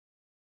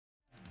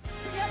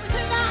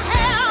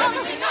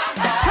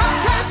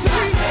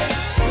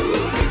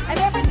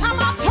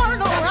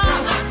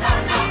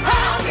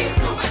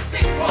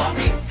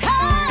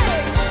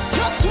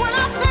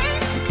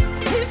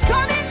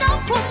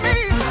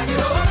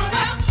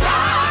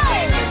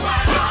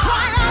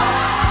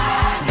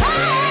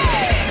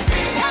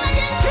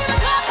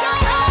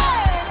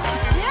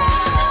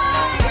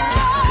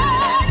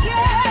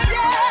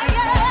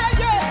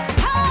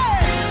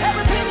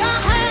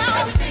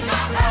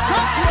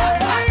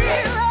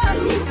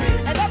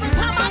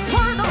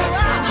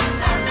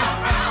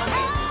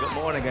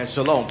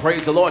Shalom.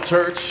 Praise the Lord,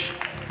 church.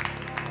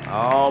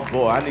 Oh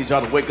boy, I need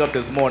y'all to wake up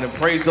this morning.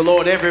 Praise the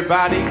Lord,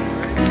 everybody.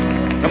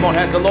 Come on,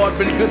 has the Lord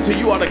been good to you?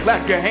 You ought to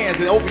clap your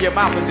hands and open your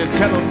mouth and just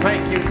tell him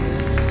thank you.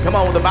 Come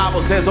on, the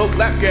Bible says, oh,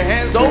 clap your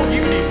hands, oh,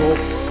 you people.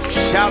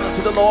 Shout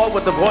unto the Lord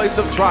with the voice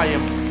of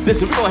triumph.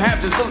 Listen, we're going to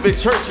have this little bit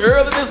of church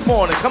early this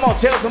morning. Come on,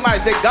 tell somebody,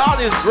 say, God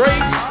is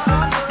great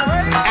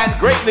and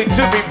greatly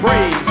to be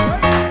praised.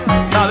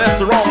 No, that's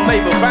the wrong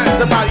label. Find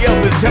somebody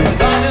else and tell them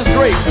God is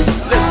great.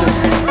 Listen,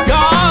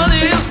 God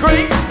is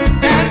great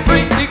and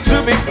greatly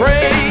to be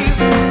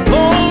praised.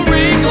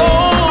 Glory,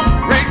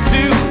 glory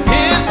to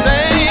his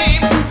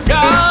name.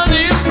 God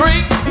is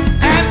great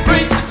and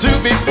greatly to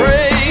be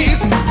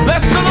praised.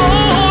 Bless the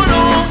Lord,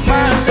 oh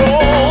my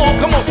soul.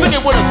 Come on, sing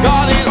it with us.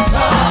 God is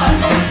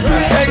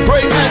great and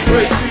great and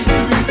great.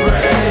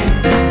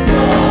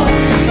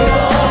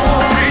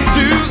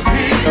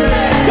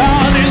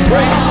 God is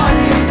great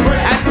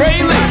and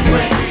greatly.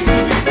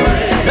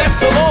 Bless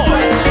the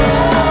Lord.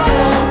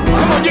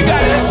 Come on, you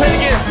got it. Let's say it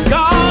again.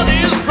 God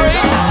is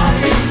great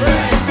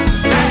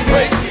and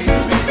great.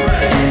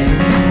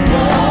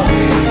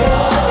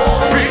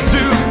 Glory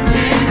to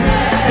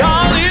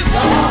God is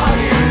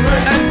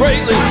and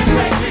greatly.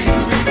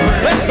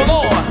 Bless the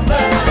Lord.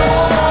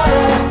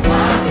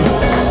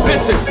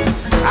 Listen,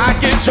 I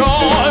get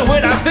joy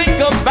when I think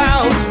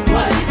about.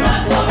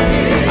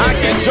 I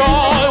get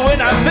joy when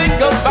I think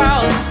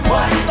about.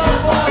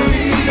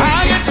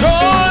 I get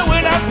joy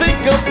when I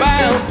think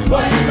about. I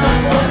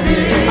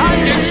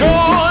get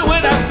joy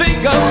when I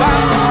think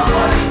about.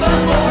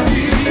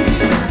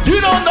 You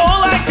don't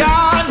know like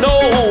I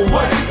know.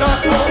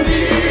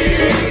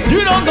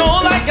 You don't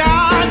know like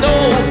I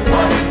know.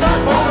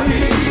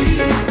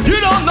 You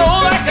don't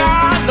know like I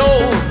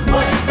know.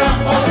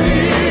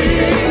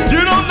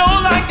 You don't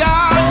know like I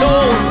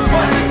know.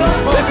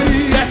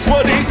 Listen, that's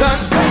what he's done.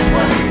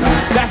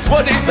 That's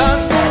what he's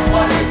done.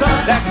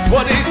 That's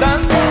what he's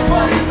done.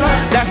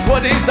 That's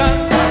what he's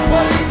done.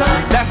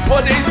 That's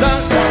what he's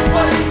done.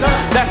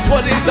 That's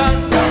what he's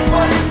done.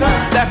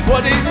 That's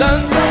what he's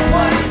done.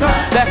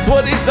 That's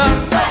what he's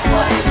done.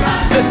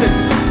 Listen,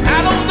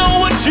 I don't know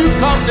what you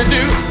come to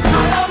do.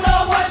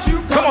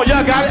 Come on,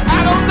 y'all got it.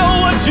 I don't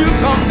know what you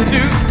come to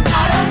do.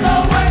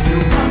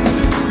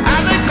 I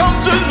didn't come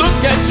to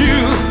look at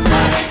you. I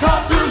didn't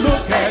come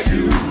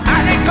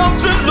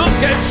to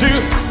look at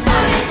you.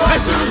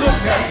 Listen,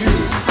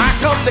 I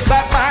come to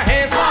clap my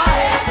hands.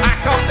 I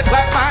come to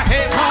clap my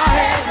hands.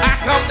 I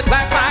come to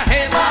clap my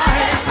hands.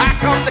 I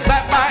come to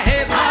clap my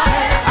hands.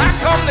 I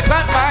come to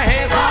clap my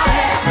hands.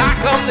 I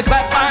come to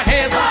clap my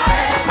hands.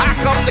 I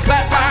come to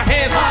clap my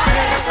hands.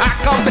 I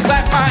come to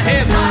clap my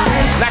hands.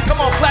 Now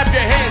come on, clap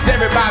your hands,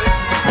 everybody.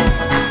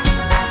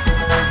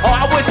 Oh,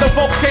 I wish some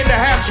folks came to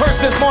have church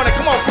this morning.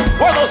 Come on,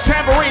 where are those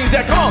tambourines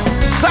at? Come on,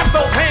 clap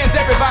those hands,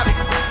 everybody.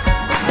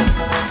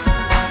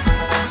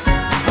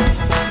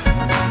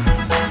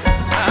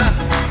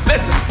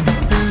 Listen,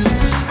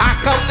 I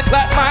come to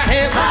clap my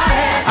hands.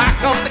 I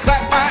come to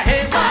clap my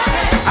hands.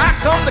 I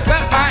come to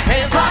clap my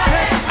hands.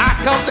 I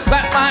come to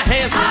clap my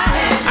hands.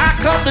 I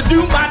come to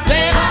do my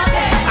dance.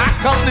 I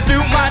come to do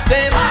my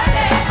dance.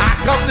 I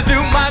come to do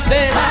my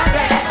dance.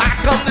 I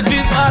come to do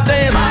my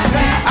dance.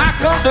 I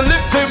come to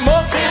lift him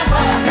up.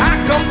 I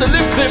come to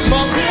lift him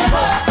up.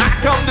 I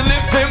come to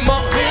lift him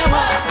up.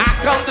 I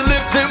come to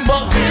lift him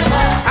up.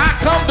 I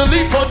come to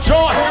leap for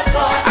joy.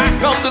 I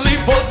come to leap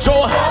for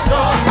joy.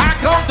 I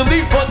come to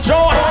leap for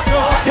joy.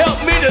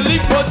 Help me to leap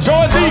for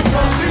joy. Leap.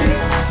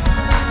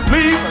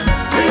 Leap.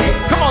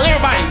 Come on,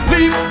 everybody.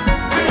 Leap.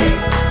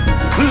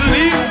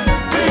 Leap.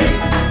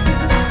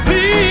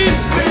 Leap.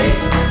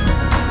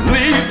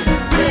 Leap.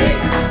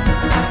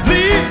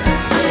 Leap.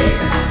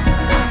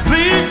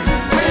 Leap.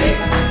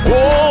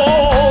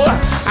 Oh,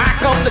 I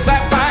come to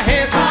clap my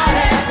hands.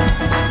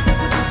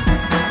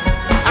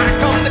 I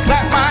come to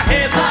clap my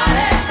hands. I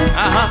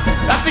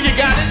think you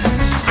got it.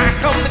 I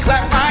come to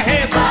clap my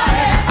hands.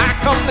 I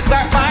come to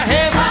clap my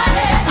hands.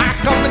 I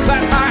come to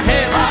clap my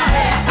hands.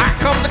 I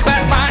come to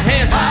clap my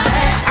hands.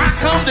 I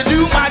come to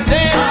do my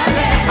dance.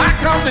 I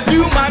come to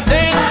do my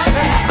dance.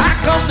 I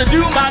come to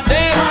do my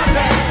dance.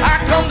 I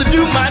come to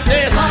do my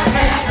dance.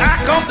 I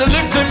come to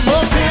lift him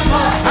up.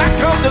 I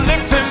come to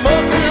lift him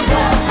up.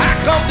 I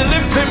come to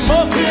lift him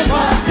up.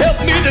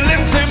 Help me to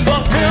lift him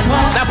up.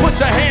 Now put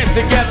your hands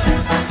together.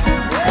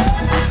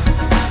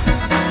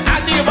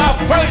 I need about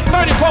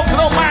 30 folks who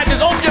don't mind.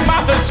 Just open your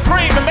mouth and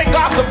scream and make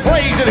God some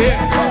praise in here.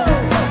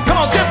 Come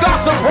on, give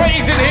God some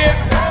praise in here.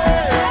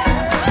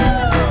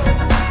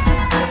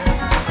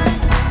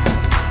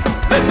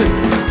 Listen,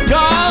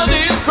 God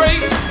is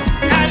great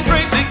and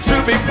greatly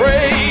to be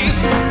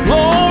praised.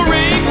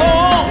 Glory,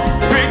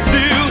 glory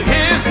to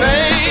his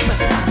name.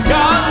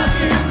 God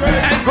is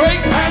great and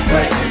greatly to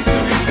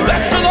be praised.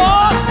 Bless the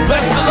Lord,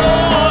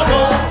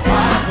 oh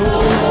my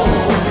soul.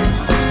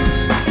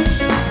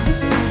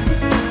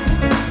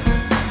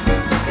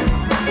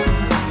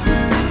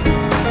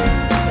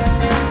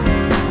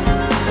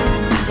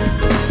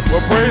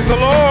 Well, praise the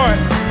Lord.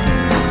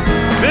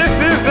 This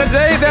is the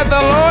day that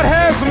the Lord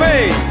has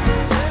made.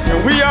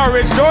 And we are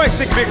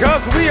rejoicing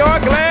because we are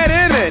glad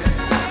in it.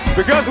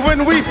 Because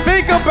when we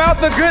think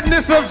about the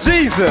goodness of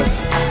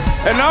Jesus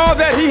and all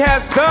that he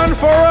has done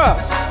for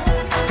us,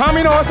 how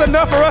many know it's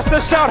enough for us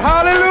to shout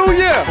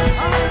hallelujah?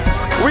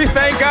 We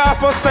thank God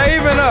for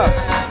saving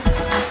us.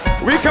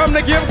 We come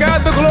to give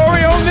God the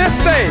glory on this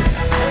day.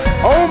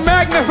 Oh,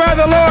 magnify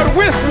the Lord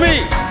with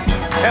me,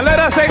 and let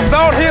us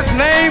exalt his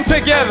name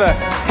together.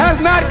 Has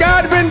not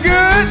God been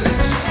good?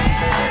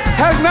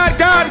 Has not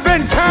God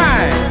been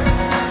kind?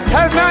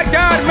 Has not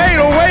God made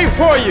a way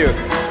for you?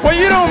 Well,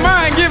 you don't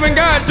mind giving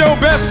God your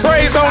best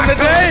praise on the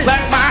day.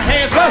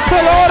 Bless the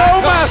Lord,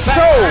 oh my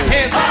soul,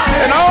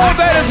 and all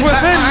that is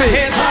within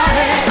me.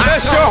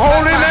 Bless your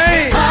holy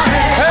name.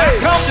 Hey.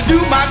 I come to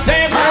do my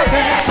dance.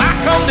 I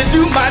come to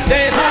do my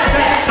dance.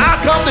 I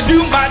come to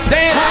do my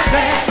dance.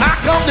 I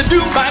come to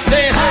do my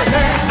dance.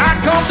 I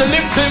come to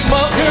lift him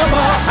up.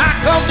 I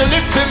come to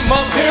lift him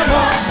up.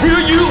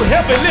 Will you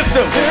help me lift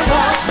him?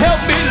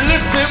 Help me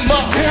lift him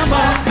up.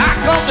 I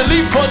come to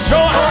leap for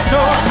joy.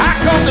 I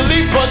come to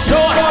leap for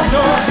joy.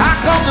 I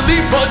come to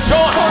leap for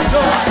joy.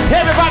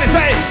 Everybody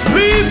say,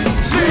 leap,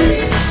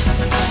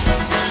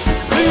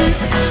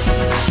 leap,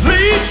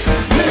 leap.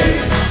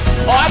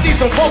 Oh, I need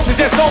some folks that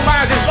just don't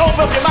mind. Just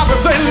open up your mouth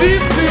and say,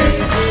 leap.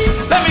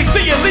 Let me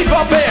see you leap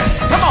up there.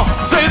 Come on,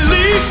 say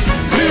leap.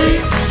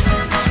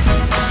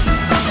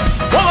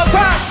 One more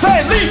time,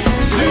 say leap.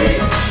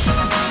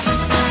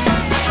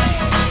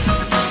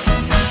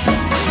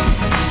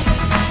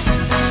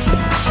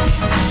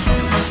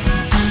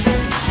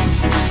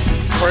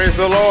 Praise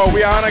the Lord.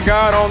 We honor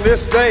God on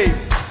this day.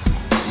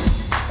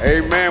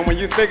 Amen. When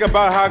you think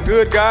about how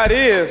good God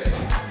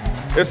is,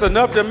 it's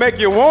enough to make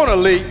you want to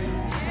leap.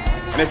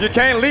 And if you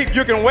can't leap,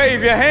 you can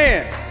wave your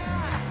hand.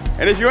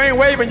 And if you ain't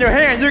waving your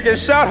hand, you can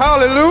shout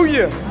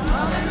hallelujah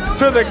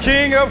to the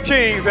King of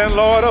Kings and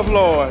Lord of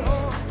Lords.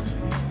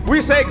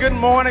 We say good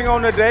morning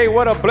on the day.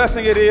 What a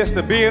blessing it is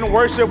to be in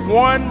worship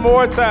one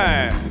more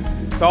time.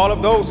 To all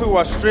of those who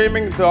are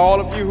streaming, to all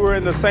of you who are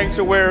in the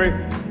sanctuary,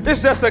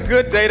 it's just a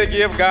good day to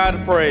give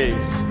God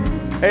praise.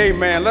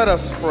 Amen. Let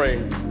us pray.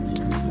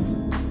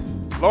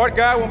 Lord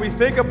God, when we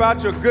think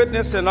about your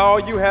goodness and all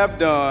you have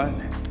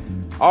done,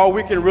 all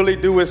we can really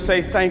do is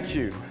say thank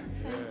you.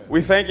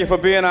 We thank you for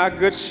being our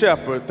good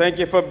shepherd. Thank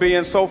you for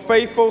being so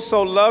faithful,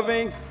 so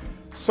loving,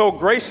 so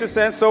gracious,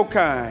 and so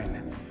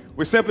kind.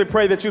 We simply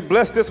pray that you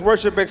bless this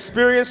worship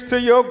experience to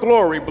your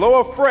glory. Blow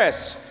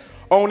afresh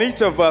on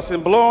each of us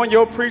and blow on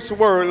your preached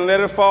word and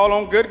let it fall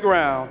on good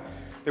ground,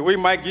 that we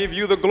might give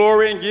you the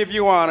glory and give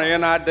you honor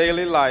in our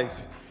daily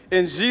life.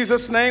 In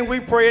Jesus' name we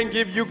pray and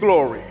give you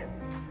glory.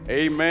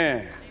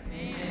 Amen.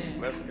 Amen.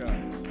 Bless God.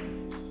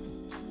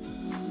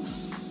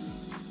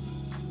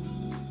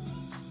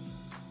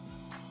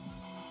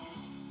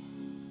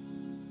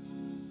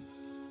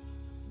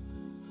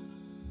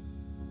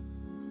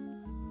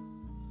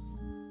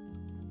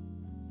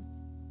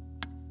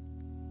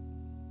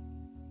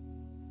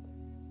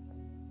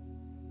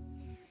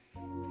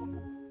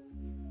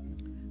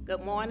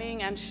 Good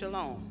morning and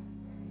shalom.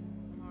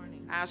 Good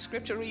morning. Our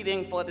scripture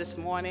reading for this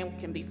morning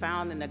can be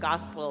found in the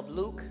Gospel of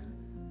Luke,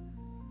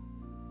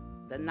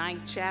 the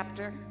 9th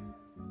chapter,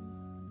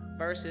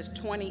 verses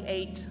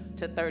 28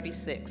 to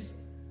 36.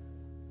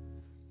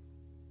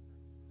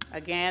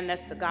 Again,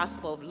 that's the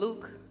Gospel of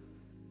Luke,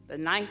 the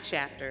 9th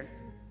chapter,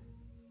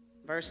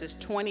 verses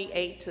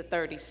 28 to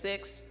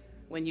 36.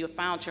 When you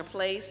found your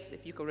place,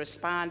 if you could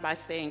respond by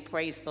saying,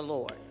 praise the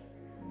Lord.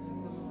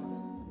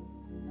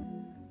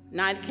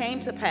 Now it came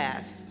to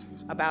pass,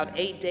 about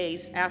 8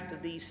 days after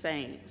these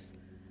sayings,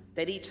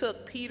 that he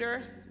took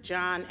Peter,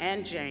 John,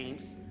 and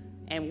James,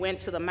 and went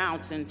to the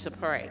mountain to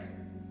pray.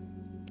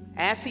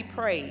 As he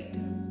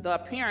prayed, the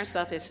appearance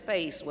of his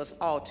face was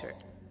altered,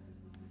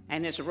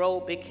 and his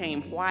robe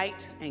became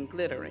white and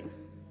glittering.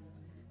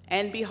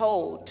 And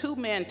behold, 2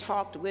 men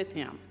talked with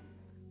him,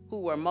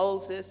 who were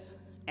Moses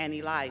and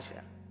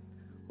Elijah,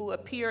 who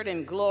appeared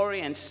in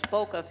glory and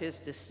spoke of his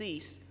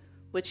decease,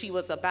 which he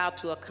was about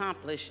to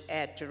accomplish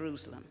at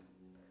Jerusalem.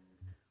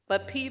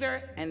 But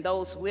Peter and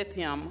those with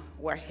him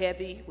were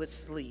heavy with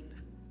sleep.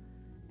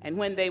 And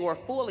when they were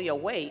fully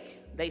awake,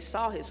 they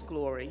saw his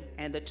glory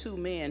and the 2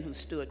 men who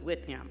stood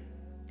with him.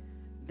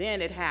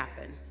 Then it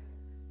happened,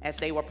 as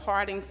they were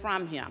parting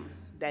from him,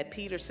 that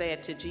Peter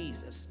said to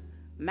Jesus,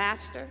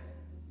 Master,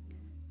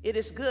 it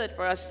is good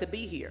for us to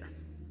be here,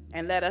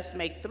 and let us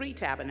make 3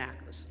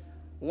 tabernacles,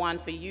 one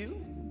for you,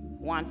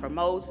 one for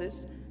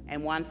Moses,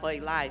 and one for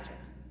Elijah,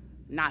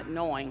 not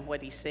knowing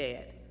what he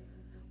said.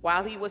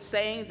 While he was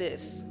saying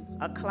this,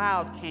 a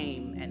cloud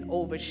came and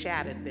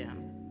overshadowed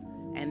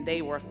them, and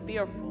they were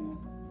fearful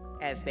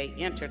as they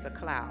entered the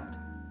cloud.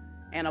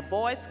 And a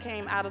voice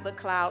came out of the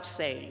cloud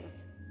saying,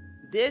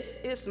 This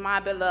is my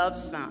beloved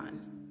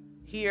Son,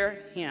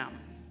 hear him.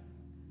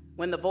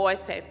 When the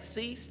voice had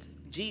ceased,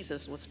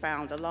 Jesus was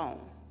found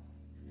alone.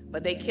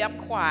 But they kept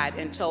quiet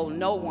and told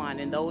no one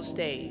in those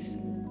days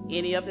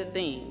any of the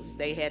things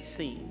they had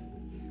seen.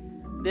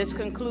 This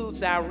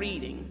concludes our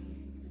reading.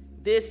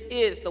 This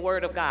is the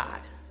word of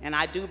God, and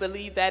I do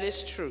believe that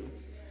is true.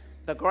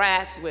 The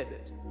grass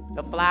withers,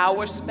 The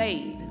flowers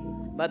fade,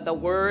 but the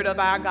word of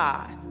our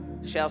God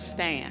shall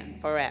stand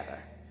forever.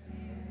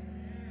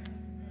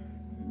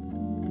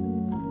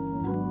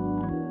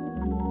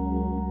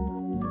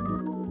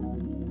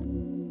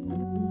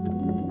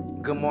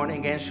 Good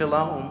morning and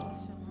shalom.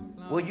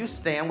 Will you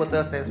stand with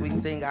us as we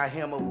sing our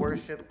hymn of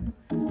worship?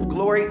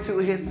 Glory to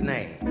his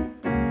name.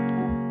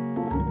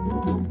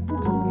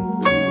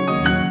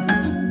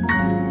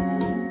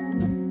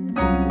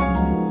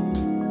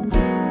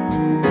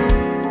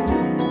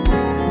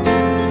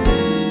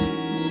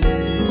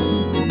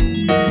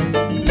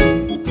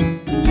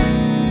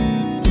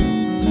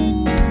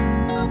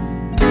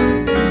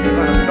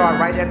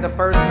 Right at the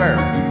first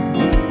verse.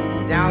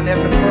 Down at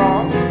the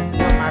cross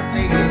where my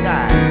Savior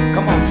died.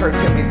 Come on, church,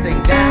 let me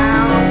sing.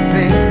 Down,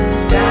 sing,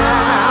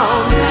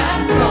 down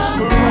at the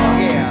cross.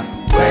 Yeah,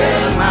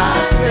 where my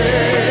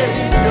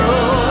Savior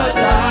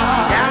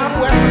died. Down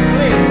where the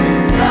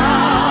cleansing.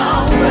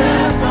 Down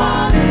where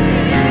from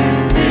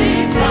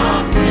cleansing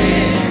from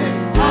sin.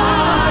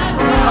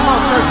 Come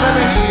on, church, let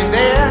me hear you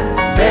there.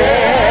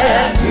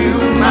 There to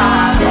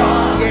my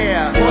God.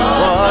 Yeah,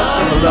 was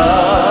the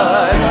blood.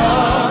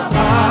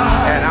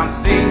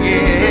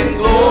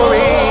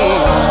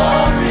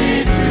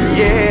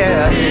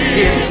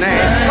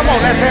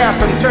 Let's have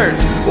some church.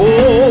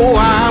 Oh,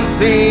 I'm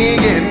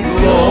singing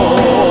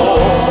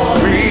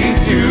glory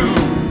to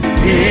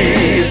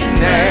his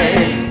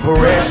name.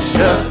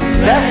 Precious.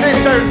 That's it,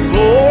 church.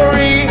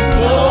 Glory.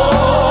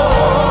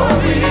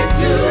 Glory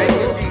to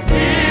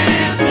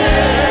his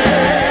name.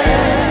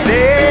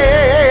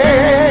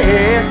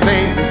 There,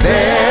 sing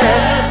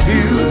there to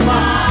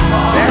my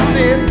heart. That's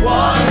it.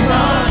 Was the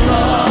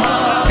blood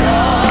of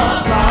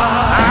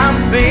God. I'm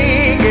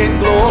singing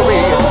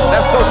glory.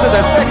 Let's go to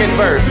the second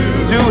verse.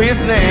 To his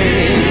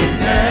name.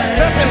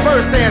 Second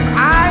verse says,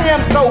 I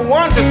am so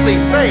wondrously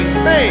saved.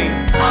 Say,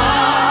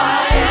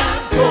 I am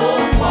so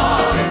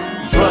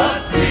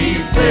wondrously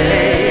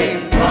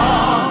saved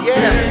from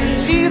sin.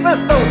 Jesus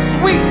so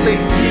sweetly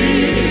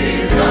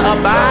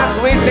abides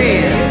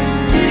within.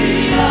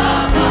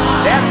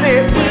 That's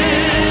it.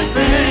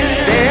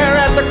 There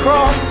at the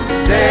cross.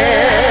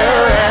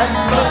 There at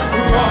the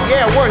cross.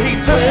 Yeah, where he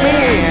took me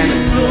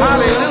in.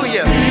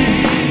 Hallelujah.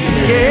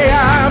 Yeah,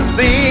 I'm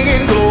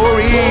singing glory.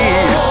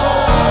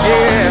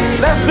 Yeah,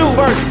 let's do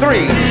verse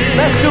 3.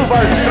 Let's do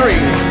verse 3.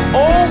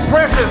 Oh,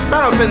 precious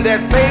fountain that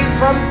saves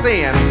from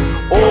sin.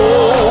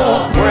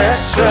 Oh,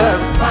 precious.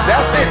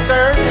 That's it,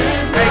 church.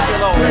 Thank you,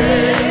 Lord.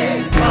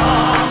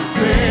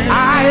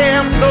 I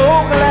am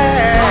so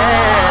glad.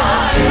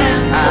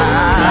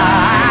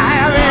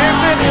 I am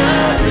empty.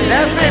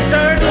 That's it,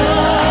 church.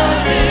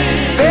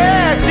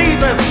 There,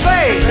 Jesus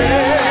saved.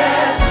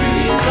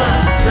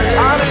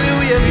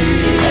 Hallelujah.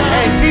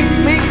 And keeps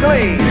me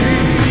clean.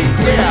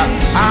 Yeah,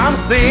 I'm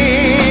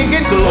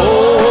singing glory.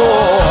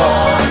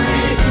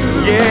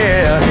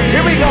 Yeah,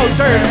 here we go,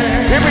 church.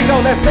 Here we go.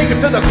 Let's take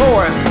it to the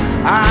chorus.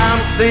 I'm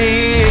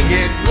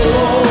singing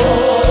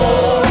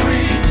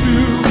glory to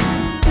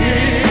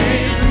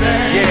his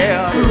name.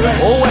 Yeah.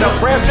 Oh, what a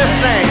precious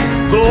name.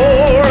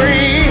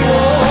 Glory,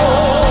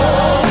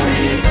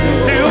 glory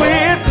to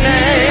his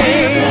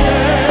name.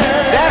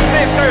 That's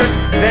it, church.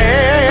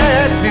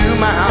 There to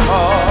my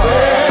heart.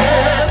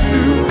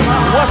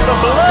 What's the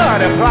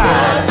blood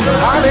applied?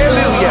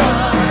 Hallelujah.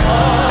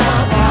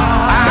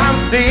 I'm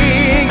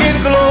singing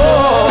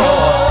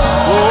glory.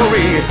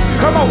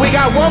 Come on, we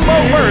got one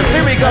more verse.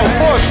 Here we go,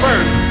 fourth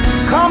verse.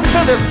 Come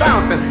to this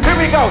fountain. Here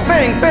we go,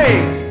 sing,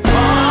 sing.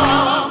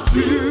 Come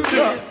to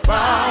this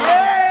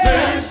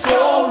fountain,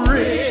 so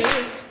rich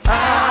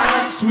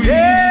and sweet.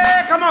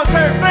 Yeah, come on,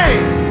 church, sing.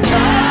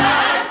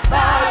 Cast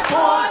thy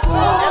poor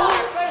soul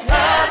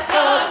at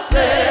the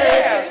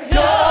Savior's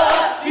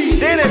feet.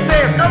 Then it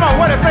says, come on,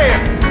 what it says?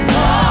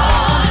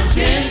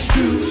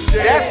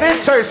 That's it,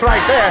 church,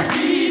 right there.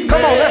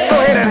 Come on, let's go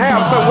ahead and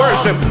have some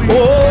worship.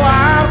 Oh,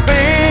 I'm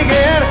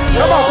singing.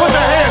 Come on, put your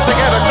hands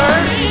together,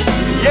 church.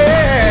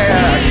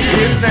 Yeah,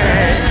 his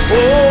name.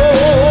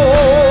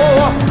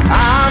 Oh,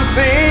 I'm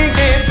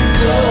singing.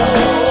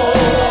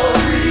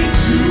 Glory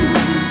to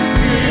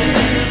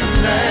his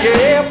name.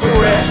 Yeah,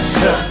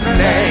 precious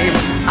name.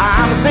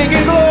 I'm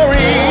singing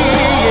glory.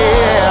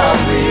 Yeah,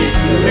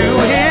 to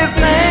his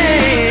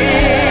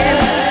name.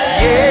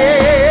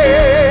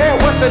 Yeah,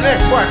 what's the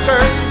next part,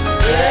 church?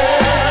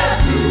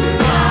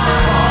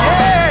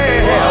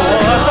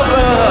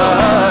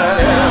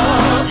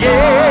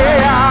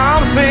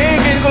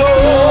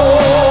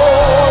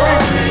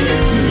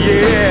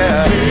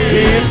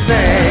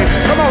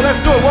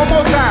 Let's do it one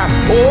more time.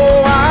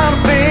 Oh, I'm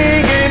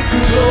singing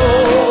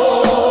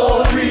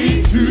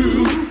glory to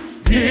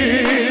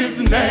his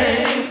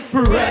name,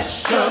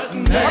 precious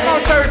name. Come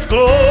on, church,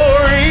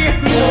 glory.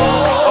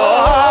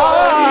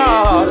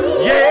 Oh,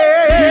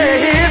 yeah,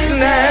 his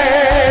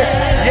name.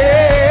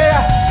 Yeah,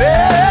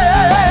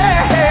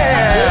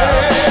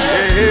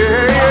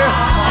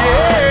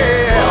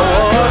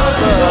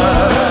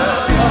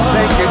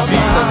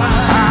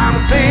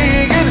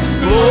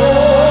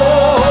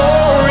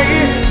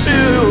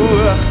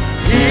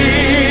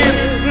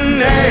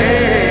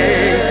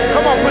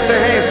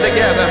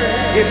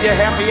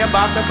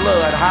 the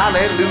blood.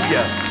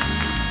 Hallelujah.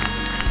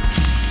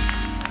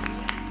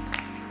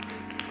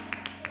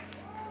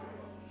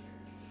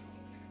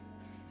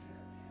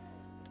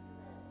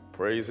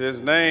 Praise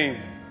his name.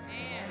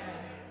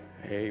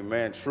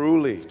 Amen.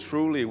 Truly,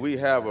 truly, we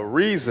have a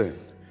reason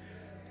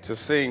to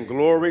sing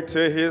glory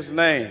to his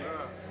name.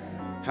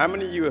 How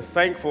many of you are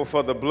thankful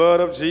for the blood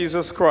of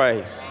Jesus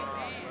Christ?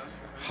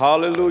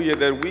 Hallelujah,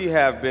 that we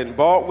have been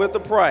bought with a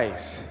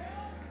price.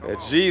 That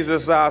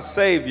Jesus, our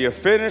Savior,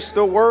 finished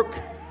the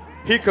work.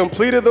 He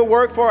completed the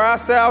work for our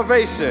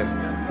salvation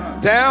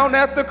down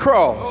at the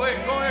cross.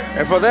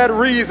 And for that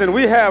reason,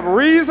 we have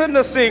reason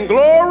to sing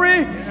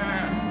glory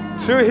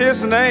to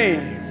his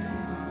name.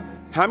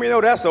 How many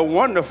know that's a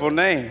wonderful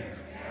name?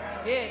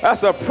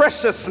 That's a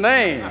precious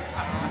name.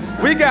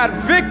 We got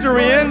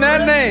victory in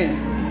that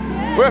name.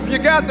 Well, if you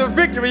got the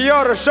victory, you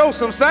ought to show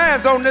some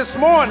signs on this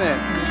morning.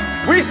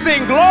 We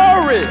sing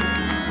glory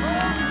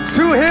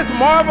to his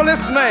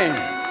marvelous name.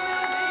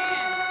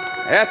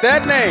 At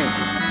that name,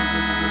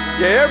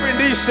 yeah, every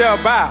knee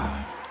shall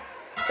bow.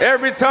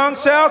 Every tongue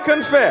shall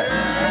confess.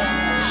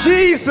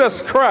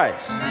 Jesus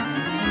Christ,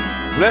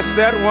 bless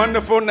that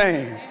wonderful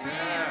name,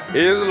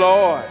 is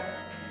Lord.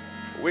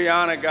 We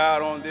honor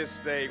God on this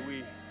day.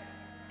 We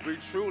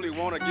truly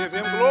want to give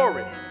him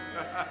glory.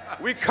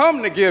 We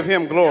come to give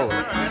him glory.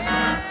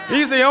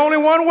 He's the only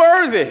one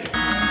worthy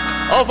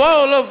of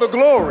all of the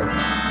glory.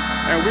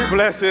 And we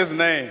bless his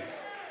name.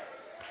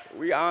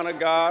 We honor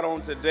God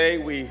on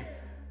today.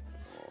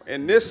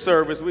 In this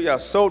service, we are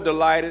so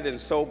delighted and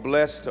so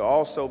blessed to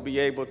also be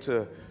able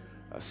to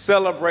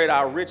celebrate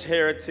our rich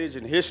heritage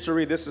and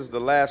history. This is the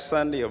last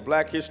Sunday of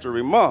Black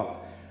History Month.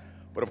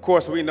 But of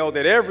course, we know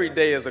that every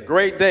day is a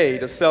great day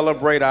to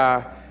celebrate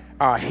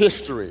our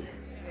history.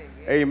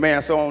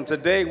 Amen. So on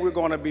today, we're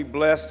going to be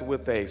blessed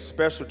with a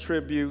special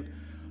tribute.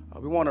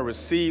 We want to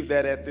receive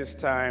that at this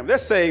time.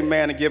 Let's say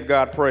amen and give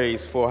God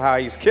praise for how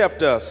he's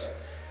kept us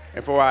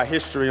and for our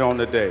history on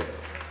the day.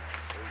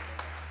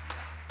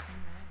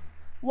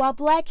 While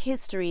Black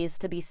history is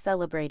to be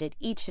celebrated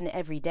each and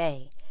every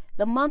day,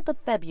 the month of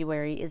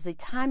February is a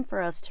time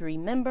for us to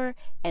remember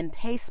and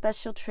pay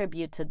special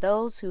tribute to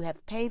those who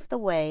have paved the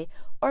way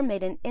or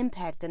made an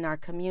impact in our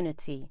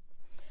community.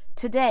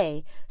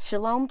 Today,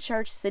 Shalom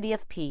Church City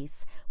of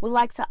Peace would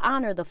like to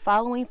honor the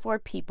following 4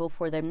 people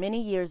for their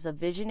many years of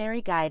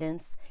visionary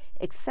guidance,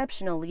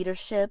 exceptional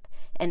leadership,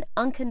 and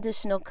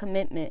unconditional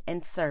commitment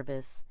and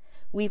service.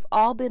 We've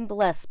all been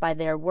blessed by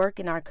their work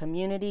in our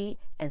community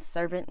and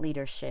servant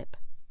leadership.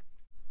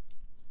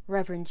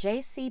 Reverend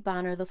J.C.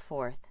 Bonner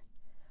IV.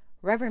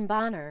 Reverend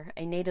Bonner,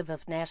 a native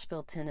of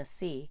Nashville,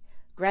 Tennessee,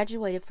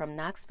 graduated from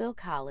Knoxville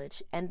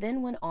College and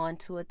then went on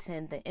to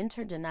attend the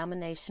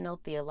Interdenominational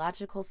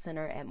Theological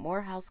Center at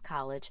Morehouse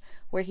College,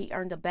 where he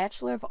earned a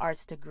Bachelor of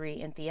Arts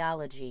degree in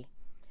theology.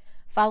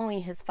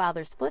 Following his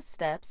father's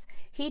footsteps,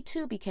 he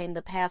too became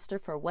the pastor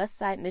for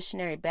Westside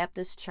Missionary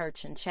Baptist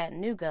Church in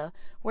Chattanooga,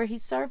 where he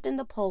served in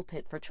the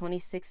pulpit for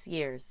 26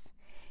 years.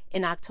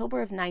 In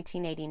October of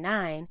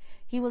 1989,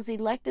 he was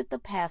elected the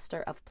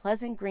pastor of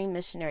Pleasant Green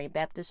Missionary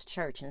Baptist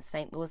Church in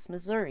St. Louis,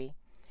 Missouri.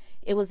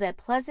 It was at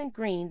Pleasant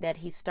Green that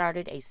he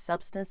started a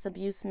substance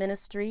abuse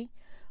ministry,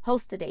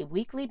 hosted a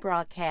weekly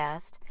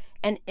broadcast,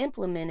 and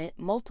implemented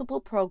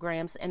multiple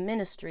programs and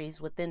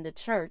ministries within the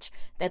church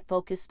that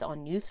focused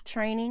on youth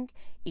training,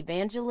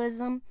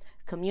 evangelism,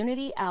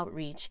 community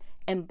outreach,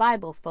 and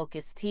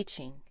Bible-focused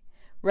teaching.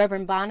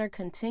 Reverend Bonner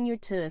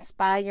continued to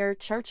inspire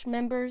church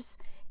members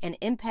and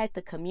impact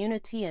the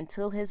community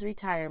until his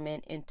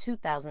retirement in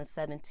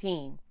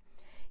 2017.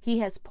 He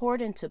has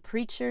poured into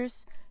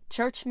preachers,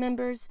 church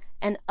members,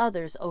 and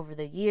others over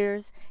the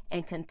years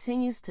and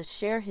continues to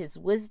share his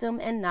wisdom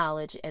and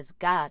knowledge as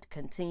God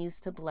continues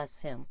to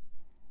bless him.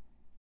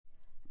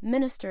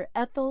 Minister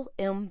Ethel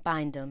M.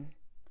 Bindum.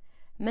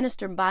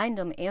 Minister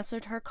Bindum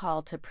answered her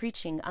call to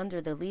preaching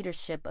under the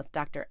leadership of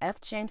Dr. F.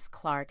 James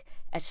Clark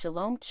at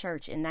Shalom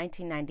Church in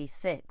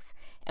 1996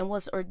 and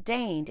was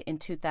ordained in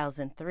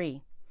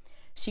 2003.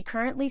 She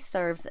currently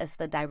serves as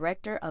the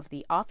Director of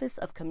the Office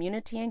of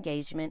Community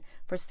Engagement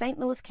for St.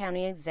 Louis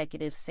County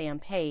Executive Sam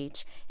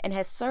Page and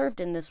has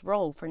served in this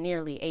role for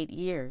nearly 8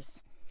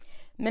 years.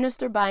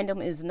 Minister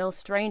Bindum is no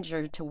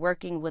stranger to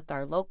working with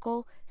our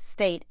local,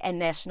 state, and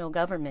national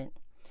government.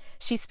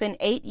 She spent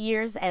 8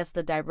 years as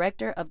the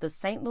Director of the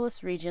St.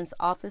 Louis Region's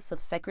Office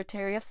of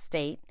Secretary of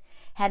State,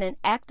 had an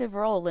active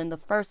role in the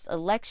first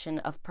election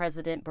of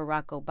President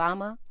Barack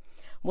Obama,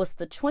 was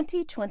the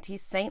 2020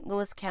 St.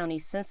 Louis County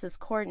Census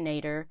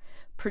Coordinator,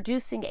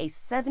 producing a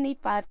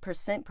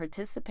 75%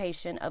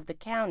 participation of the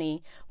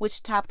county,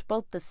 which topped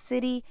both the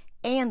city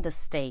and the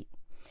state.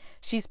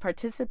 She's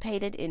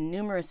participated in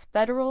numerous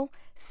federal,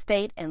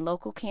 state, and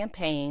local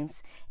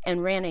campaigns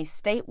and ran a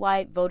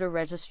statewide voter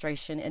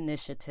registration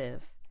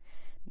initiative.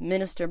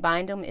 Minister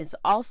Bindum is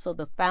also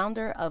the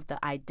founder of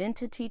the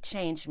Identity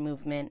Change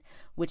Movement,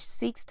 which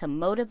seeks to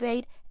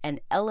motivate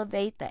and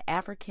elevate the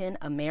African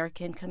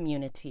American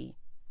community.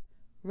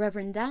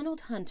 Reverend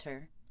Donald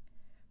Hunter.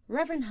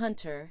 Reverend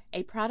Hunter,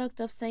 a product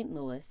of St.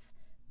 Louis,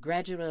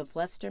 graduate of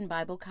Western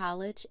Bible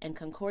College and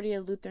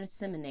Concordia Lutheran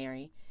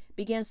Seminary,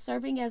 began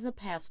serving as a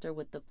pastor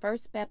with the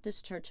First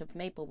Baptist Church of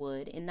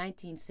Maplewood in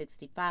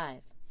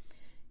 1965.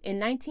 In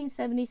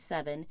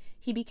 1977,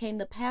 he became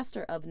the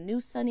pastor of New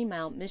Sunny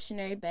Mount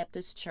Missionary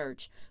Baptist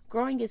Church,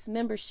 growing its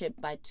membership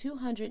by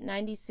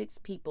 296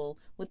 people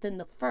within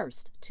the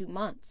first 2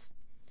 months.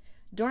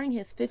 During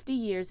his 50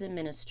 years in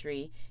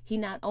ministry, he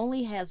not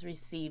only has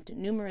received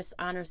numerous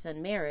honors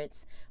and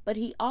merits, but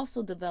he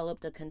also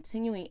developed a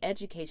continuing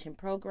education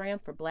program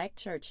for black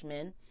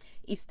churchmen,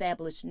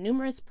 established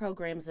numerous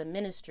programs and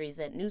ministries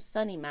at New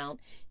Sunny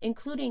Mount,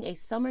 including a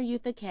summer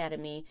youth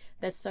academy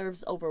that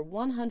serves over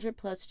 100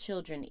 plus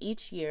children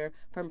each year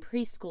from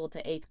preschool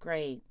to 8th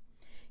grade.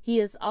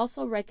 He is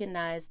also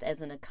recognized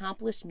as an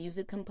accomplished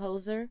music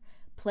composer,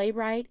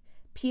 playwright,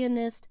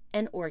 pianist,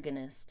 and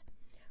organist.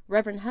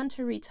 Reverend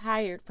Hunter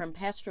retired from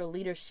pastoral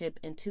leadership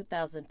in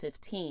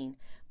 2015,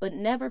 but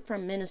never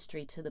from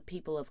ministry to the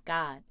people of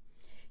God.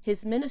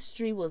 His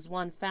ministry was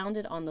one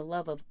founded on the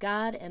love of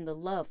God and the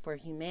love for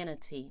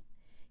humanity.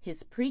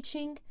 His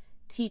preaching,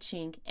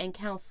 teaching, and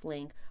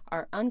counseling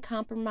are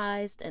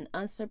uncompromised and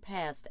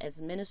unsurpassed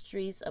as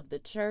ministries of the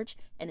church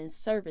and in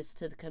service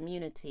to the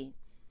community.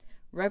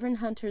 Reverend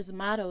Hunter's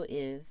motto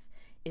is,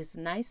 "It's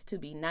nice to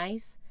be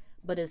nice,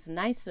 but it's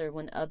nicer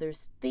when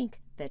others think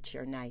that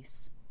you're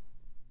nice."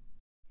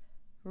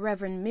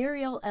 Reverend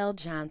Muriel L.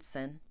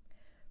 Johnson.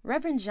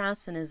 Reverend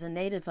Johnson is a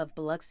native of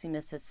Biloxi,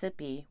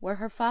 Mississippi, where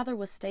her father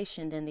was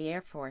stationed in the Air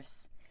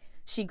Force.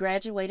 She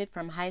graduated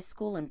from high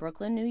school in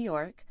Brooklyn, New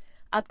York,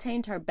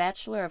 obtained her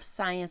Bachelor of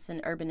Science in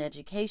Urban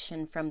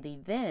Education from the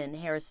then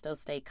Harris-Stowe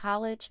State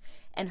College,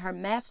 and her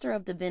Master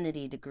of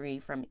Divinity degree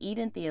from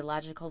Eden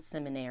Theological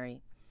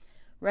Seminary.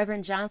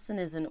 Reverend Johnson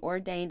is an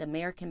ordained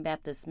American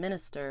Baptist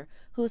minister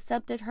who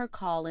accepted her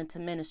call into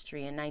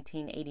ministry in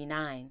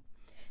 1989.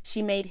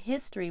 She made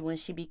history when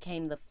she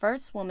became the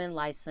first woman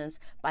licensed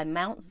by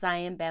Mount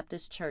Zion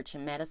Baptist Church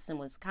in Madison,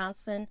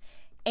 Wisconsin,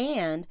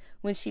 and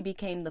when she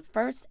became the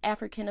first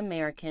African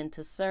American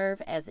to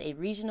serve as a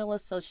regional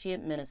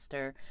associate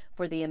minister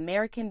for the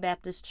American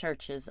Baptist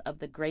churches of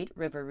the Great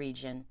River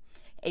region,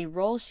 a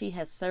role she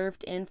has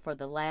served in for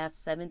the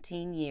last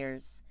 17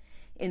 years.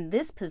 In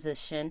this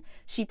position,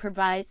 she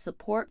provides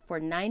support for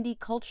 90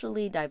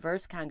 culturally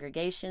diverse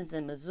congregations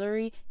in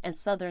Missouri and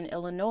Southern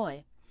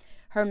Illinois.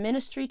 Her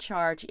ministry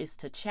charge is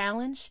to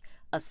challenge,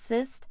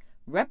 assist,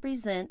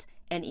 represent,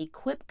 and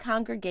equip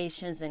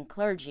congregations and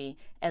clergy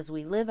as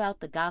we live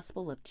out the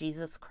gospel of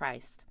Jesus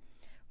Christ.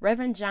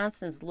 Reverend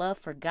Johnson's love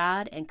for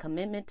God and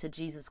commitment to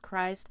Jesus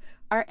Christ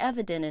are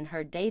evident in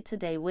her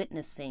day-to-day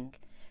witnessing.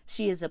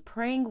 She is a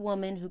praying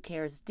woman who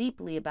cares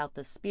deeply about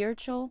the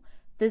spiritual,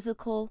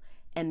 physical,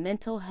 and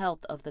mental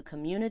health of the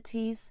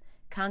communities,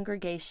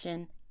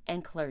 congregation,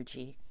 and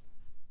clergy.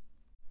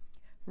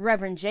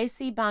 Reverend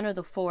J.C. Bonner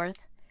IV,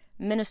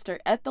 Minister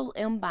Ethel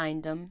M.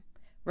 Bindum,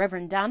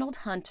 Reverend Donald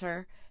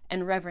Hunter,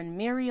 and Reverend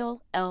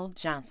Muriel L.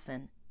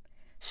 Johnson.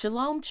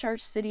 Shalom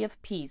Church City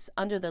of Peace,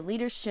 under the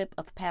leadership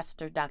of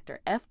Pastor Dr.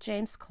 F.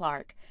 James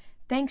Clark,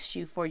 thanks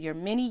you for your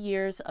many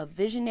years of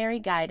visionary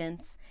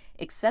guidance,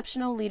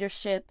 exceptional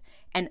leadership,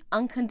 and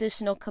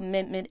unconditional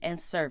commitment and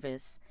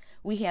service.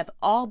 We have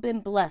all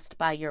been blessed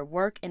by your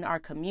work in our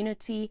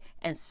community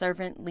and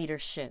servant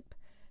leadership.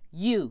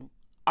 You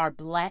are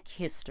Black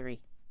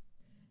history.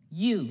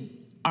 You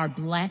are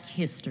Black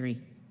history.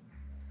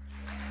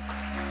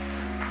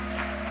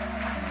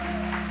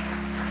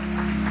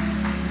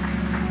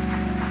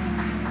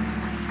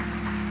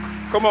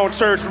 Come on,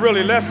 church,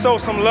 really, let's show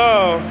some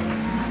love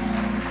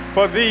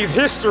for these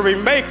history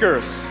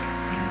makers.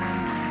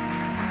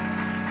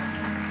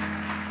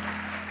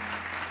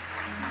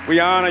 We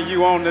honor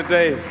you on the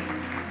day.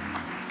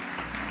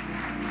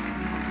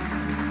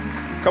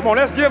 Come on,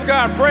 let's give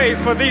God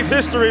praise for these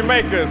history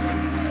makers.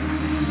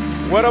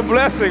 What a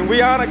blessing.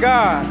 We honor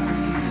God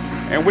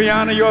and we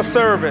honor your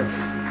service.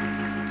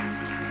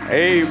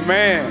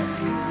 Amen.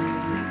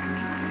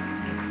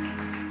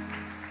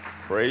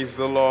 Praise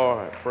the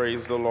Lord.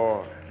 Praise the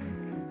Lord.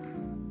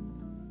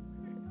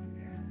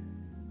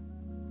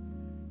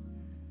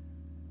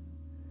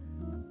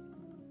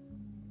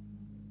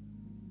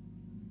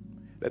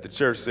 Let the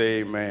church say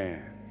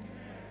amen.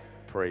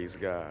 Praise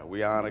God.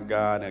 We honor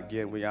God. And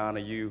again, we honor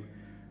you,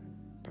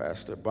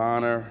 Pastor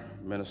Bonner,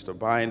 Minister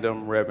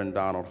Bindum, Reverend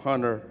Donald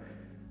Hunter,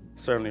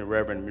 certainly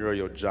Reverend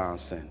Muriel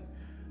Johnson.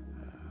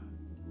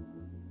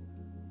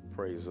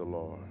 Praise the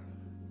Lord.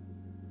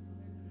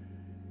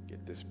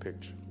 Get this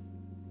picture.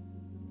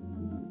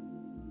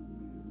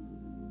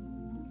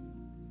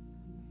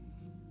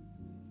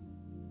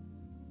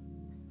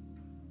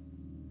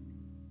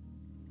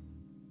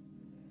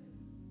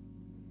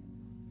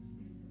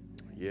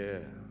 Yeah.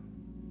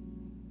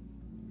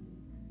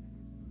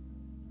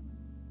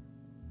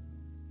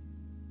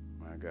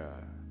 My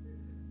God.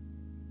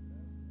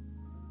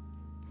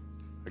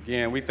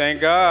 Again, we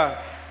thank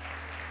God.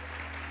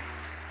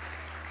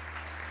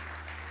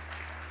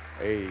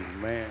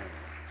 Amen.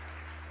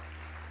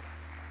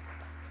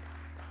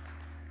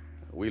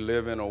 We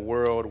live in a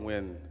world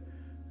when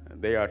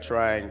They are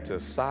trying to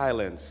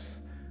silence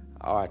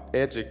our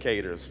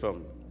educators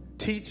from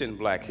teaching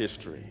black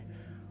history.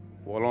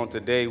 Well, on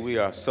today, we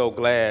are so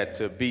glad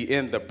to be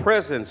in the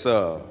presence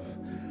of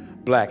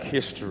black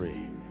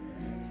history.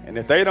 And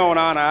if they don't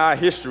honor our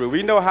history,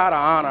 we know how to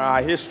honor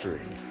our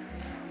history.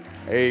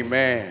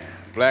 Amen.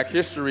 Black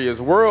history is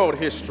world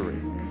history.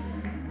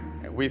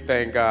 And we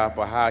thank God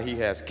for how he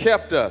has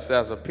kept us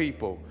as a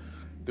people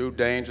through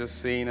dangers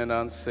seen and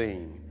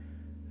unseen.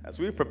 As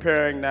we're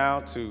preparing now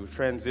to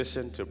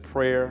transition to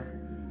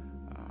prayer,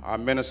 our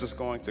minister's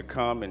going to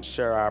come and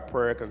share our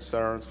prayer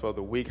concerns for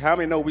the week. How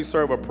many know we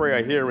serve a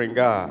prayer hearing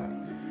God?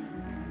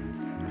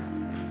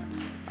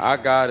 Our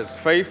God is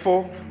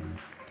faithful,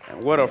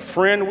 and what a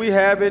friend we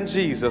have in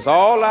Jesus.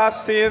 All our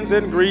sins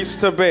and griefs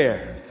to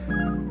bear.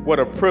 What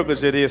a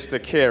privilege it is to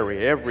carry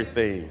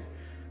everything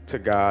to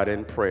God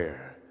in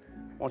prayer.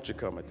 Won't you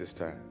come at this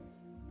time?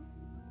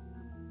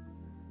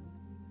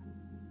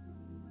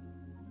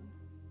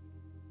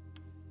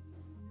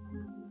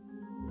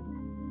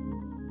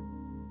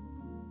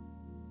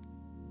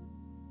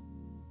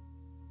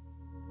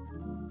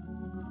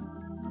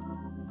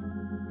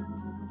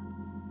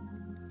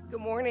 Good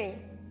morning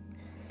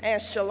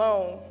and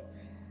shalom.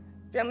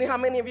 Family, how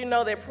many of you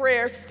know that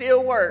prayer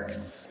still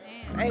works?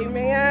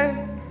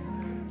 Amen.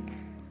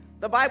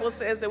 The Bible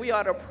says that we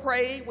ought to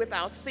pray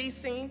without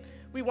ceasing.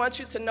 We want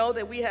you to know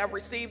that we have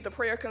received the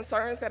prayer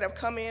concerns that have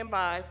come in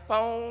by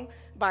phone,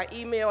 by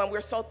email, and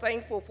we're so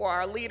thankful for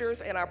our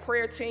leaders and our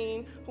prayer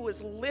team who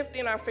is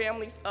lifting our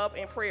families up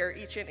in prayer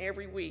each and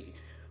every week.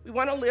 We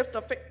want to lift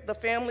the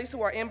families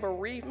who are in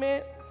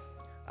bereavement.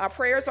 Our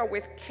prayers are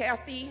with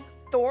Kathy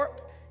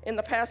Thorpe in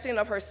the passing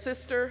of her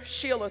sister,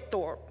 Sheila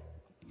Thorpe.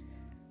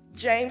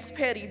 James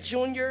Petty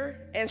Jr.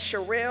 and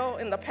Sherelle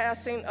in the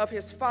passing of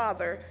his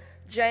father,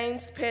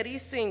 James Petty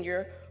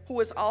Sr., who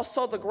is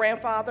also the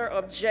grandfather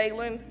of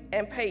Jalen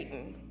and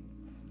Peyton.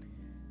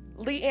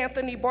 Lee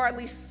Anthony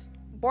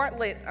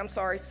Bartlett,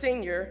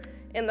 Sr.,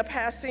 in the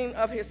passing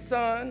of his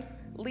son,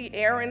 Lee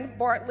Aaron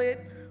Bartlett,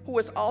 who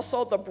is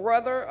also the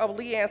brother of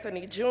Lee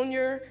Anthony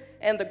Jr.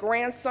 and the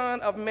grandson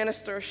of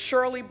Minister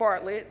Shirley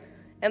Bartlett,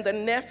 and the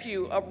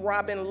nephew of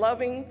Robin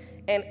Loving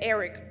and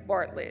Eric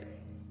Bartlett.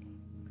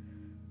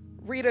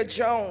 Rita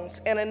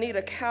Jones and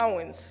Anita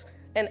Cowens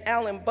and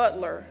Alan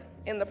Butler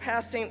in the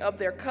passing of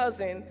their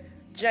cousin,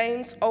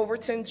 James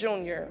Overton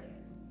Jr.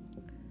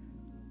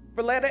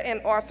 Valletta and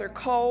Arthur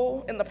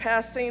Cole in the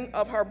passing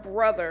of her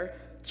brother,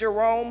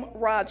 Jerome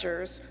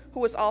Rogers,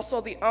 who is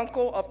also the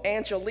uncle of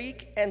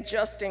Angelique and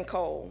Justin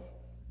Cole.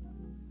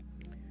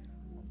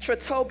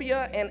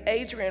 Tritobia and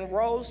Adrian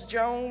Rose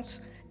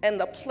Jones and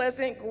the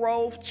Pleasant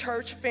Grove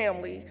Church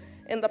family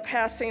in the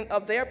passing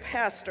of their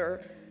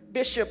pastor,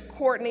 Bishop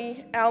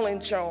Courtney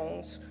Allen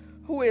Jones,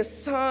 who is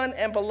son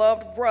and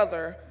beloved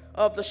brother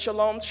of the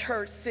Shalom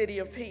Church City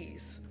of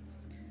Peace.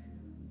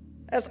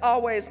 As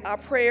always, our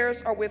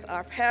prayers are with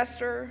our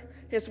pastor,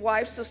 his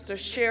wife, Sister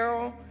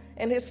Cheryl,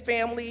 and his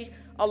family,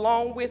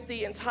 along with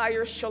the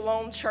entire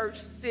Shalom Church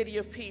City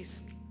of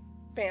Peace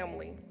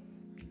family.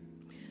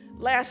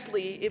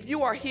 Lastly, if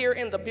you are here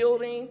in the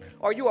building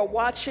or you are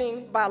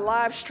watching by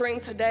live stream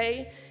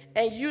today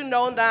and you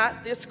know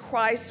not this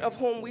Christ of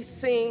whom we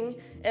sing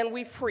and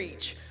we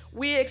preach,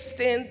 we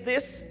extend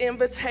this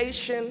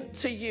invitation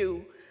to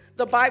you.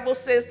 The Bible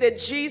says that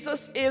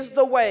Jesus is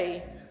the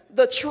way,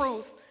 the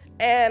truth,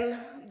 and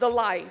the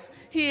life.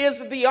 He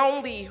is the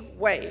only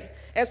way.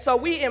 And so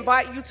we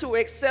invite you to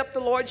accept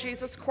the Lord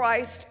Jesus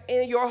Christ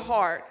in your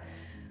heart.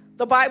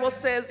 The Bible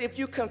says if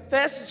you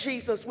confess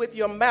Jesus with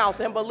your mouth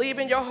and believe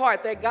in your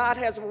heart that God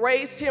has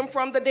raised him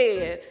from the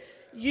dead,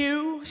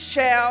 you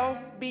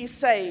shall be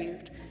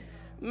saved.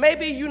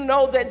 Maybe you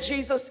know that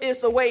Jesus is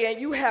the way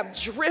and you have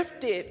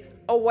drifted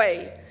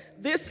away.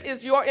 This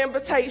is your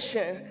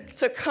invitation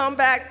to come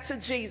back to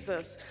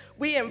Jesus.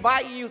 We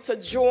invite you to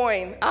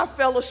join our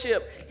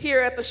fellowship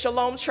here at the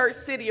Shalom Church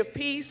City of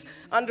Peace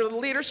under the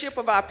leadership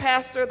of our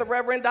pastor, the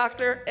Reverend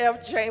Dr.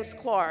 F. James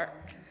Clark.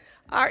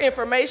 Our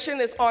information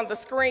is on the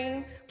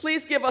screen.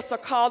 Please give us a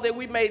call that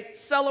we may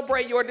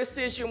celebrate your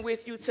decision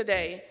with you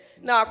today.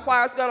 Now, our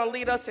choir is going to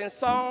lead us in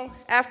song,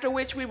 after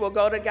which we will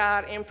go to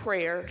God in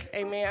prayer.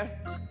 Amen.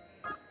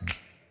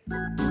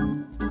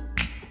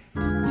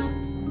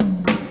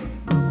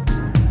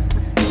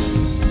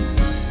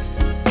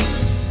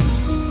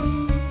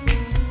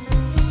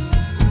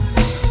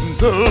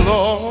 The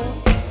Lord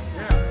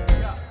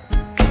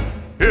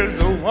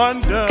is a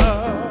wonder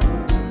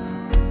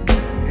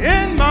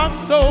in my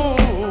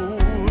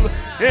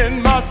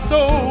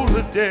soul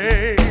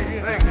today.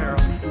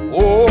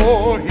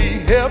 Oh, he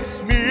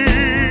helps me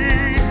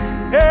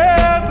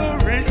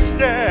every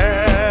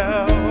step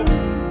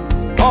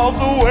of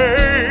the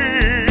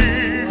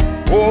way.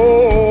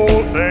 Oh,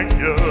 thank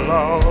you,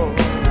 Lord.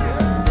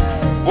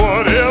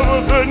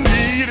 Whatever the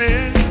need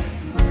is,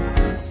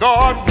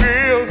 God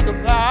will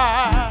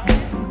supply.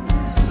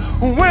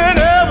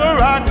 Whenever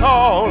I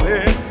call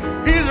him,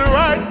 he's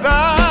right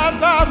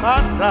by my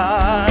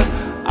side.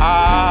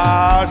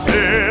 I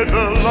said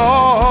the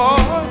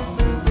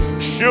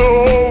Lord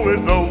sure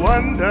is a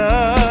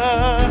wonder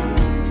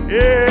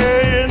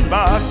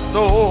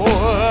soul.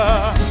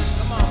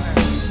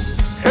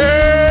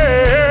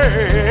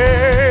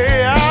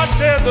 Hey, I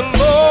said the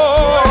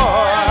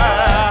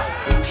Lord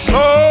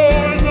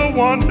shows a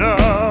wonder.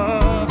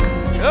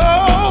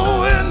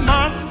 Oh, in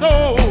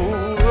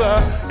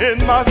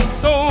my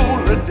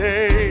soul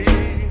today.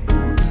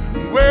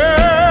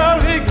 Well,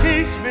 he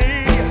keeps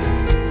me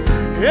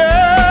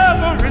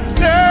every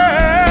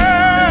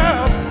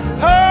step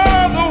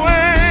of the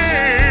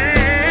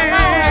way.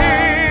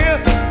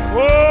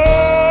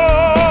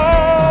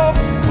 Oh,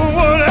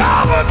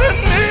 whatever the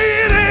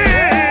need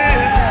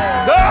is,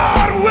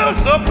 God will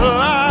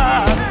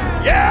supply.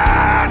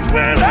 Yes,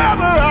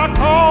 whenever I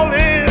call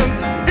him,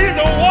 he's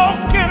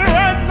walking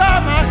right by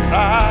my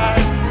side.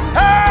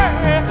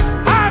 Hey,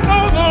 I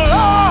know the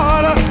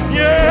Lord,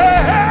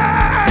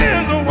 yeah,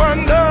 is a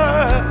wonder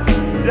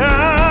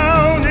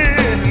down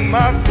in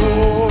my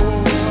soul.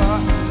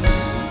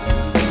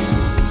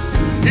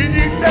 He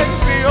takes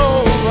me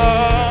over.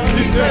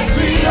 He takes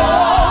me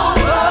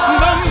over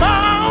the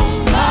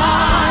mountain.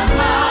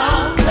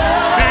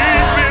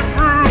 Leads me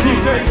through. He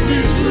takes me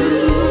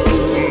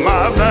through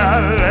my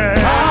valley.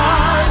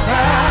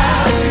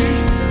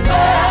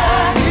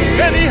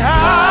 And he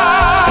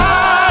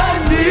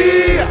hides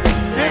me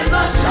in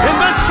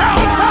the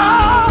shelter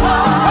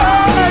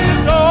of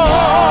his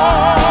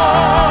arms.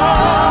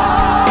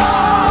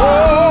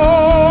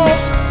 Oh,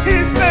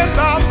 he's been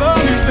my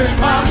brother. He's been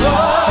my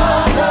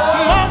brother.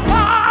 My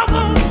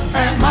father.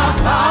 And my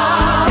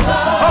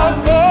father. A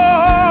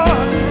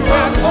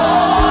fortress.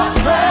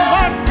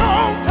 My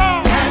strong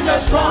tower. And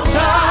a strong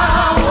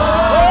tower.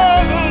 Oh,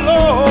 the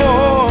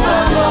Lord.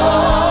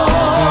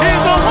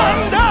 He's a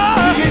wonder.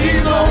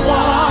 He's a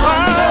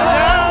wonder.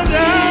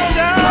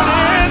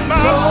 Down in my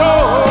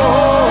soul.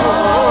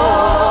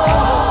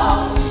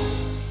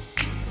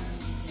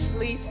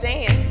 Please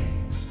stand.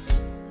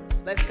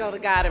 Let's go to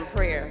God in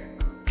prayer.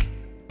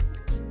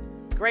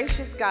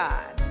 Gracious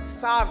God,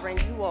 sovereign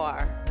you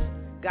are,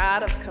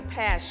 God of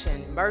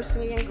compassion,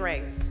 mercy, and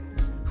grace.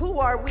 Who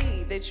are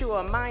we that you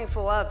are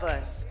mindful of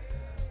us?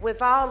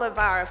 With all of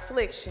our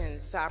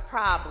afflictions, our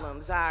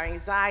problems, our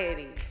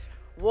anxieties,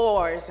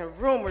 wars and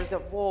rumors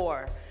of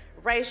war,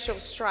 racial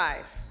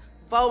strife,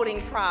 voting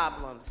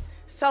problems,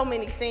 so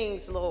many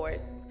things,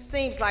 Lord.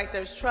 Seems like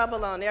there's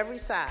trouble on every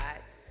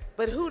side.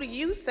 But who do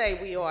you say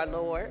we are,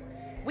 Lord?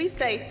 We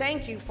say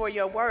thank you for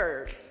your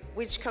word,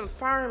 which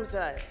confirms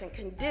us and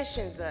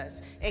conditions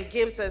us and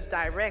gives us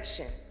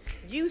direction.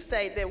 You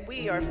say that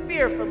we are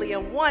fearfully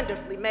and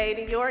wonderfully made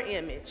in your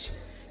image.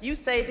 You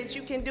say that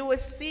you can do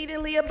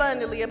exceedingly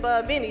abundantly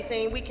above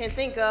anything we can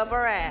think of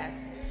or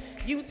ask.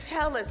 You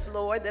tell us,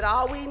 Lord, that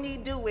all we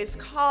need do is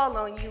call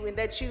on you and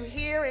that you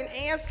hear and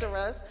answer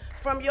us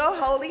from your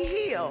holy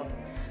hill.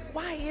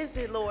 Why is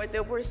it, Lord,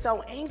 that we're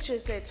so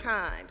anxious at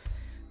times,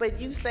 but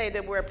you say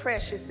that we're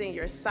precious in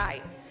your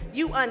sight?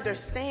 You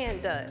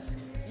understand us.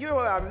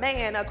 You're a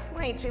man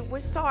acquainted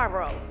with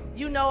sorrow.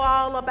 You know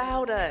all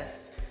about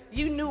us.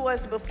 You knew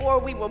us before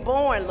we were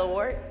born,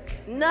 Lord.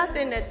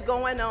 Nothing that's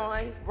going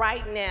on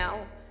right now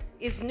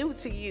is new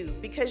to you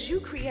because you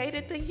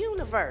created the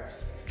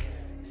universe.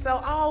 So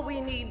all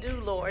we need do,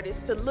 Lord,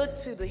 is to look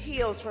to the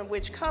hills from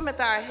which cometh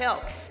our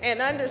help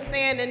and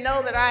understand and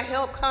know that our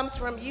help comes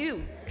from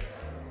you.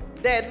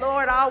 That,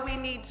 Lord, all we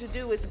need to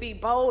do is be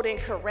bold and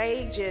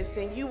courageous,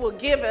 and you will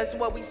give us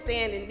what we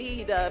stand in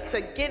need of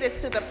to get us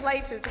to the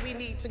places we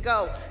need to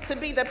go, to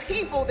be the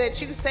people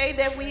that you say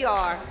that we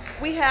are.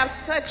 We have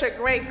such a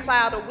great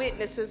cloud of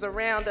witnesses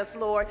around us,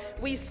 Lord.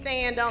 We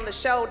stand on the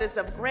shoulders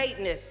of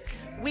greatness.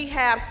 We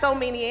have so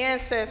many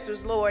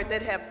ancestors, Lord,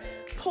 that have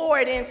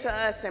poured into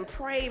us and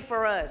prayed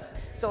for us.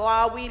 So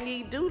all we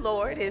need do,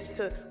 Lord, is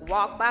to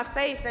walk by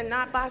faith and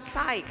not by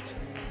sight.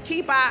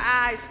 Keep our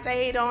eyes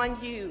stayed on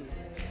you.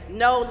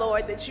 Know,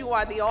 Lord, that you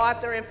are the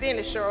author and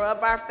finisher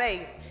of our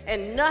faith,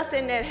 and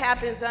nothing that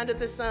happens under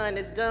the sun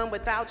is done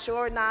without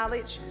your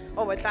knowledge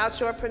or without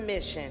your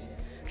permission.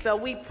 So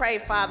we pray,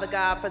 Father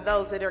God, for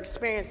those that are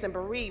experiencing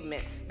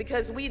bereavement,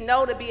 because we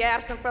know to be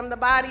absent from the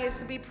body is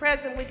to be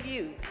present with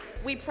you.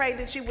 We pray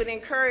that you would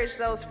encourage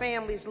those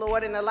families,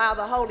 Lord, and allow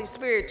the Holy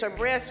Spirit to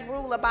rest,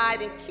 rule,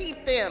 abide, and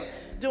keep them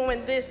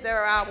doing this,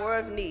 their hour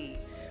of need.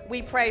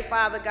 We pray,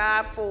 Father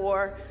God,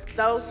 for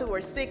those who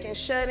are sick and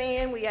shut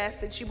in. We ask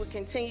that you would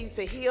continue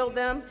to heal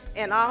them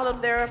and all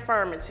of their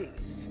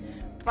infirmities.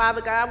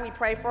 Father God, we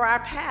pray for our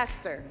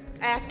pastor,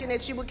 asking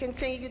that you would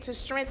continue to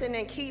strengthen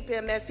and keep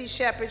him as he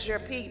shepherds your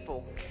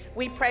people.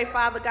 We pray,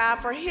 Father God,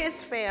 for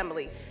his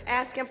family,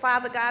 asking,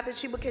 Father God,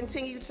 that you would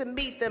continue to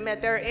meet them at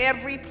their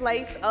every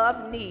place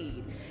of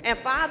need. And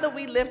Father,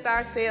 we lift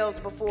ourselves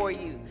before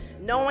you,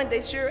 knowing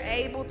that you're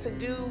able to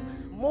do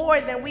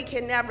more than we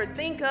can never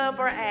think of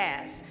or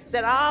ask,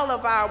 that all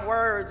of our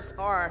words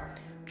are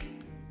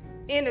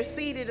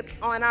interceded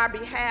on our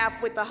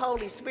behalf with the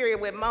Holy Spirit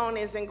with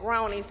moanings and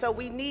groanings, so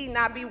we need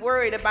not be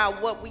worried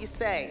about what we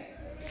say.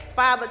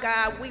 Father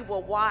God, we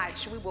will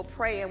watch, we will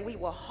pray, and we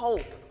will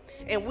hope,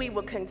 and we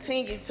will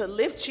continue to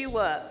lift you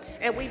up.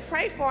 And we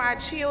pray for our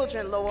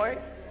children, Lord,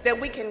 that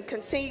we can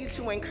continue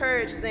to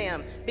encourage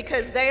them,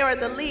 because they are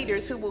the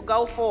leaders who will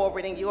go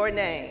forward in your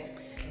name.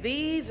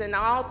 These and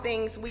all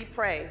things we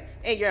pray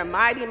in your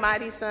mighty,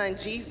 mighty Son,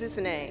 Jesus'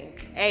 name.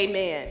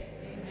 Amen.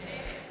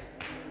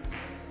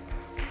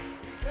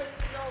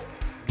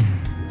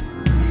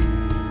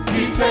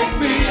 He takes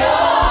me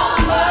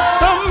over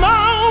the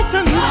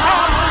mountain.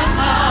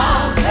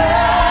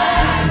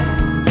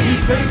 He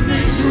takes me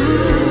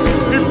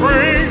through. He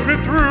brings me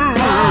through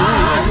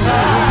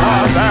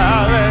my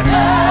valley.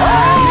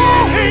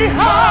 Oh, he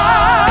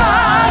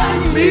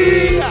hides me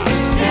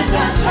in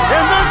the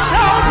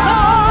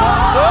shelter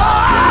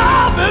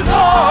of his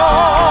arms.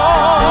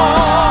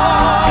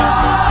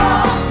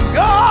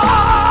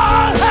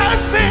 God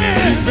has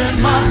been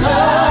my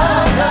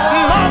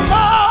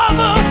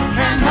mother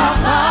and my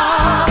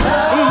father.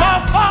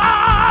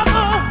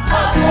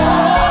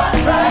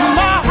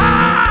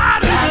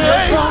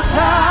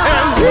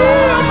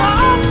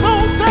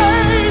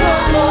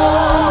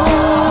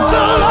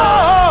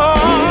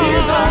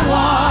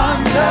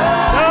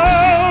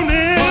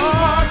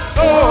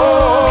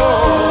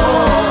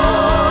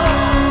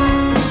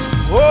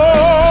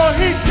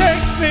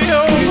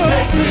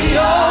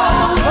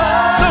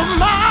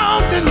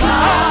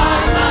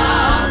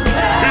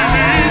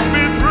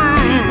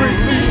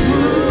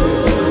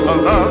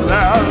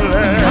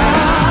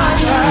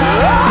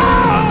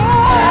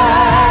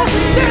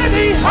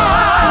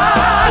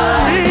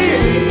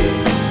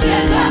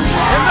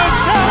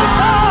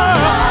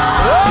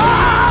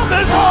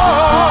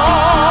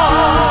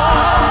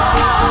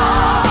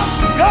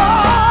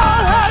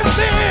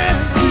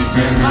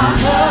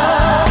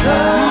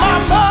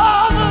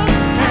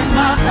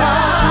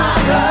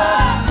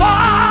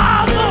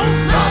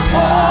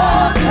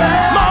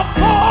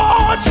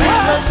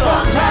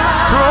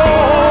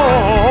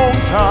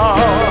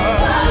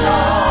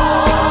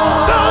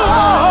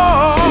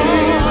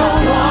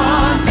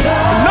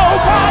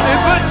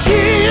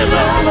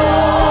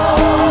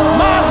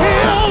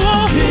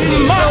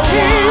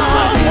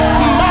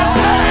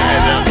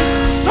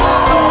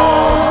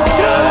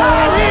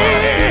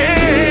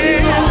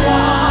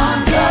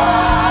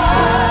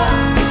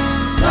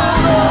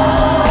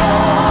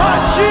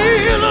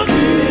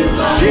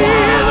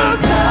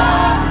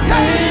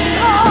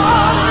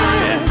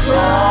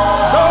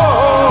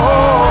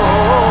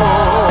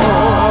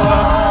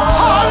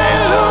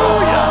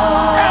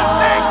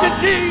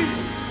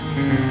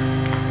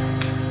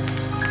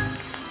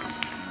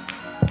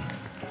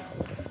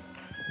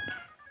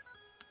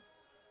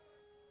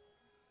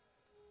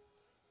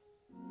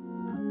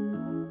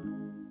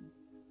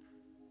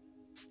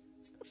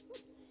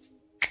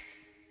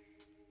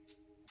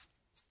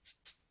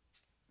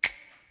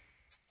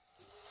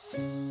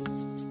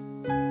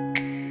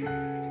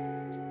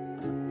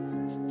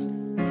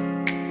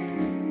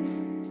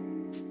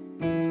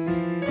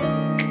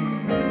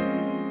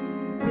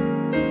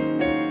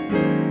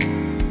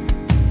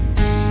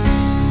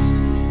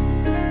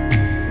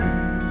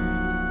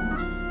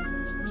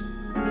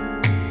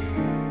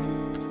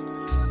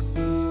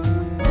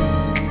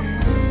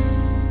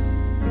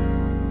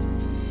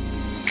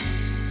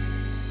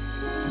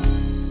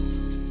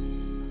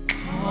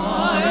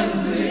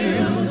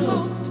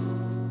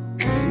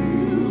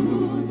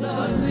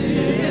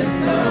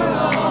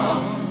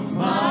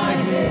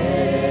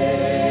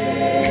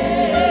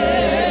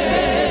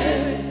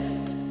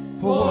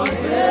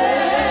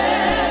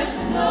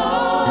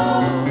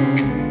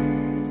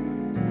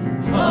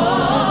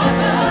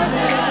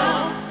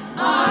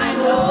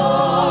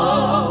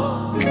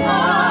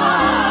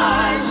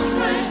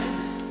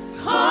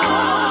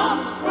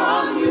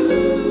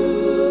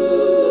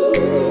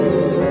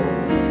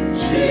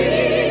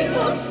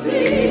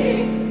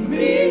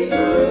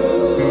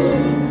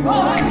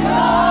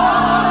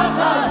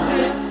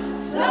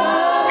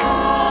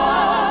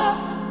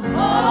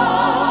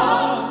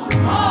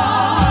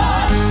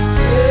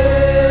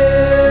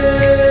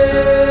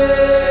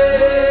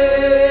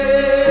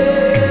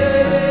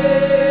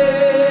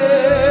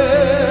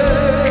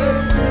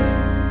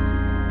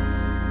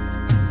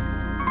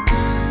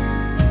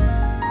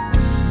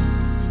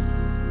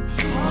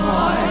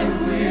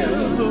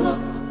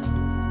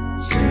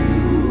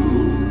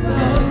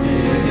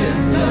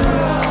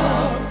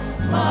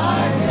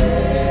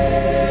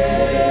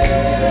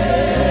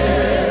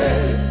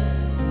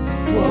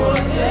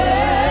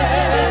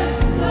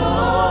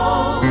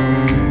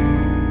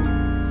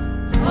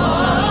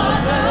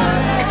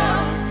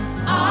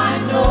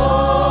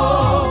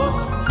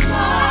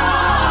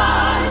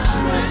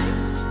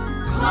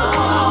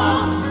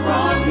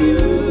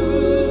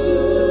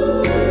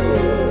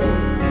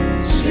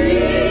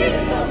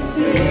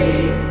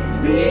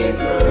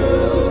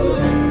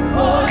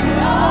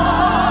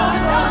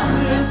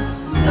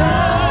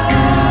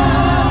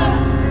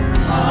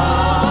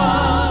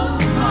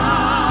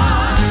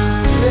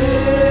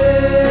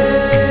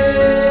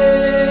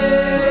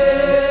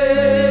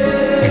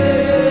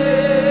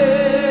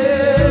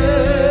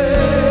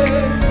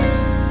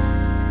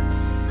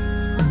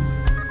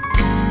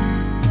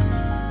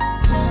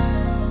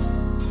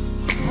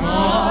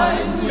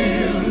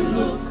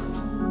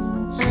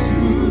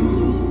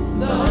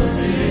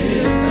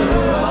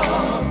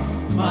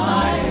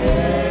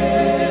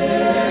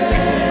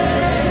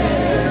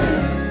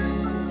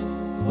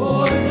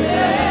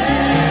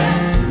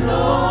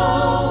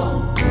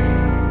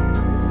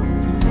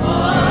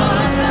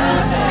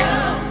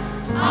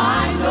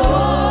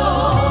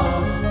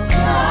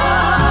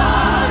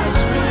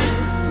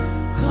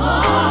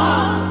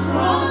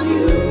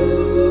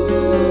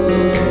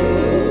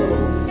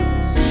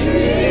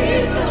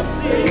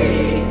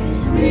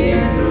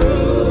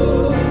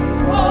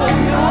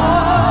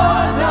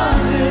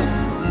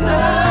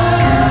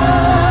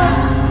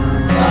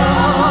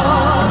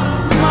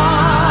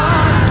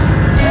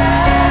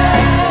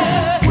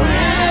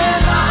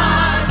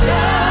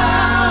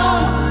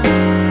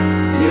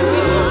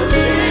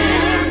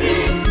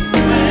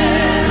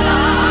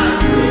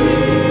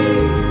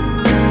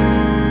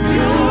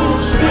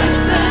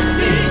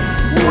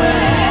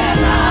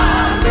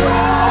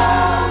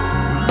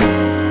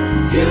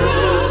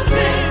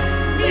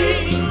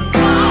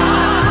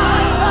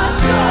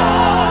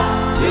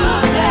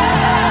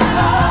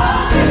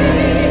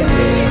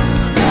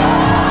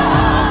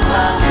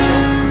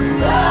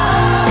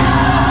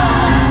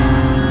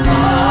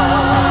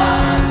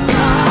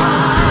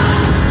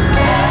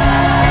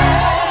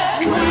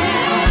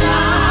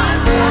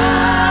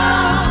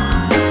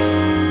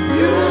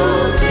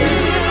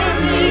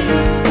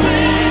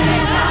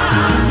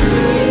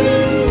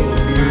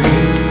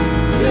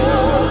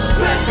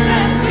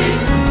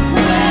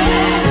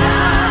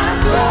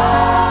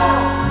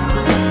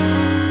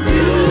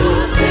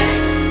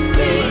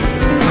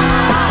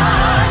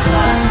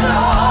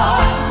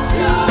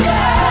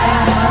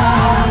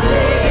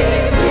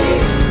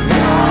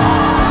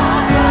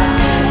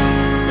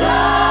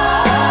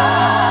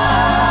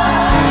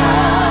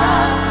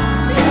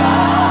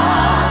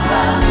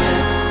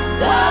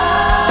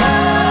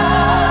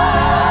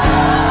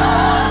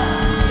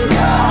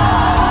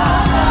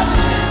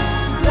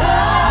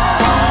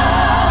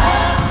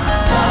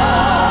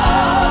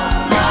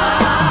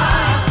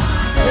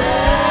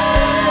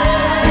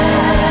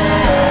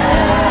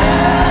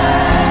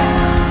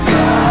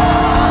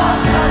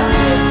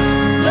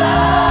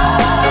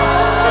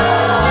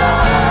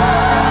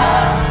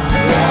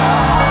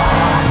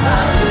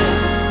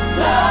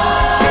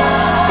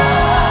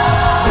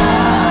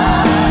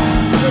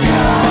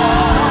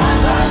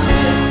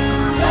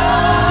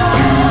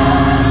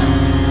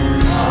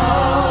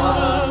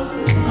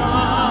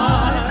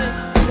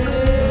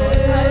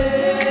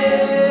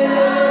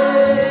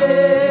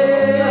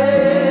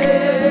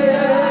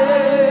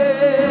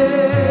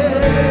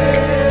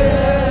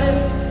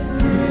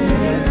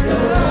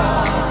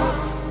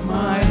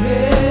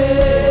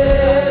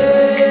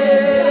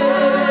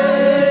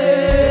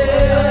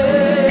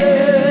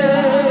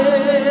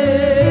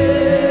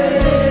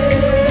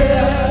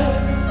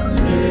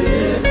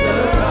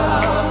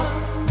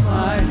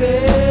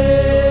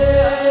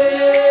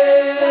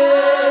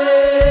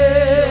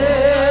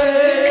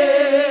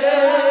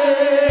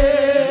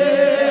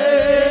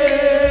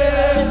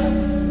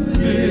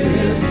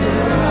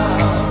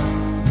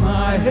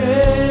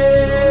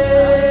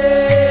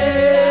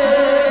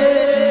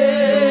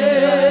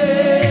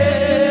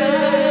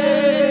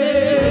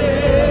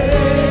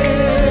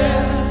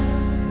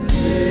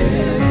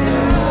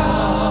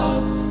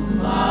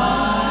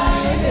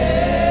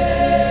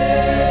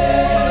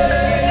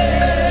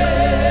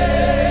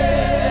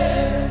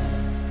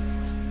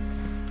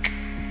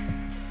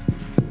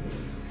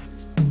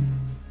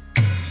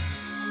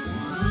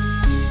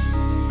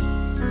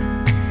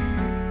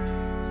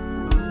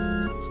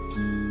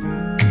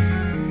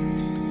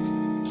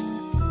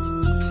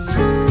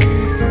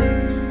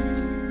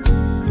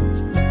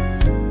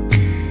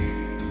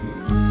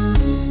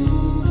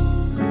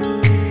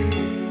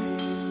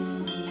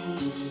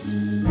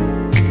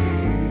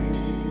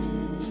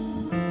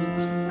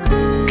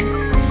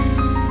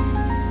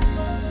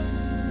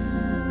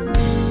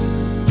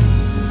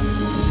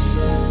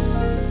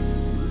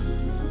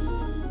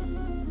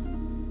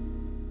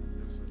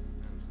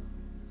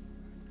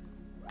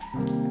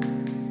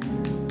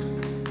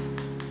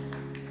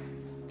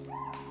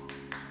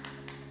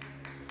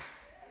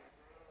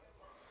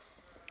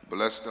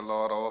 Bless the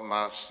Lord, all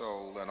my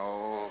soul, and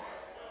all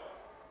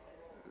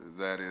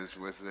that is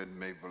within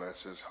me.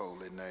 Bless his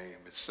holy name.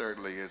 It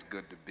certainly is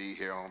good to be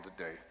here on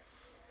today.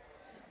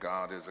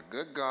 God is a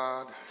good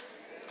God,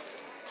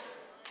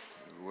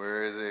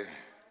 worthy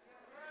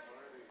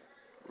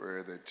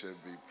to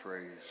be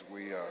praised.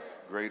 We are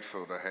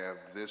grateful to have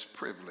this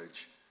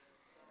privilege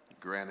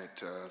granted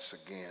to us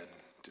again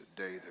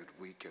today, that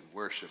we can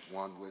worship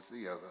one with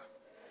the other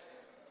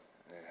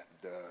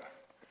and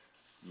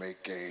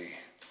make a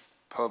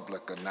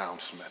public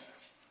announcement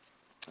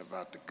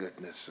about the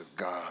goodness of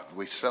God.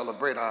 We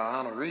celebrate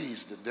our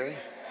honorees today.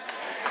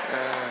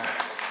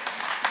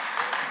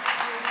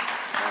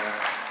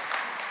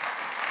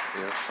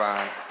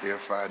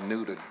 If I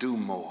knew to do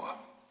more,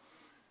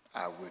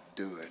 I would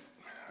do it.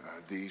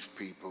 These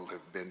people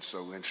have been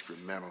so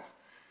instrumental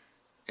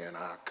in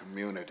our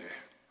community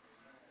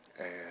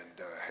and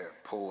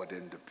have poured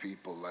into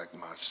people like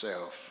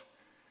myself,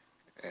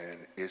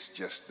 and it's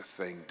just the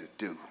thing to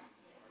do.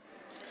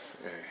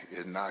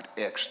 It's not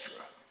extra.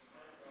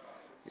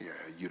 Yeah,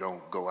 you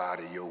don't go out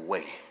of your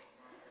way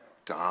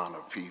to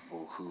honor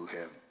people who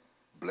have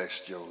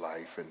blessed your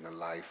life and the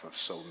life of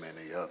so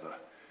many others.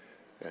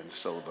 And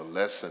so the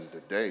lesson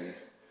today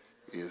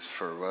is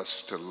for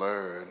us to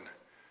learn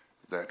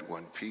that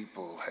when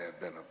people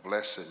have been a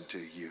blessing to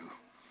you,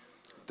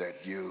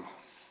 that you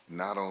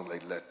not only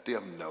let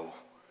them know,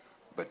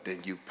 but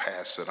then you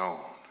pass it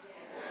on.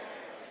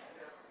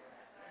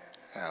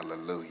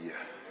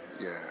 Hallelujah.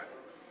 Yeah.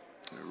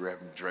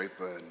 Reverend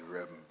Draper and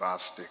Reverend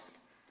Bostic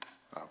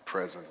are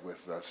present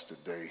with us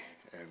today,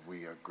 and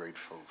we are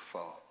grateful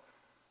for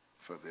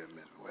them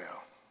as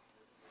well.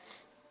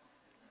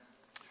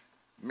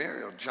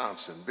 Muriel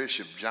Johnson,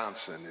 Bishop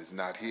Johnson, is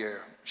not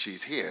here.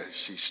 She's here.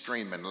 She's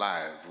streaming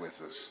live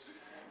with us.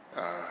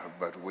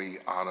 But we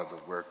honor the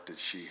work that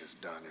she has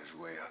done as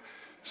well.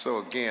 So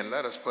again,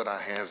 let us put our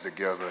hands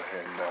together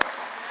and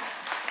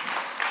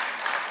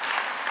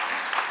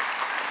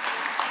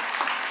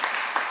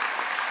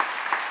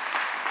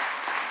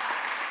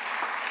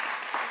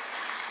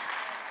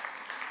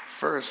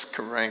First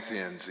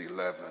Corinthians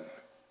 11,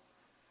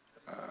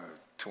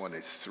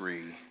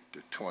 23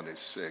 to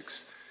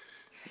 26.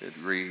 It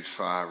reads,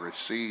 "For I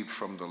received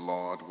from the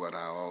Lord what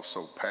I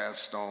also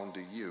passed on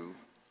to you.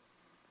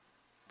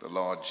 The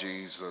Lord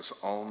Jesus,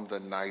 on the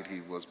night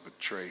he was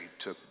betrayed,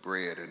 took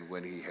bread, and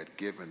when he had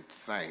given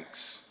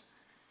thanks,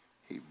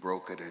 he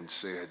broke it and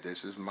said,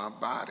 'This is my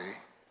body,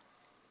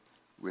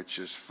 which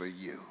is for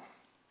you.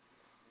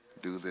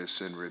 Do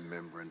this in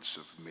remembrance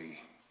of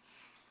me.'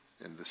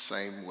 In the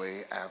same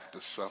way,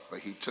 after supper,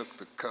 he took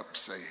the cup,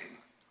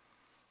 saying,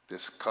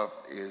 'This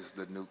cup is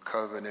the new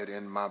covenant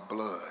in my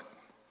blood.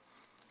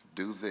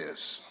 Do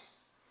this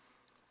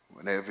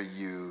whenever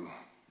you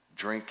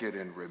drink it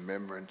in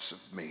remembrance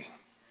of me.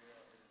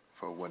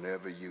 For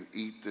whenever you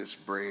eat this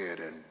bread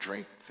and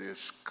drink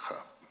this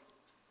cup,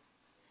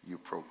 you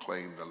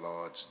proclaim the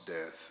Lord's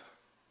death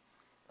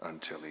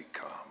until he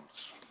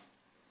comes.'"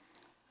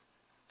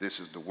 This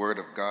is the word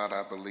of God.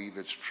 I believe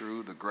it's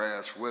true. The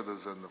grass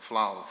withers and the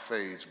flower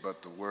fades,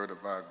 but the word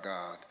of our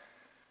God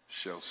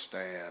shall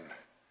stand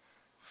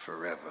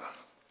forever.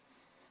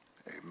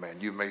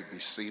 Amen. You may be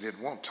seated.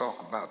 Won't talk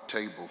about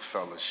table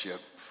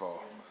fellowship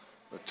for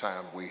the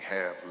time we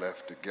have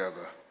left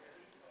together.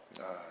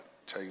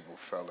 Table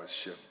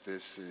fellowship.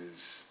 This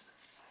is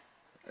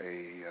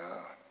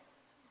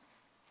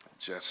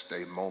just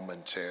a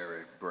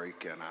momentary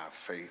break in our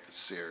faith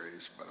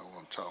series, but I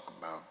want to talk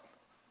about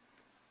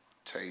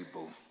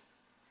table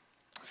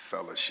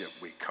fellowship.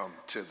 We come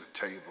to the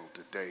table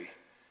today,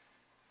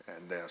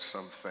 and there are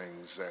some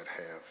things that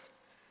have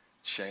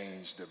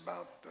changed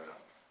about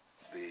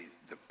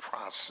the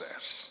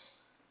process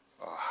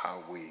or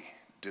how we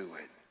do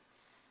it.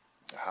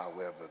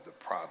 However, the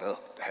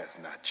product has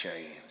not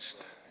changed,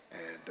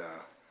 and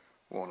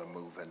want to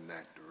move in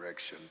that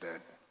direction.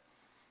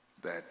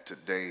 That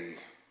today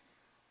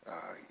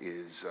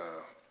is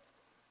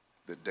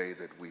the day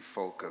that we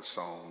focus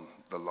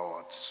on the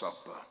Lord's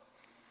Supper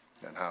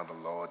and how the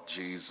Lord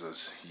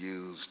Jesus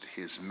used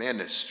his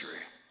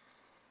ministry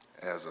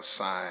as a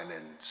sign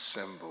and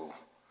symbol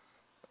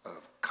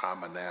of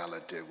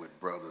commonality with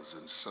brothers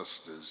and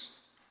sisters,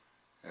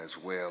 as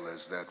well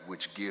as that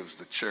which gives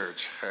the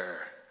church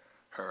her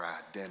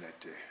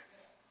identity.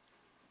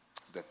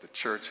 That the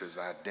church's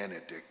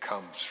identity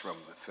comes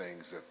from the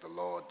things that the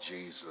Lord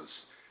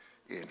Jesus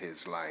in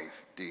his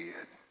life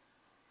did.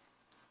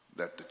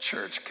 That the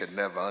church can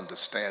never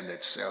understand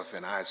itself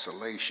in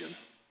isolation.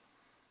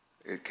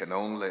 It can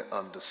only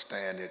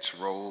understand its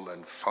role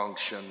and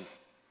function,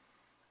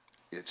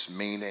 its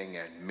meaning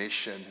and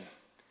mission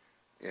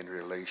in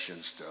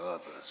relations to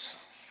others.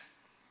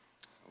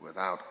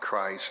 Without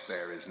Christ,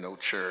 there is no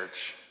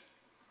church,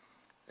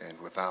 and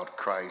without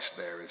Christ,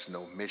 there is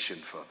no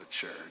mission for the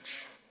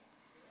church.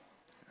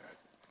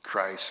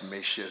 Christ's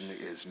mission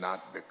is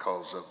not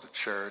because of the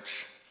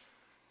church.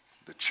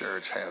 The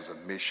church has a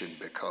mission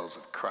because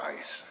of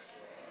Christ.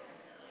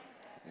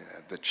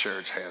 The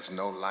church has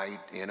no light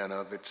in and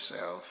of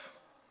itself.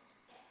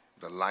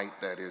 The light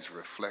that is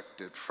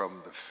reflected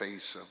from the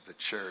face of the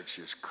church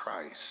is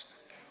Christ.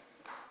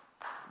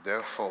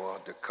 Therefore,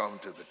 to come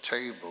to the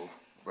table,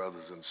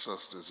 brothers and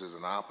sisters, is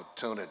an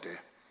opportunity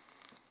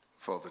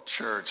for the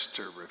church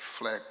to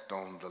reflect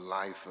on the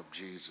life of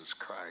Jesus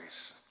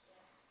Christ,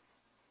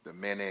 the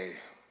many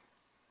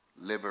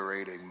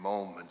liberating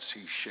moments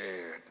he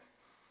shared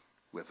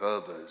with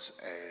others,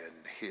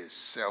 and his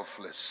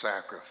selfless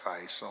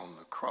sacrifice on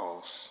the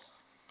cross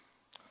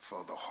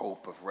for the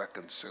hope of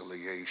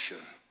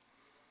reconciliation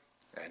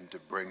and to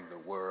bring the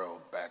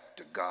world back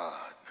to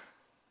God.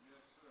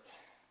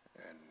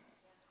 And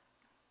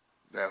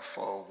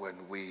therefore,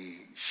 when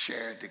we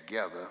share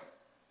together,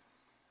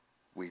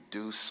 we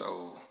do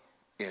so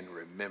in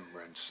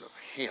remembrance of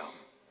him.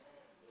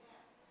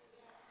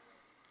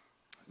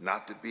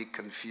 Not to be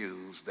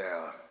confused, there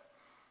are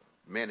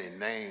many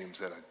names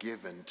that are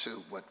given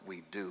to what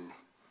we do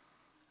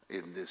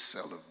in this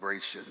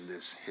celebration,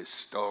 this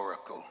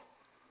historical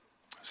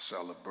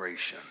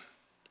celebration.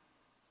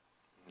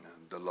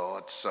 And the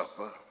Lord's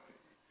Supper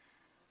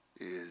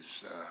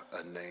is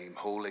a name.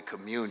 Holy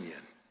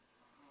Communion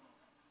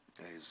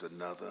is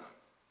another.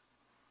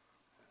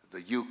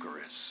 The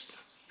Eucharist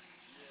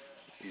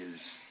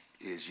is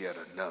yet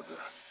another.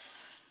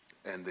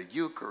 And the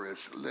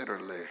Eucharist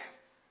literally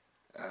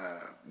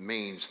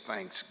means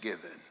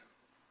thanksgiving,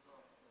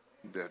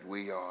 that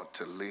we are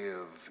to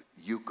live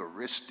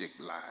Eucharistic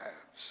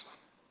lives,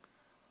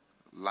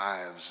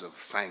 lives of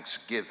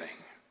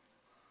thanksgiving,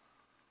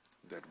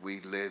 that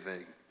we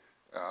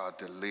are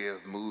to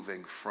live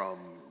moving from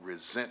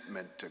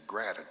resentment to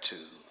gratitude,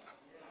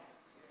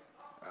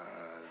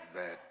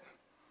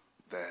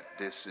 that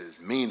this is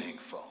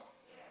meaningful.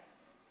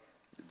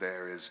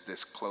 There is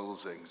this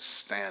closing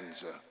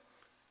stanza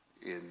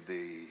in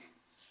the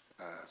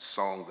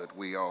song that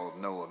we all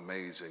know,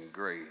 Amazing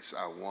Grace.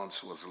 I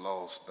once was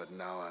lost, but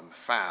now I'm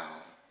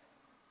found.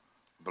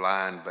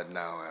 Blind, but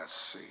now I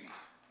see.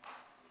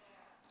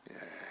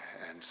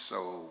 Yeah, and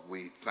so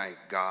we thank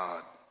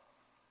God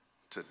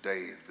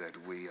today that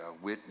we are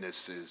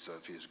witnesses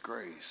of his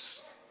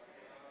grace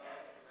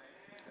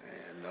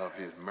and of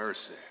his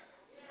mercy,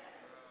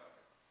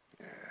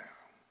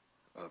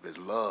 yeah, of his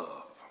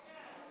love,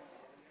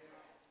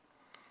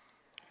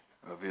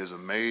 of his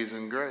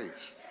amazing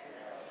grace.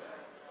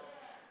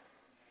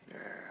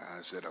 Yeah,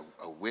 I said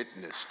a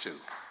witness to.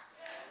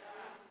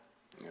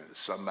 You know,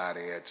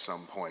 somebody at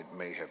some point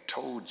may have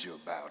told you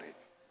about it,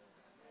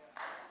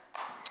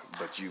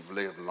 but you've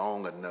lived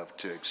long enough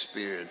to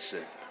experience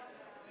it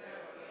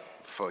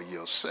for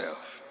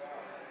yourself.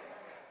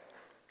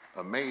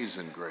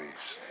 Amazing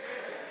grace.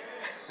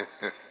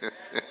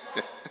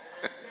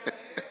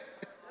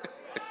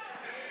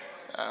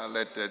 I'll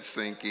let that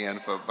sink in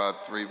for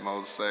about 3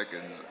 more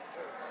seconds.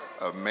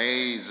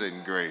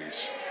 Amazing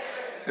grace.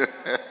 You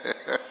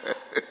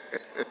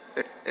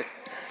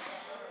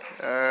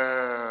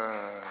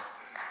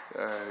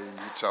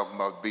talking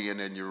about being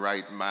in your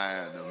right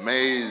mind.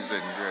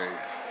 Amazing grace.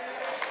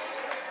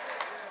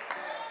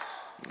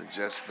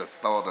 Just the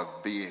thought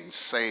of being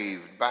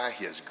saved by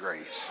his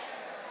grace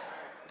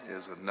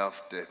is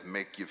enough to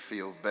make you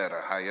feel better.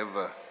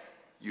 However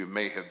you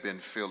may have been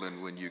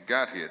feeling when you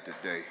got here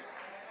today,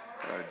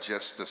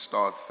 just to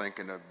start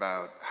thinking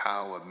about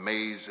how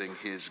amazing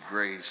his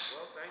grace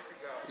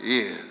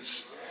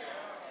is.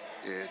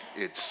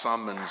 It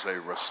summons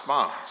a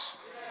response.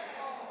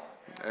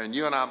 And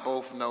you and I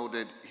both know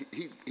that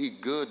he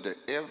good to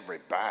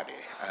everybody.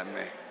 I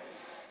mean,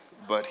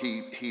 but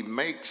he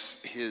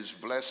makes his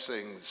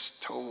blessings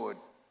toward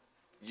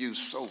you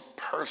so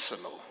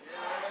personal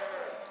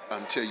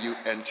until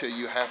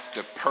you have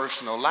to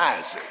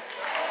personalize it.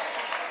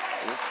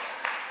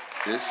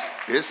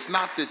 It's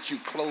not that you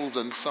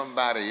closing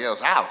somebody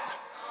else out,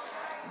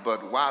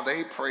 but while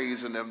they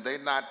praising him, they're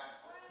not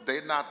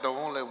the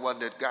only one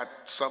that got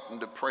something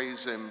to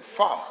praise him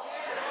for.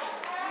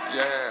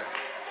 Yeah,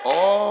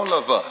 all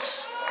of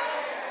us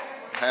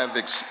have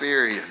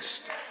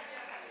experienced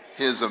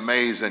his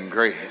amazing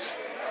grace.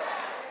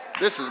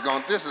 This is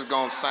going to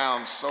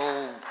sound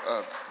so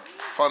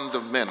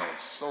fundamental,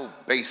 so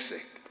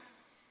basic,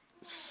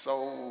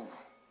 so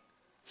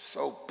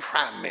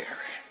primary,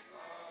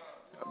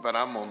 but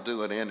I'm going to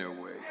do it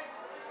anyway.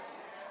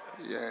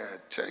 Yeah,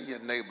 tell your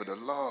neighbor, the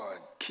Lord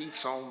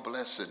keeps on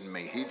blessing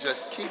me. He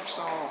just keeps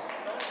on.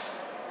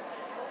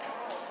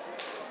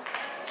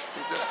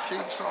 He just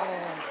keeps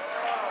on.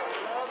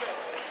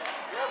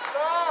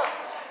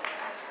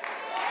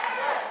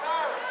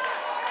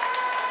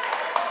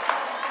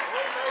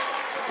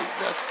 He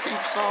just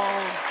keeps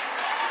on.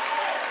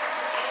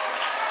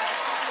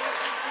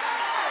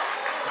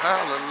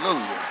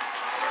 Hallelujah.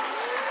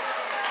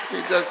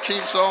 He just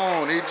keeps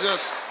on. He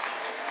just,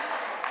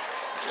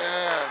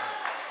 yeah.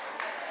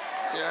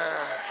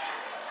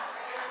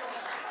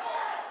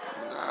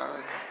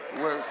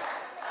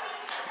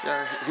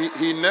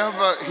 He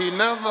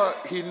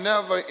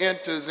never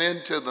enters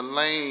into the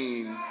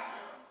lane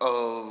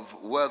of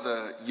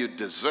whether you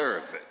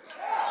deserve it.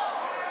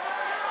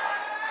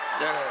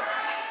 Yeah.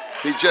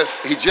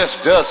 He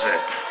just does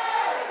it.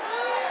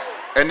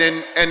 And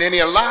then he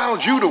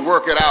allows you to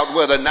work it out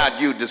whether or not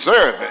you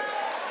deserve it.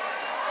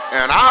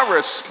 And our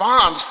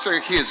response to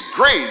his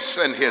grace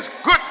and his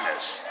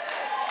goodness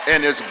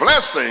and his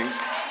blessings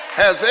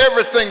has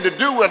everything to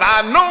do with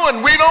our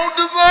knowing we don't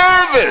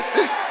deserve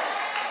it.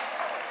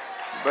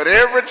 But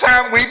every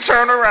time we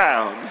turn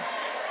around,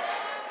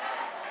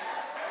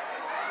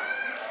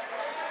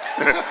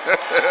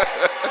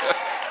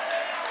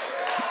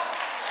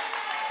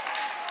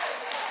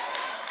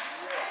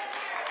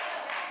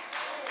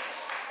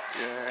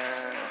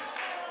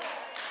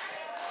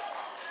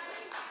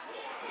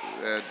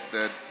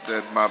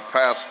 that my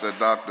pastor,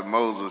 Dr.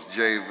 Moses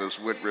Javis,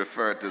 would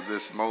refer to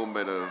this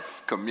moment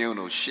of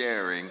communal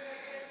sharing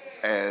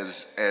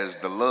as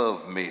the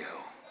love meal.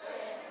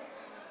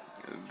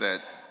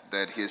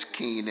 That his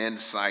keen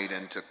insight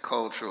into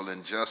cultural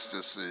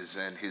injustices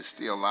and his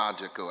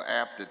theological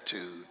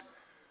aptitude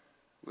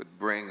would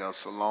bring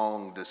us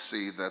along to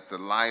see that the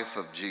life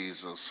of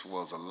Jesus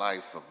was a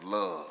life of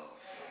love.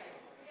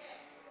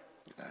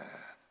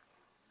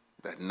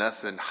 That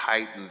nothing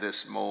heightened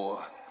this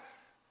more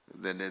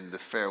than in the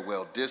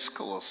farewell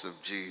discourse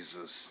of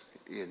Jesus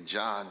in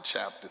John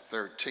chapter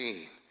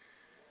 13.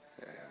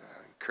 And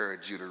I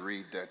encourage you to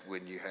read that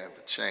when you have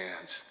a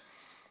chance.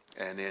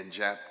 And in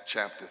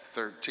chapter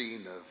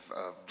 13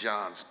 of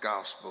John's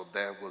gospel,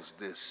 there was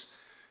this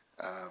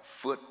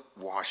foot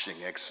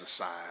washing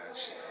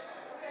exercise.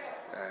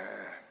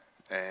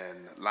 And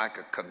like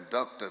a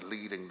conductor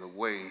leading the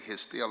way,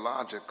 his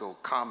theological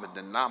common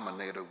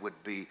denominator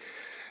would be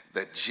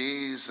that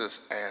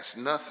Jesus asked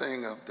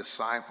nothing of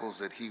disciples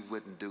that he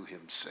wouldn't do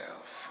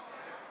himself.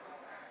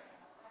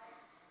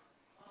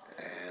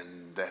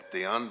 And that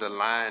the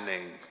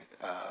underlining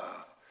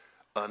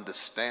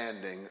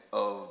understanding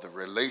of the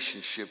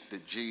relationship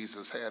that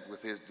Jesus had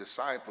with his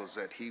disciples,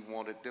 that he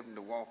wanted them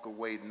to walk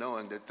away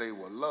knowing that they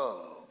were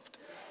loved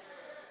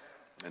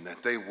and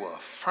that they were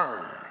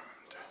affirmed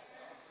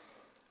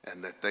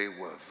and that they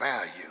were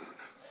valued.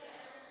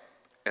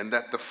 And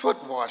that the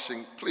foot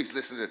washing, please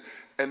listen to this,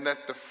 and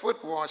that the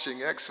foot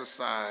washing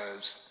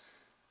exercise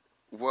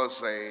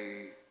was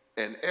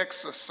an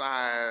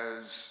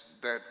exercise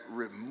that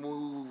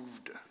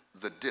removed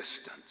the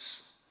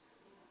distance.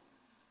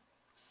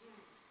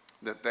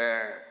 That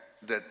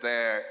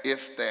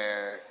if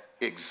there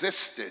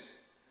existed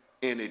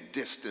any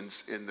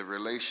distance in the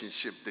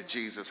relationship that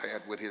Jesus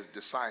had with his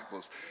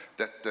disciples,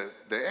 that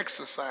the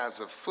exercise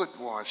of foot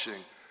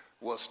washing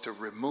was to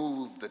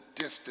remove the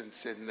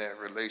distance in their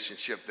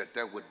relationship, that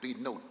there would be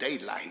no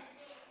daylight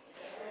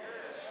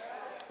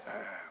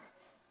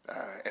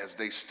as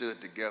they stood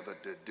together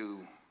to do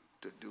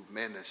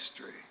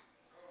ministry.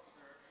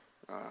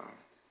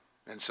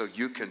 And so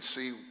you can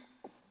see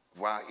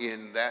why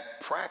in that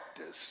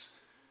practice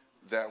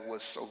there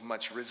was so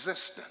much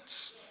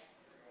resistance.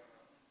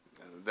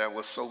 There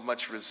was so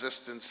much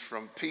resistance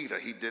from Peter.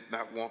 He did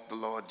not want the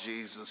Lord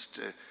Jesus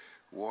to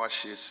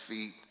wash his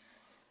feet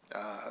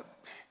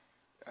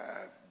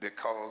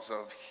because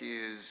of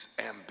his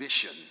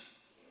ambition.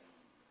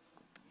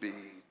 The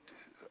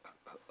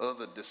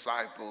other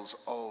disciples,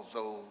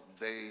 although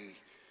they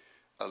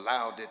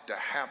allowed it to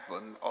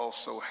happen,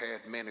 also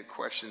had many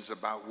questions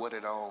about what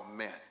it all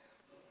meant.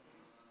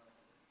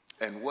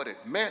 And what it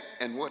meant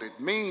and what it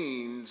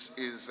means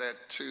is that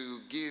to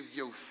give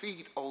your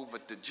feet over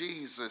to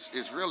Jesus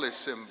is really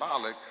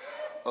symbolic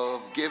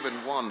of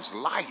giving one's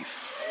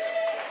life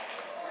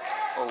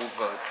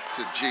over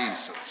to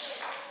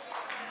Jesus.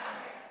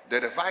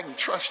 That if I can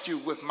trust you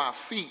with my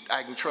feet,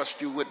 I can trust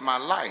you with my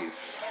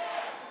life.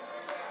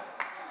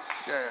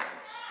 Yeah,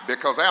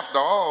 because after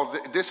all,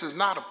 this is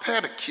not a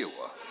pedicure.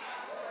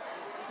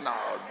 No,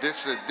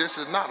 this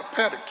is not a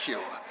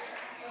pedicure.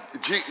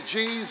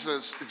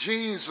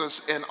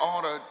 Jesus, in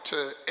order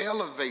to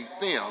elevate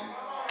them,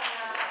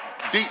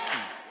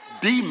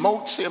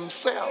 demotes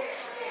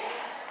himself.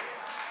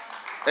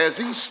 As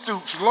he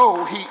stoops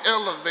low, he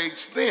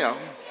elevates them,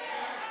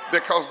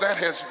 because that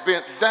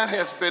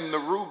has been the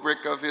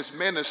rubric of his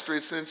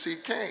ministry since he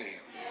came.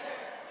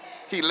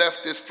 He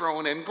left his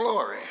throne in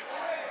glory.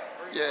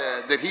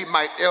 Yeah, that he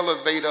might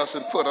elevate us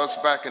and put us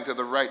back into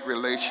the right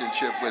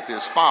relationship with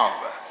his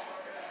Father.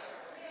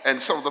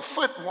 And so the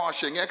foot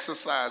washing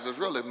exercise is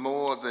really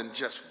more than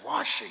just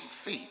washing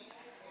feet.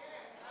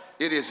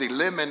 It is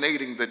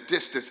eliminating the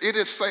distance. It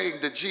is saying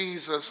to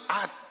Jesus,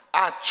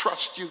 I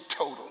trust you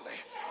totally.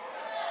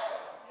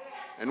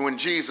 And when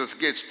Jesus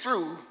gets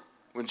through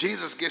with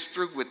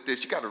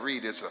this, you got to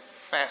read, it's a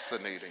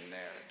fascinating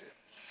narrative.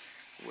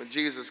 When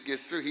Jesus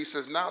gets through, he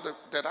says, now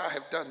that I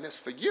have done this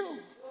for you,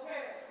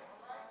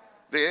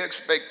 the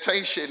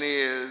expectation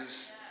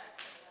is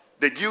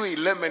that you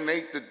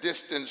eliminate the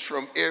distance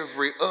from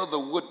every other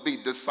would-be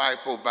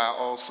disciple by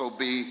also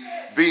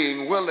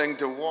being willing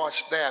to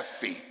wash their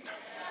feet.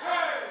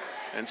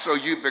 And so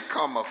you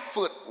become a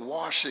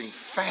foot-washing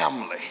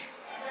family.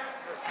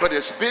 But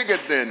it's bigger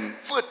than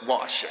foot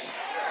washing.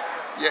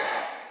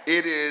 Yeah,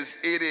 it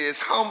is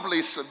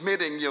humbly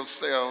submitting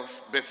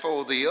yourself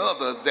before the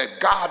other that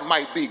God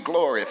might be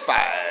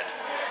glorified.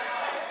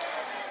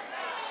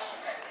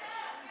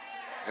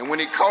 And when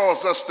he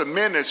calls us to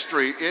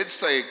ministry,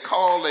 it's a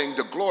calling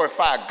to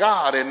glorify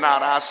God and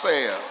not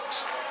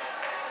ourselves.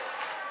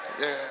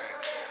 Yeah.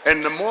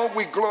 And the more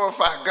we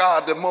glorify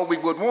God, the more we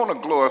would want to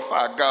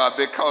glorify God,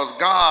 because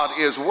God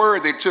is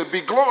worthy to be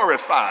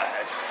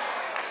glorified.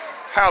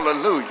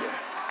 Hallelujah.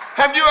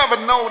 Have you ever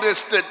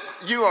noticed that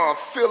you are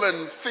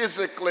feeling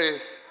physically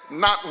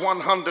not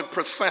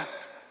 100%?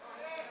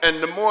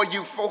 And the more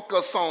you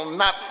focus on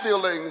not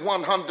feeling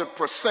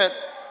 100%,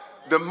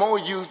 the more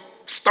you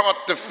start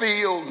to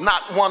feel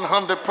not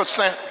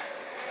 100%.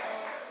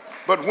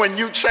 But when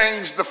you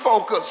change the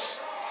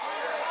focus,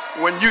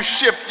 when you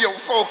shift your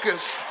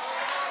focus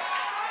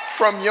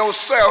from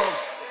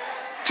yourself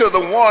to the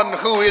one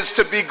who is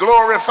to be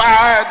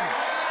glorified,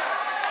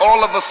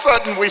 all of a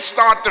sudden we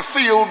start to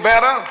feel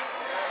better.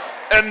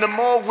 And the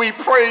more we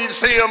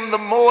praise him, the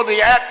more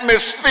the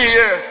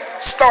atmosphere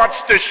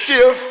starts to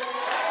shift.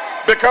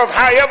 Because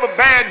however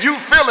bad you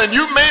feeling,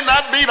 you may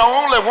not be the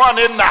only one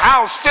in the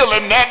house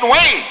feeling that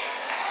way.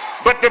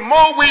 But the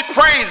more we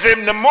praise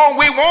him, the more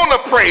we want to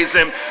praise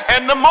him.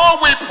 And the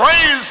more we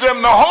praise him,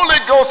 the Holy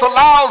Ghost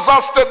allows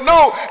us to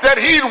know that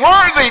he's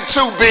worthy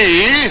to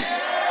be.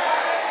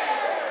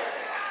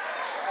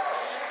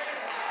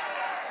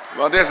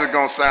 Well, this is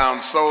going to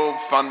sound so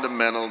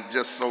fundamental,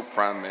 just so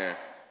primary.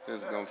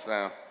 This is going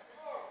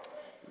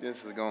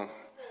to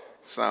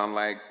sound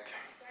like,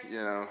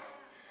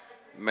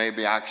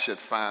 maybe I should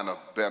find a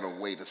better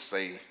way to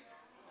say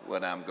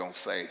what I'm going to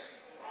say.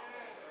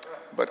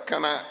 But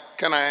can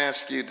I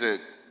ask you to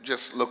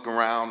just look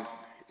around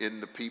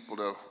in the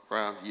people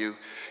around you,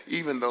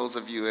 even those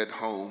of you at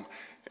home,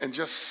 and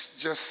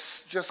just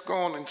go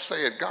on and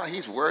say it. God,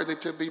 he's worthy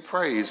to be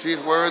praised. He's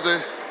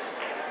worthy.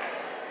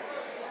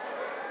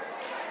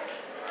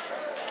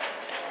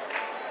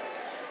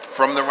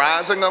 From the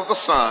rising of the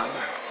sun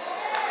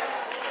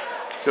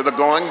to the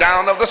going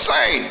down of the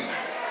same,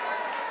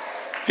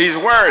 he's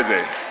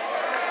worthy.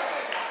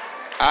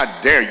 I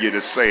dare you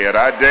to say it.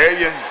 I dare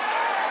you.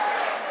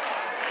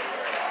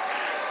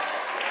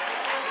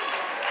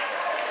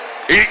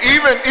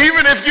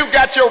 Even if you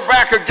got your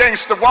back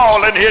against the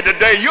wall in here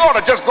today, you ought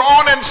to just go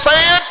on and say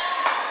it,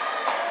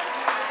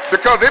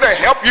 because it'll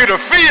help you to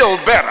feel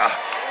better.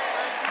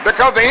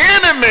 Because the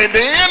enemy,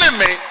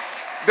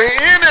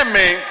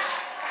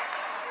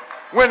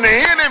 when the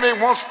enemy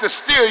wants to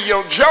steal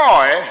your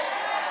joy,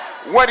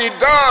 what he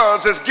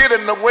does is get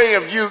in the way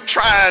of you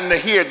trying to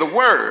hear the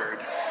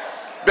word.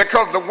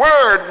 Because the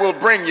word will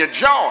bring you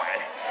joy.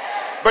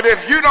 But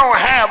if you don't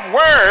have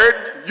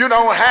word, you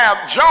don't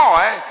have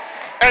joy,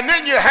 and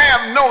then you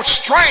have no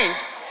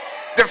strength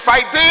to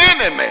fight the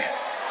enemy.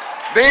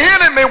 The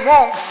enemy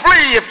won't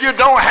flee if you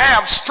don't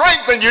have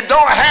strength, and you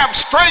don't have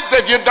strength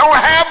if you don't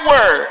have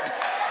word.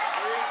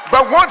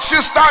 But once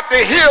you start to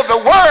hear the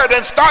word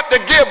and start to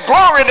give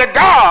glory to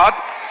God,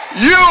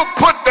 you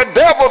put the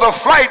devil to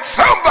flight.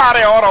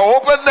 Somebody ought to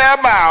open their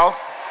mouth.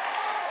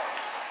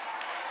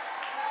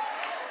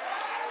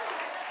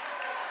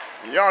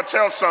 Y'all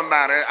tell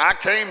somebody, I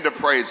came to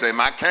praise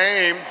him. I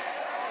came.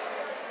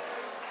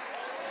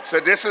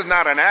 Said, this is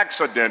not an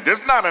accident. This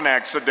is not an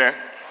accident.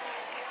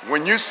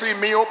 When you see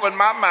me open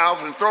my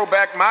mouth and throw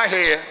back my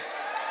head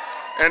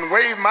and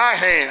wave my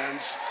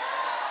hands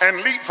and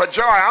leap for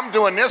joy, I'm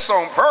doing this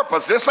on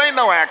purpose. This ain't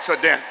no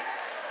accident.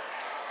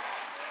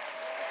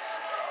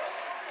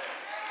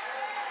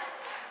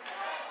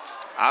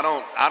 I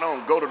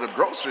don't go to the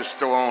grocery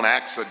store on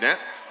accident.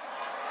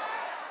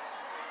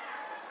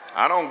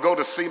 I don't go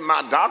to see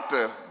my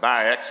doctor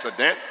by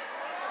accident.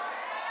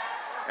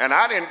 And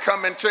I didn't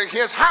come into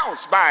his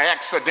house by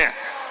accident.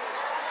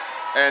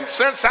 And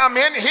since I'm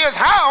in his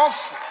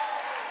house,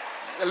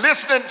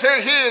 listening to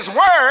his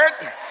word,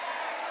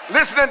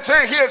 listening to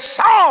his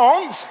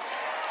songs,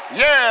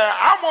 yeah,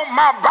 I want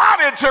my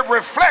body to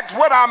reflect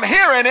what I'm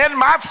hearing in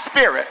my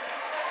spirit.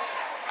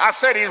 I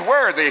said he's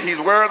worthy. He's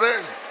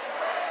worthy.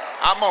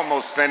 I'm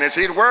almost finished.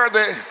 He's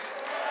worthy.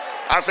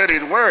 I said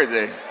he's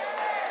worthy.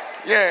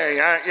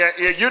 Yeah,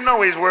 you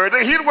know he's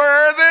worthy. He's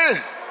worthy.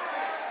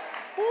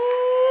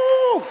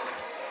 Woo.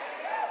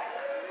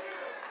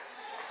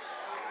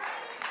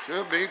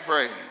 To be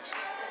praised.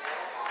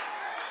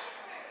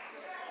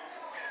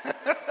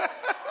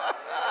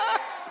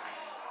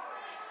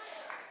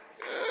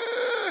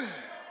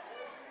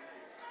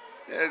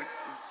 There's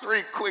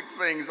three quick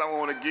things I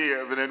want to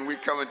give, and then we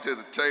coming to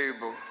the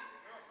table.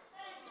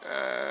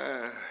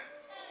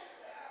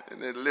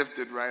 And it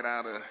lifted right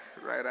out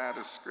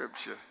of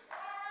Scripture.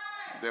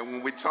 That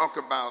when we talk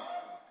about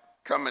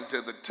coming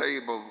to the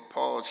table,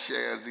 Paul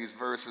shares these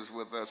verses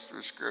with us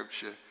through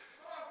Scripture,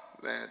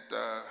 that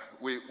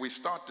we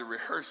start to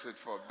rehearse it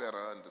for a better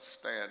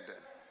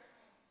understanding.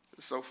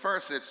 So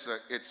first, it's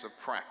a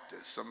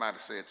practice. Somebody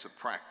say it's a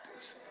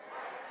practice.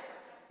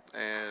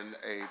 And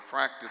a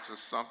practice is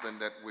something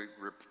that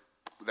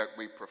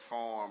we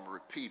perform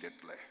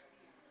repeatedly,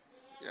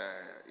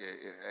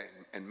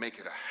 and make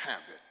it a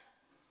habit.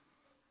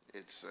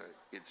 It's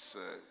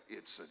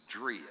a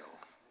drill.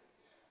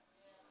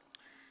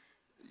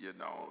 You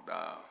know,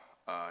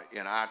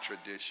 in our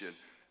tradition,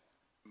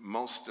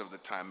 most of the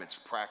time it's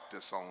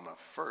practiced on a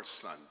first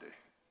Sunday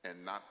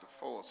and not the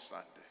fourth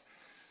Sunday.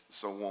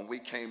 So when we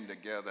came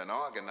together and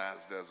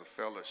organized as a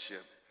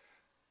fellowship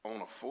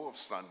on a fourth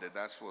Sunday,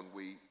 that's when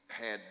we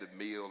had the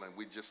meal, and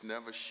we just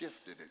never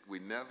shifted it. We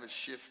never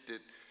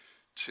shifted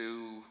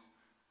to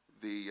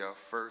the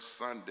first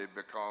Sunday,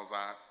 because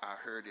I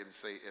heard him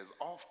say as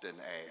often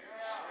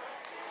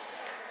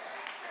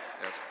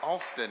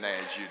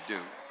as you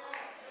do.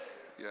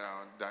 You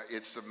know,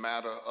 it's a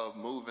matter of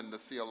moving the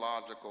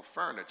theological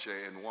furniture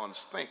in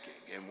one's thinking,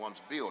 in one's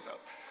buildup,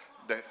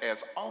 that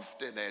as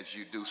often as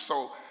you do.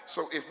 So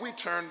if we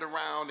turned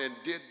around and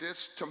did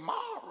this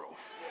tomorrow,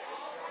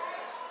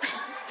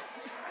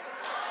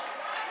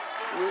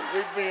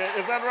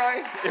 is that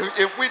right?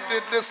 If we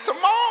did this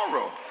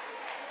tomorrow,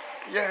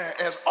 yeah,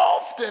 as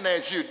often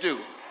as you do,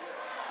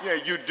 yeah,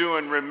 you do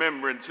in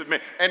remembrance of me.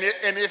 And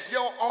if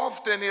your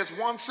often is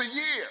once a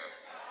year,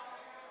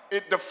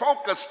 the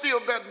focus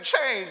still doesn't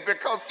change,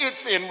 because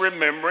it's in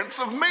remembrance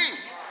of me.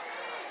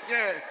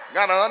 Yeah,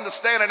 gotta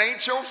understand it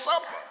ain't your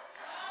supper.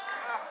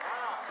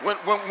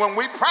 When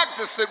we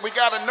practice it, we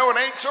gotta know it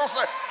ain't your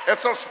supper. And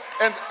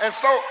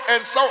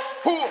so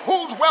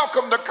who's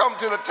welcome to come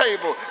to the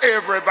table?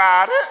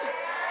 Everybody.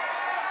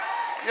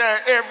 Yeah,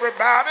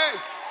 everybody.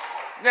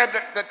 Now,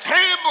 the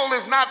table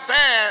is not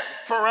there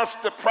for us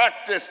to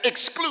practice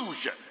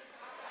exclusion.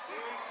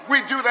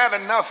 We do that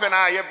enough in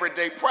our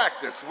everyday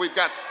practice. We've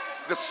got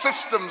the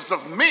systems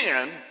of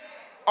men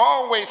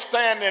always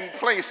stand in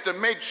place to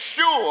make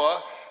sure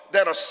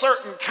that a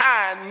certain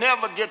kind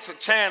never gets a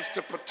chance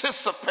to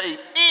participate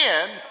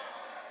in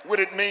what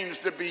it means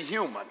to be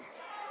human.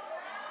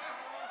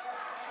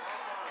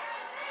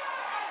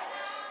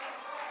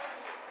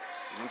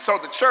 And so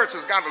the church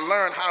has got to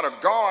learn how to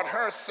guard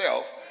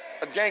herself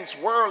against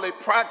worldly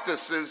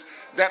practices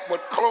that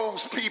would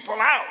close people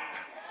out.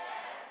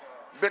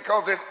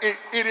 Because it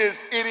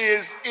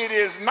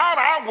is not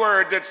our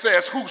word that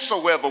says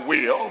whosoever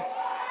will.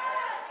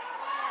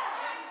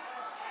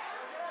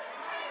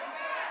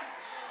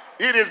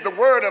 It is the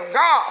word of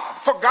God.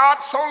 For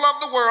God so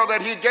loved the world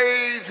that he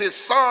gave his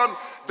son,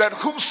 that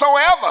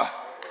whosoever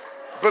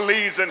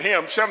believes in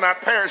him shall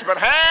not perish but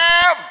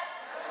have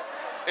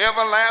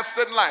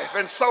everlasting life.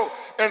 And so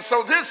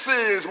this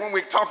is, when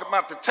we talk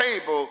about the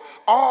table,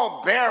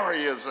 all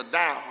barriers are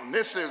down.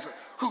 This is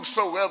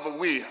whosoever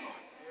will.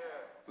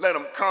 Let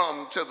them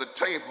come to the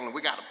table, and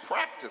we got to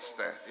practice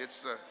that.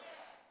 It's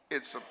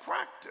a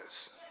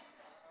practice.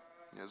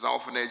 As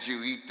often as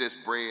you eat this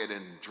bread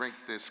and drink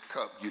this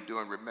cup, you do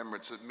in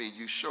remembrance of me.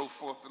 You show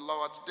forth the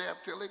Lord's death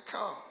till he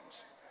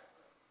comes.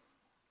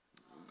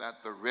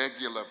 That the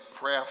regular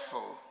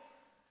prayerful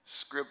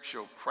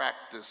scriptural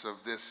practice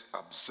of this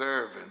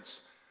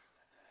observance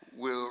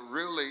will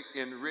really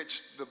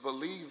enrich the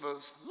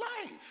believer's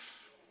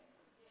life.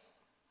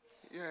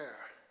 Yeah.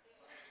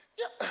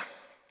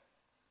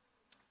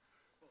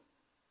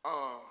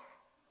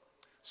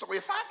 So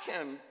if I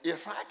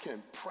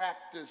can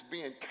practice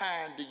being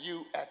kind to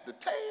you at the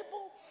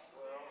table,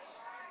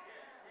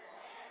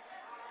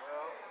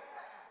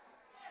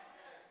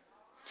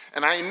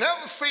 and I ain't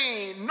never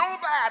seen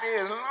nobody,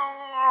 as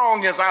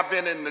long as I've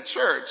been in the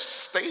church,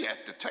 stay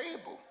at the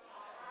table.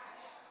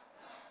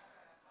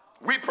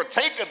 We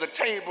partake of the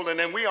table, and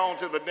then we on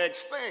to the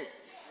next thing.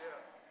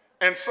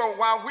 And so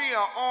while we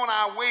are on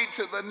our way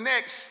to the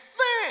next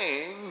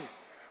thing,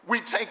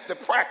 we take the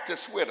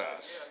practice with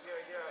us.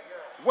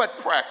 What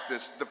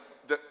practice?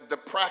 The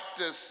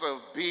practice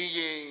of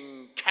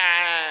being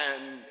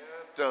kind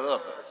to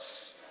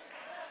others.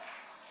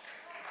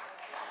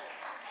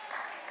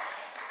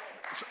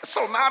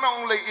 So not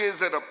only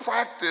is it a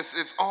practice,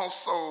 it's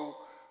also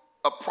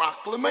a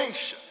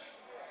proclamation.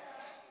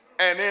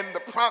 And in the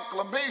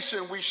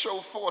proclamation, we show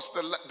forth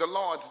the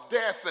Lord's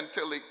death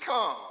until he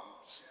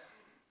comes.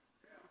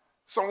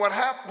 So what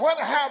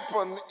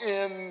happened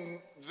in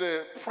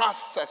the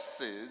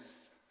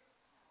processes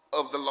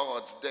of the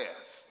Lord's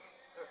death?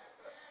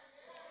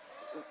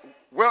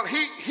 Well,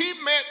 he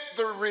met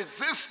the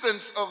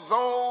resistance of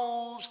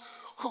those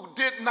who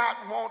did not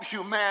want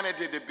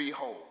humanity to be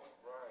whole.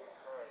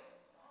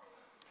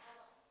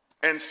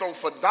 And so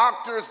for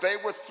doctors, they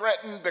were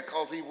threatened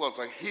because he was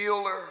a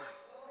healer.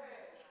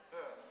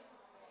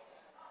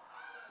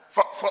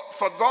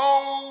 For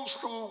those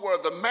who were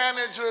the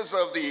managers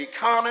of the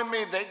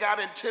economy, they got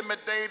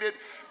intimidated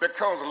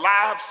because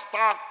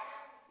livestock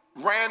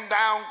ran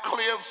down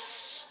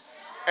cliffs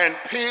and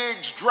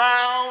pigs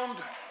drowned.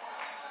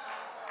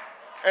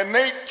 And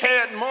they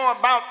cared more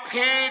about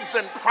pigs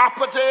and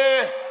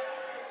property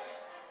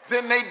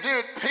than they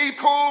did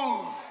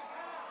people.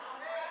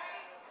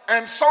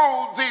 And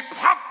so the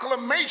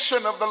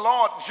proclamation of the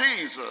Lord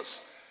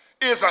Jesus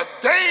is a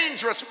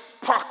dangerous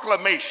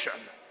proclamation,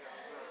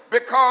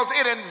 because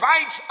it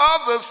invites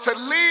others to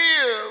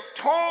live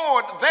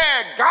toward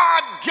their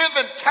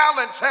God-given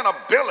talents and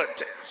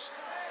abilities.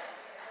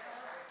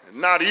 And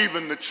not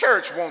even the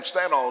church wants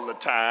that all the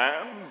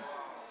time,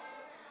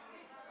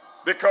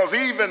 because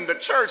even the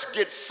church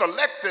gets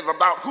selective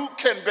about who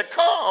can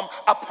become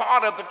a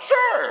part of the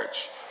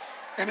church.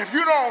 and if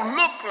you don't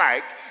look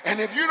like, and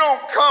if you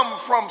don't come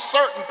from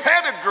certain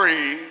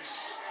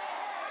pedigrees,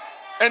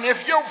 and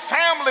if your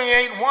family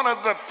ain't one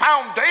of the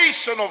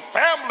foundational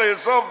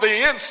families of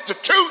the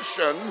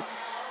institution,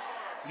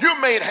 you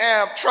may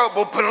have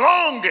trouble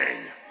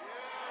belonging.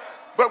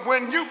 But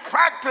when you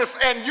practice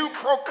and you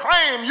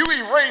proclaim, you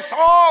erase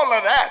all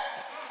of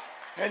that,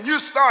 and you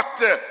start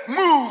to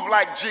move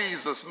like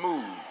Jesus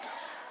moved.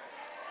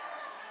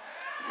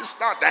 You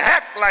start to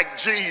act like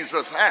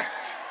Jesus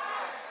acted.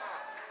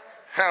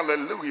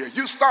 Hallelujah.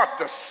 You start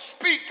to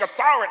speak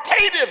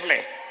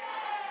authoritatively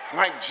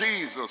like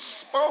Jesus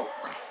spoke.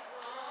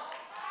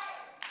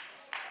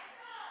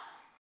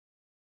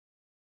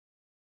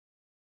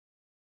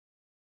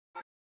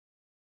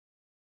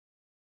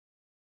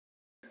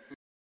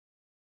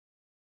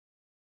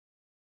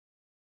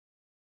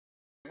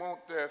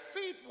 Want their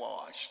feet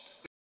washed.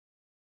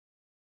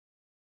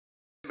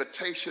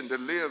 Invitation to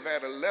live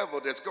at a level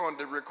that's going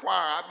to require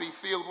I be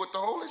filled with the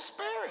Holy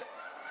Spirit.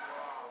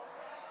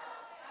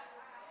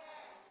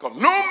 Because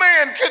no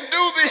man can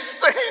do these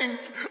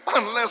things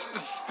unless the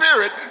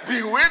Spirit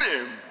be with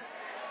him.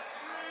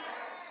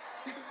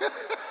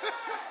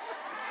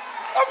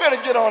 I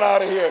better get on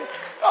out of here.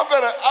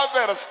 I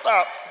better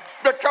stop.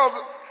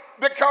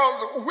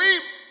 Because we,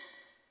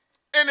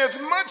 and as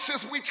much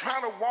as we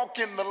try to walk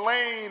in the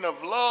lane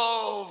of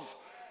love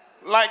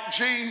like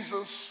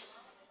Jesus,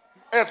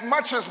 as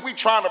much as we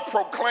try to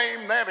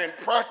proclaim that and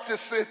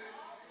practice it,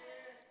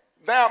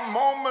 there are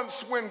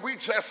moments when we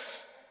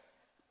just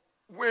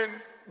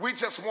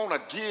want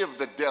to give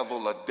the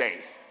devil a day.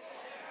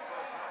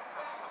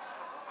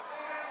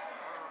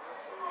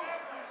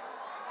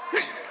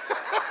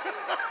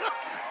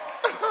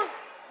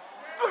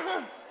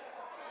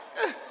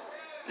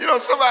 You know,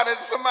 somebody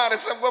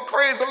said, well,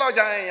 praise the Lord.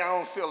 I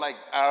don't feel like,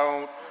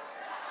 I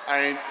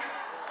ain't,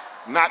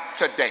 not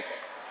today.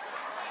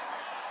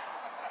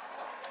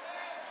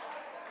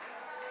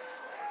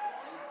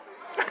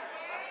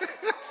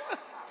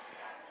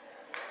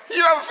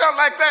 You ever felt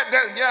like that?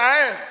 Yeah, I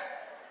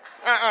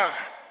am.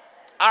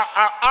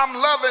 I'm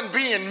loving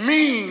being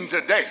mean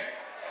today.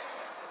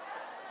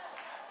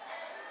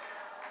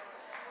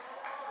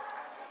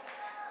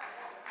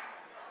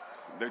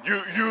 That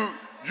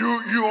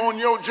you on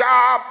your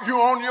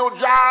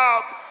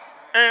job,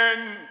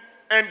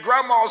 and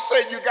grandma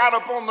said you got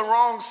up on the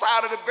wrong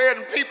side of the bed,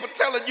 and people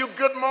telling you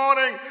good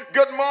morning,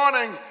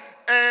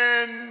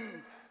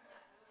 and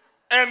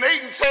they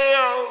can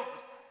tell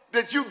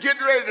that you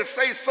getting ready to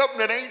say something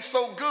that ain't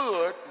so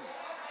good,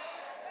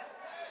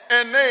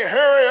 and they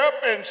hurry up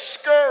and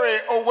scurry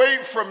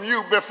away from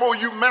you before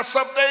you mess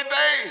up their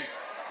day.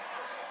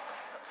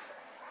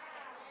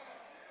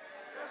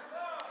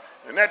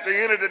 And at the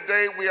end of the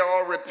day, we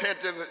all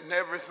repented and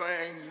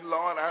everything.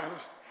 Lord,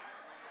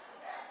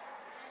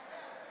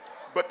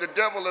 but the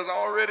devil has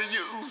already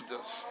used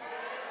us.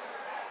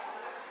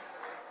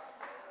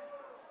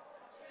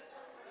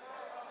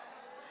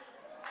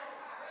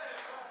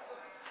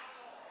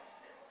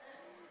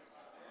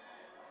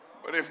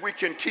 But if we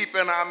can keep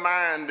in our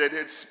mind that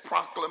it's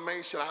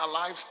proclamation, our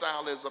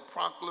lifestyle is a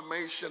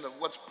proclamation of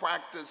what's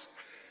practiced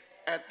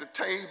at the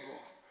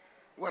table.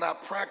 What I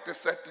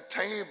practice at the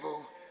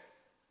table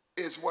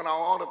is what I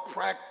ought to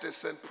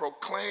practice and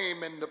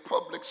proclaim in the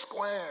public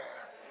square.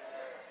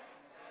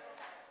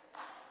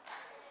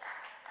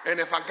 And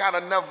if I got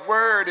enough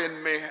word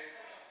in me,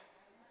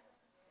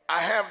 I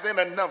have then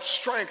enough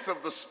strength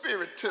of the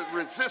Spirit to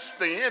resist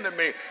the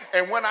enemy.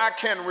 And when I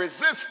can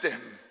resist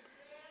him,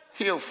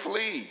 he'll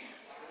flee.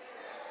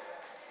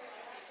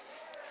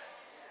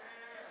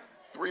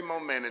 3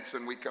 more minutes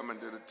and we come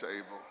into the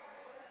table.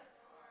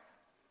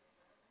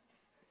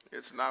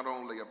 It's not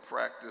only a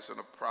practice and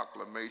a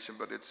proclamation,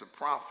 but it's a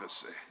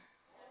prophecy.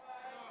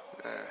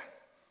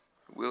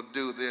 We'll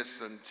do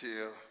this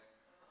until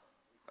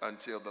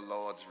the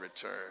Lord's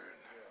return.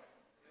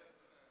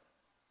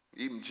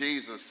 Even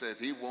Jesus said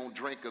he won't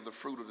drink of the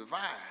fruit of the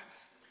vine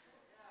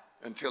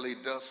until he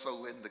does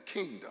so in the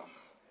kingdom.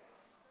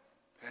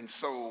 And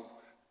so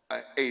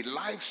a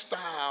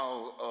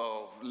lifestyle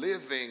of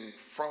living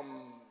from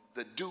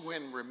the do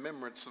in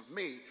remembrance of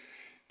me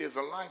is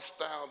a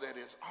lifestyle that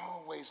is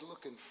always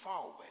looking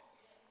forward.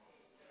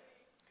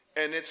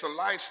 And it's a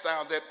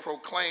lifestyle that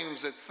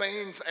proclaims that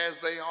things as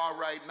they are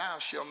right now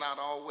shall not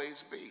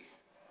always be.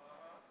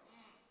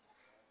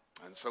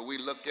 And so we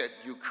look at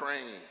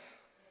Ukraine,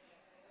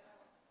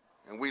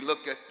 and we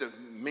look at the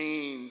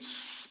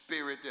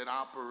mean-spirited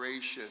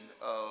operation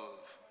of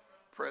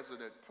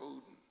President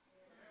Putin.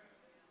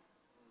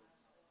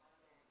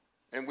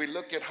 And we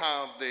look at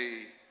how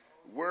the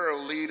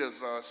world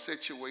leaders are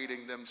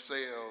situating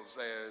themselves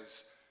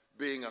as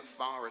being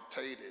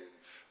authoritative.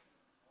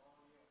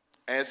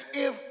 As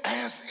if,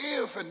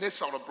 and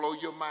this ought to blow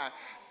your mind,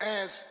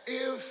 as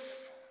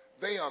if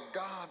they are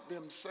God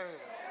themselves.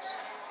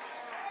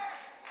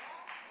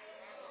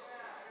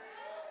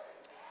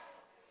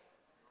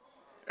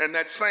 And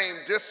that same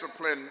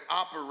discipline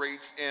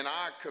operates in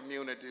our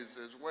communities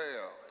as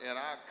well, in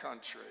our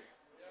country.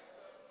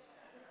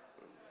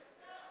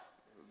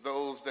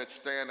 Those those that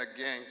stand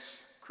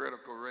against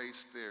critical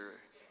race theory,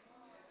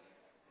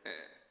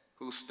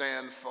 who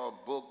stand for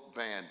book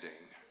banning.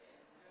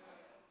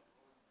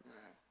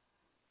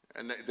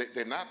 And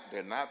they're not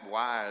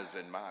wise,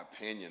 in my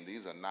opinion.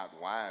 These are not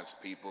wise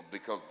people,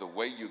 because the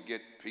way you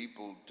get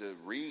people to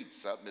read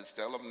something is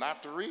tell them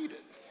not to read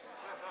it.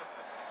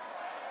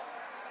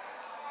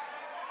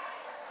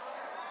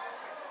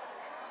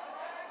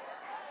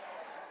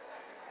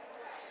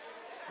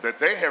 That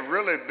they have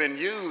really been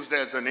used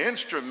as an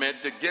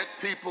instrument to get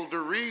people to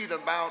read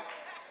about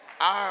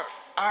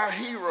our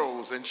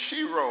heroes and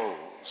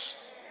sheroes.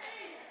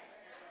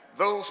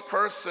 Those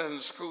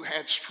persons who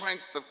had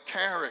strength of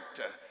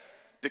character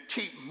to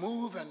keep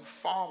moving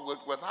forward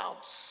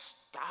without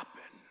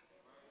stopping.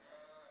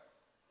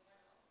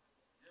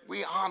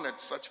 We honored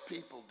such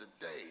people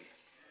today.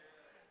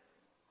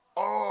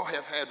 All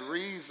have had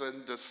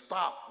reason to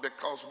stop,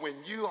 because when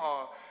you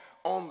are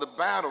on the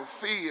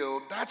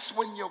battlefield, that's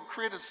when your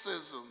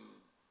criticism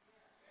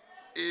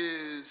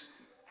is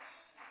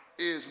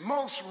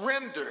most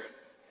rendered.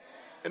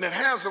 And it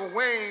has a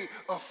way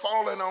of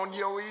falling on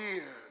your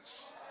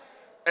ears.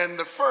 And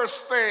the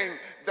first thing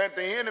that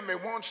the enemy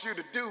wants you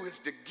to do is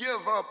to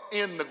give up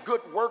in the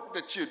good work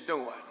that you're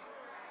doing.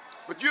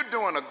 But you're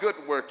doing a good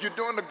work. You're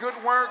doing a good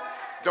work.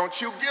 Don't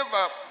you give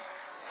up.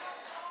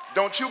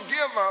 Don't you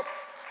give up.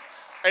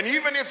 And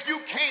even if you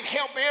can't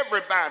help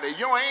everybody,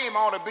 your aim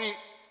ought to be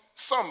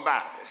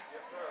somebody.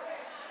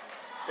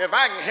 If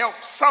I can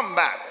help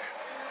somebody.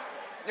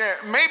 Yeah,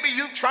 maybe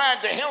you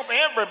tried to help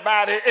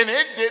everybody and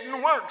it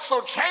didn't work.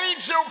 So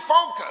change your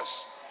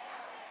focus.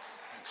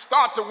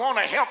 Start to want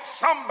to help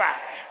somebody.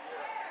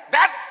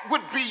 That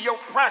would be your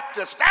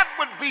practice. That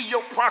would be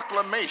your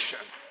proclamation.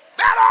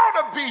 That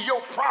ought to be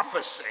your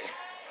prophecy.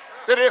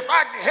 That if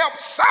I can help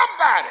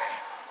somebody,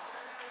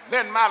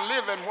 then my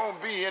living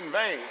won't be in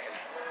vain.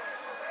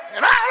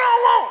 And I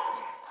don't want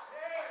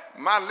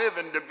my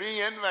living to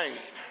be in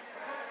vain.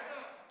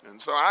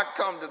 And so I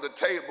come to the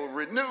table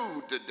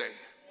renewed today.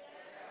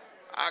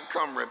 I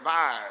come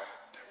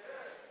revived.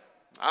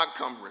 I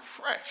come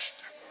refreshed.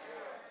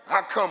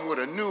 I come with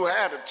a new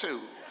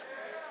attitude.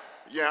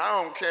 Yeah,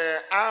 I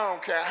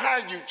don't care how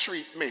you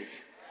treat me.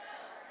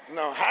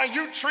 No, how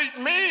you treat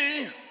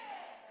me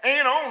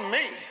ain't on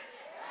me.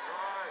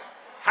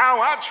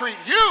 How I treat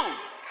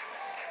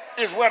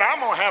you is what I'm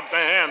gonna have to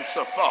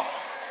answer for.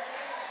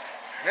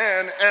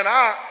 And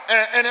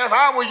if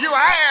I were you,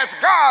 I ask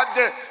God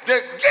to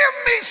give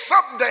me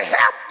something to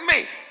help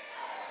me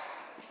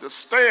to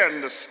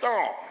stand the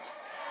storm.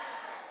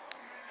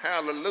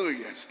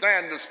 Hallelujah.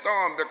 Stand the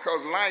storm,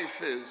 because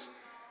life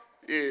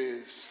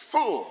is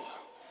full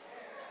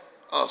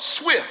of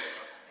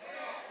swift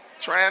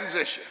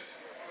transitions.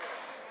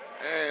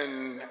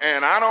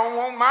 And I don't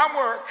want my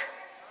work,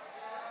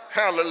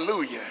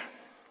 hallelujah,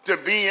 to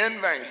be in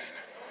vain.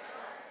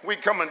 We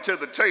coming to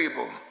the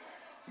table,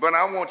 but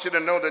I want you to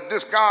know that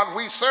this God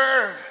we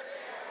serve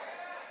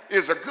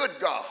is a good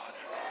God.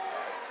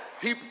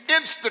 He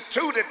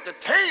instituted the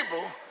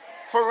table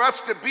for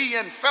us to be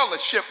in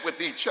fellowship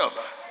with each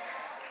other.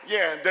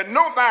 Yeah, that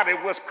nobody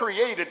was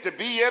created to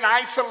be in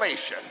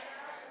isolation.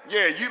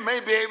 Yeah, you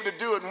may be able to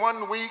do it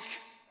one week,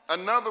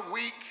 another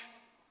week,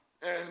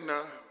 and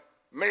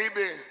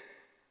maybe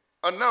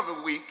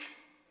another week.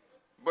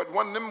 But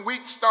when them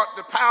weeks start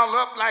to pile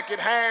up like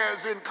it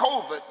has in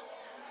COVID,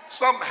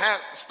 something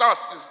starts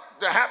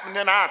to happen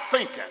in our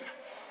thinking.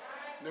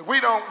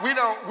 We don't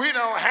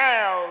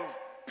have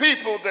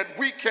people that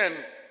we can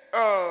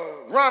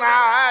run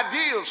our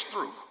ideas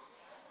through.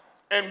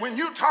 And when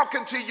you're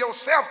talking to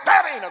yourself,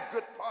 that ain't a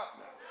good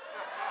partner.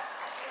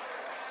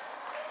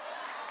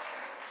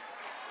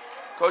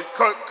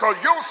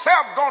 Because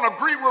yourself gonna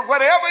agree with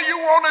whatever you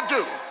want to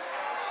do.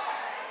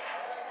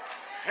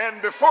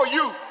 And before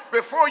you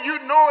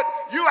know it,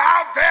 you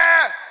out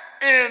there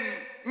in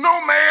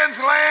no man's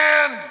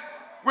land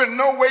with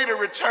no way to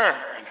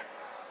return.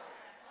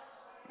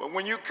 But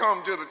when you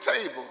come to the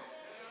table,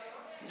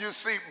 you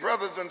see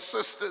brothers and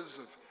sisters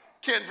of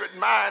kindred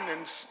mind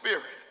and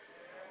spirit.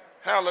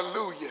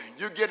 Hallelujah.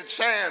 You get a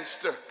chance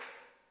to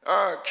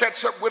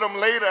catch up with them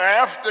later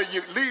after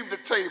you leave the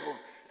table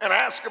and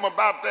ask them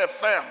about their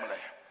family.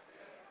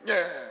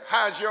 Yeah,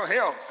 how's your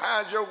health?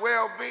 How's your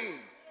well-being?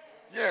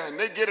 Yeah, and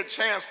they get a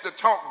chance to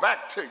talk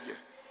back to you.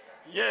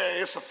 Yeah,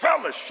 it's a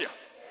fellowship.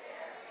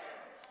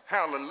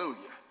 Hallelujah.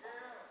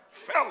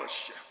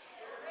 Fellowship.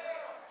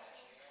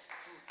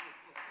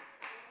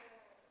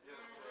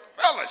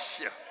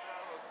 Fellowship.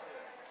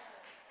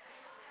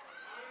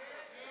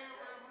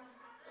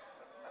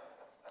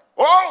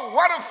 Oh,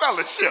 what a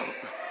fellowship.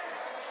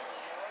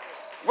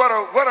 What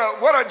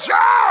a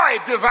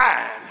joy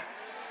divine.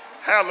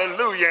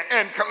 Hallelujah.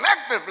 And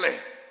collectively,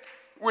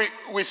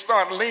 we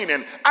start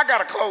leaning. I got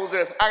to close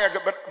this.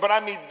 But I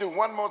need to do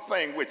one more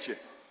thing with you.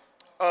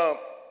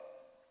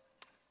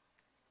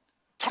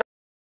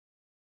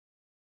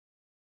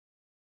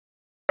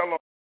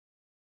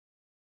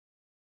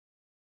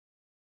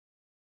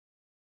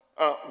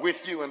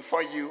 With you and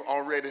for you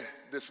already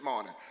this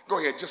morning. Go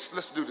ahead,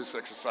 let's do this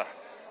exercise.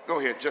 Go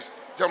ahead, just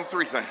tell them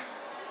three things.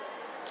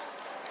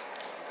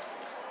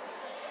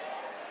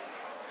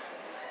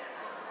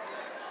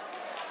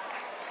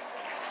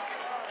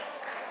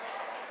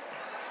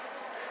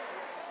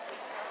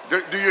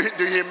 Do you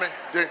hear me?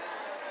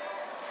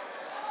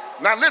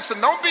 Now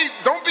listen,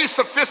 don't be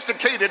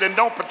sophisticated and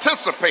don't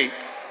participate.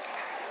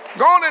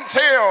 Go on and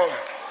tell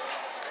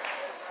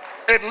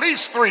at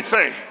least 3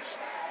 things.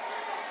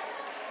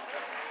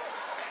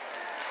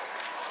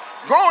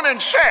 Go on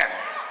and share.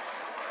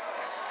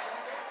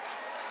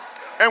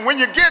 And when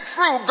you get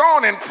through, go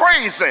on and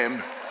praise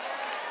him.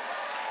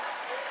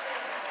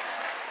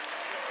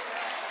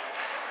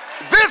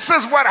 This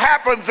is what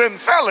happens in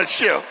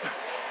fellowship.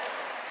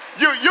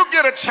 You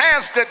get a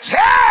chance to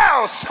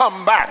tell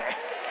somebody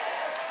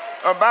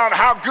about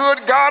how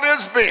good God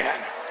has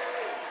been.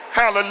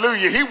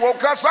 Hallelujah. He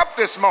woke us up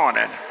this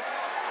morning,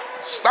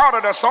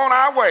 started us on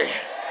our way,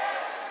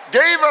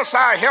 gave us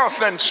our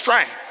health and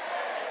strength.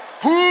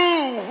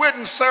 Who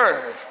wouldn't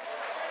serve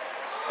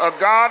a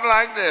God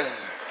like this?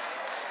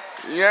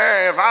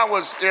 Yeah, if I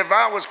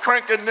was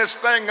cranking this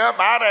thing up,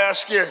 I'd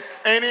ask you,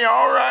 ain't he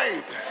all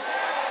right?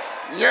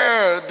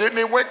 Yeah, didn't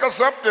he wake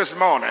us up this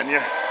morning?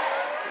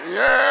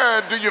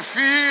 Yeah, do you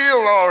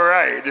feel all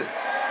right?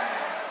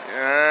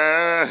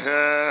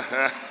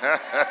 Yeah.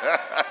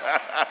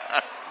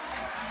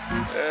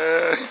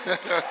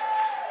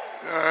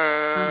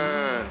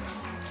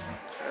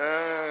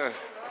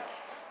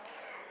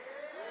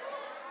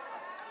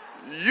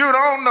 You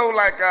don't know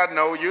like I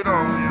know. You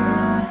don't.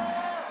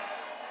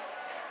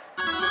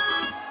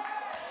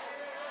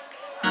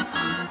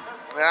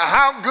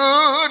 How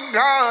good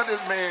God has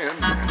been.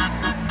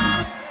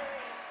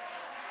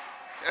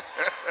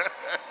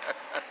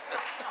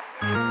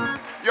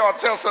 Y'all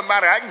tell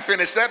somebody, I can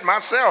finish that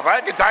myself.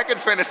 I can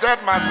finish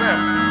that myself.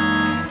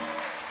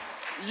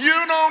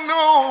 You don't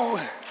know,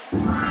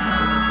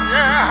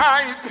 yeah,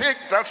 how he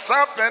picked us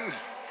up and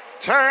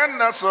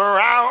turned us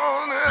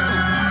around.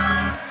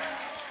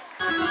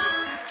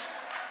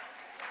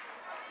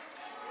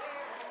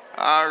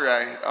 All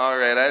right.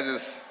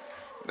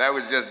 That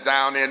was just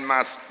down in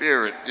my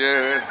spirit,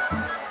 yeah.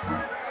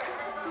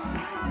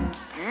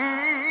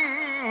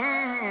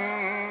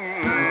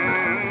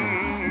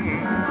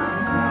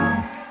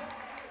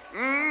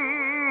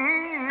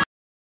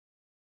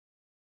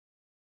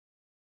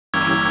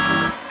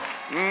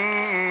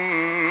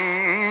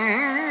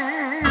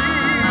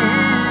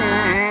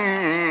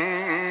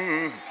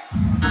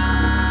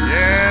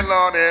 Yeah,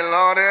 Lordy,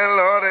 Lordy,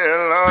 Lordy,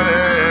 Lordy.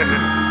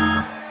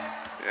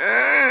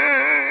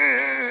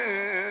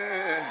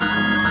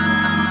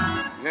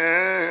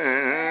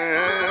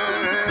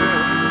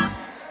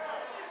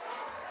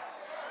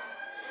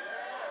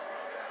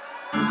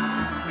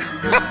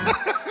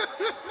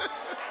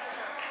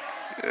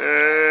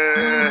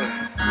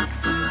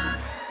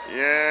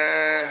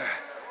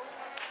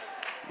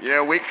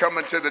 Yeah, we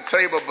coming to the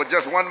table, but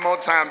just one more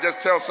time, just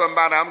tell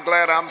somebody, I'm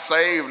glad I'm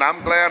saved.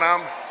 I'm glad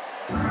I'm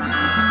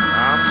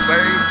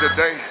saved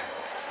today.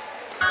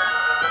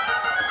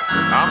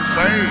 I'm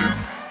saved.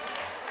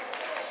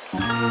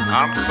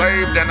 I'm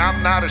saved and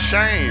I'm not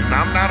ashamed.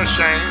 I'm not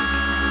ashamed.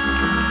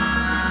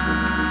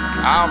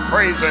 I'll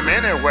praise him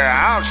anywhere.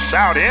 I'll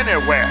shout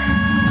anywhere.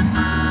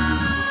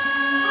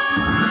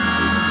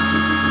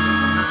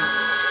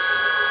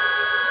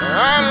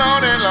 Oh,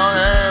 Lordy,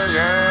 Lordy,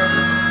 yeah.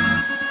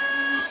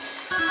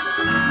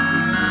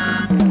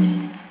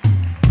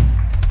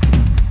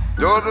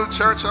 Doors of the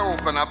church are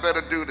open. I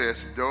better do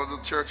this. Doors of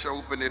the church are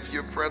open. If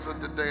you're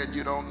present today and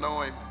you don't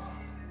know him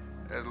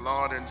as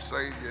Lord and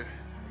Savior,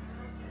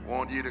 I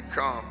want you to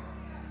come.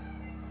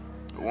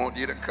 I want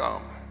you to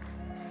come.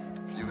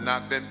 If you've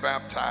not been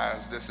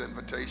baptized, this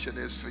invitation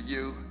is for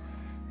you.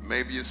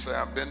 Maybe you say,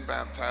 I've been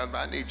baptized, but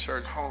I need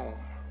church home.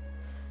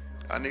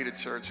 I need a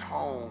church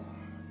home.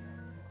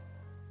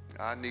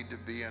 I need to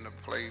be in a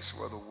place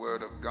where the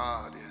word of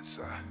God is.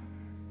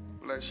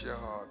 Bless your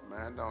heart,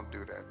 man. Don't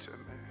do that to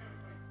me.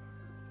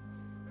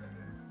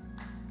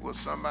 Will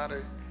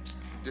somebody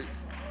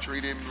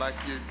treat him like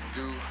you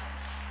do?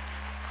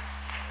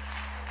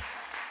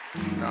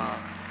 Nah.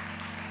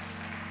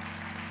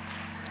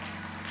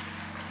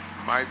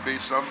 Might be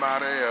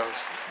somebody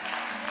else.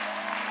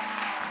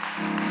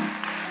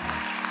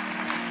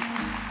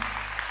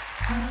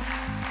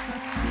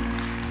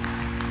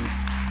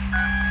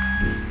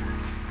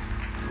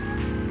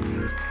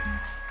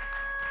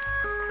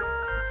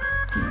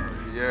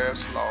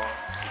 Yes, Lord.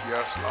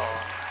 Yes,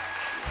 Lord.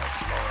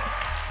 Yes, Lord.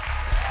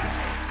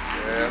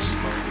 Yes,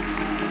 Lord.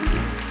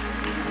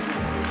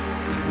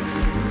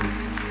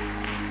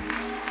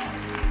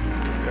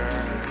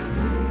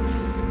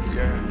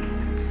 Yeah.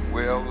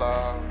 Will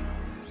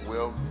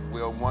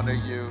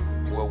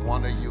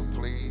one of you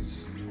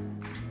please?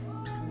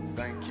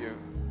 Thank you.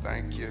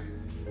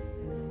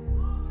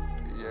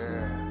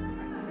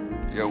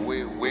 Yeah,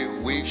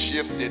 we've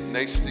shifted and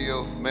they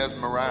still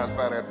mesmerized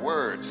by that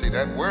word. See,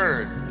 that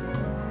word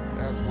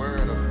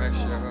will mess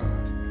you up.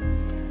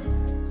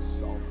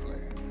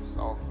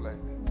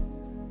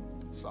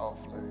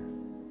 Softly.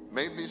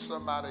 Maybe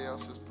somebody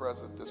else is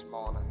present this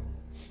morning.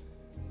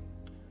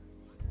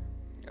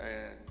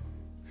 And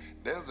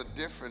there's a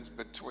difference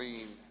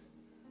between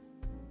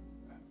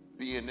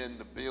being in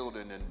the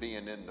building and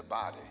being in the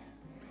body.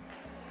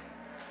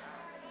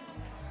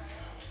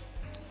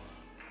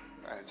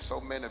 And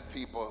so many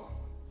people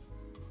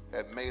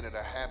have made it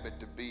a habit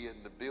to be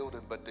in the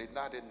building, but they're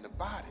not in the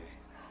body.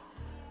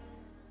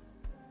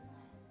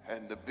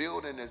 And the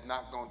building is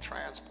not going to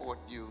transport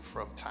you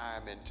from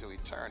time into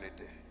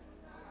eternity.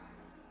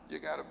 You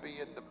got to be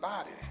in the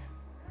body.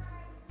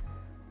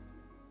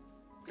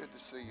 Good to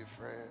see you,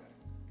 Fred.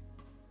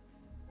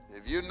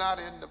 If you're not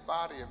in the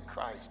body of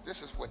Christ,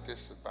 this is what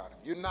this is about.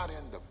 If you're not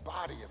in the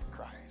body of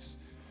Christ,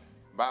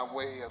 by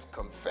way of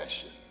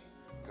confession,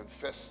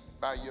 confess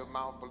by your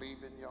mouth,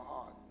 believe in your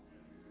heart,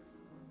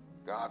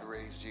 God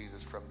raised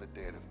Jesus from the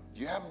dead. If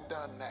you haven't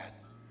done that,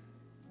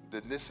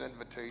 then this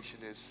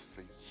invitation is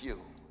for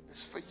you.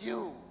 It's for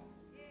you.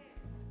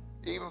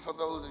 Even for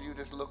those of you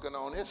that's looking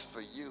on, it's for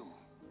you.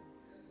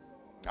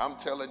 I'm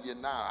telling you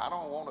now, I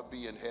don't want to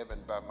be in heaven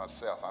by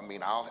myself. I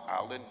mean,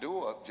 I'll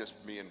endure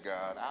just me and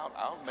God.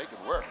 I'll make it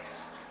work.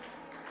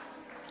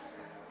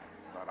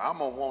 But I'm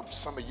going to want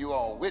some of you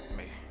all with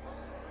me.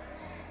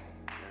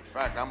 In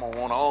fact, I'm going to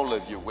want all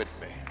of you with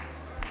me.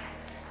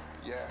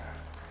 Yeah.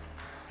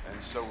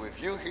 And so if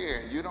you're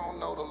here and you don't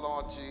know the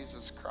Lord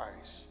Jesus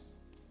Christ,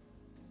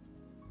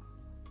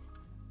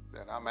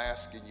 then I'm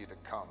asking you to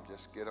come.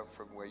 Just get up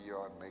from where you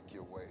are and make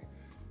your way.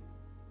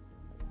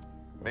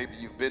 Maybe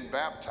you've been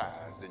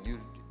baptized and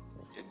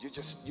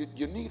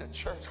you need a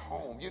church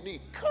home. You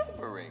need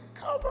covering.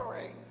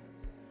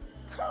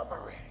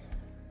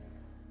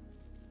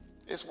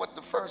 It's what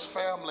the first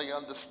family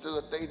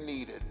understood they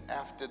needed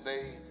after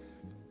they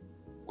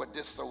were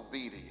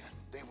disobedient.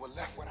 They were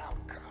left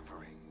without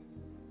covering.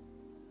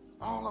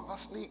 All of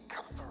us need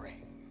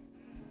covering.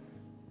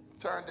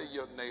 Turn to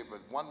your neighbor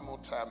one more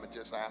time and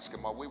just ask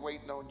him, are we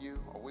waiting on you?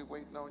 Are we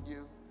waiting on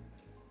you?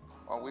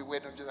 Are we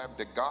waiting on you?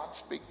 Did God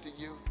speak to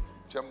you?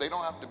 Tell them they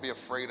don't have to be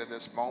afraid of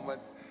this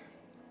moment,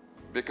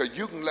 because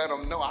you can let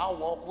them know, I'll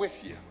walk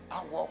with you.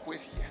 I'll walk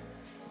with you.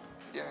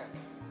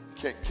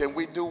 Yeah. Can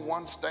we do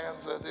one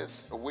stanza of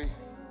this? Are we?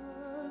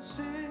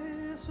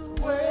 Is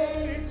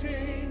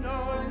waiting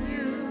on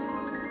you.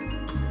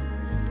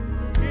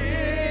 Give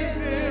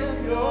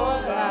him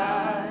your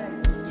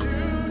life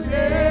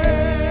today.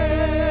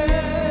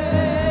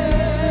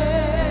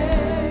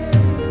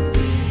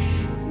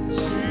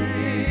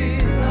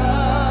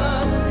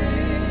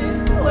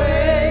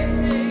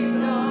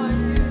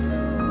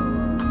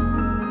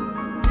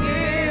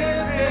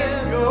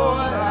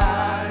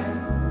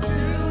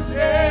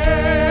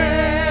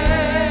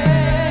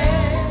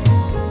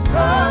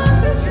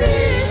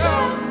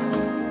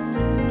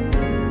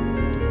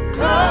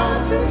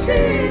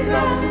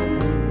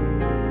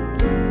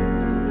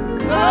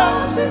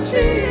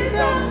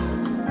 Jesus,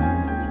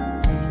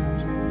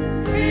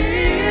 He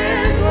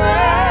is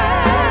waiting.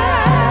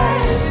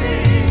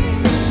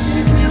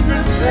 If you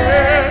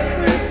confess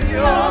with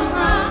your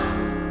mouth,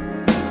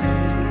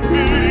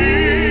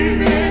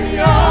 believe in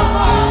your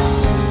heart,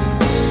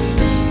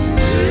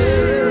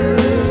 you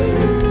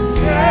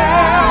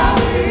shall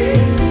be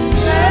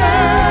saved.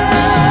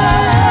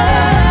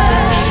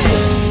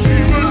 He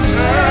will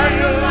turn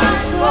your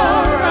life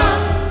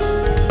around.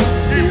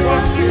 He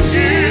wants to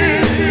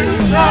give you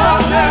the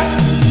best.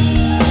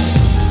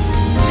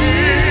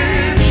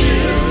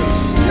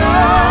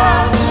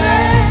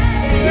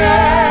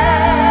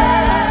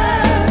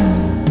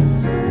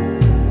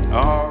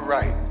 All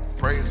right.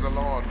 Praise the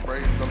Lord.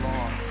 Praise the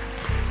Lord.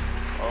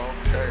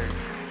 Okay.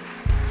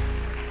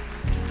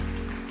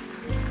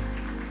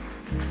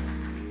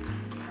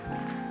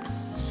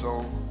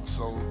 So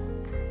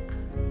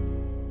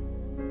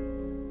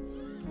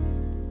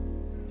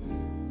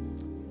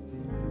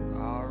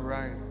all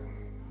right.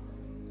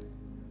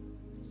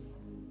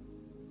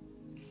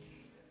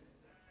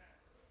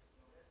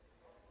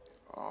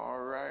 All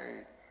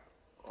right.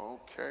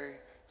 Okay.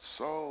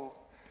 So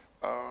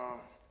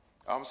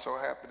I'm so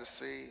happy to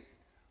see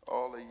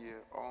all of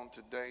you on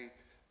today.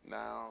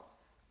 Now,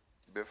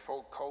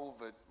 before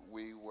COVID,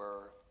 we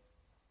were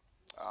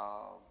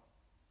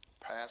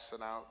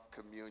passing out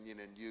communion,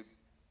 and you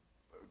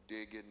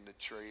dig in the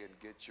tray and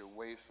get your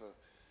wafer,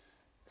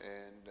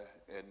 and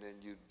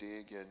then you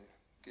dig and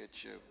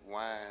get your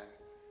wine.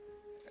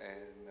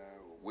 And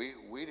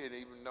we didn't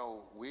even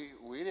know, we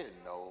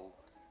didn't know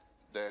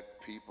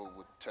that people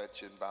were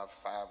touching about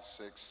 5,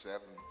 6,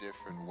 7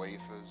 different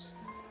wafers,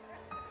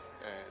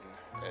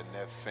 and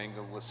their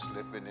finger was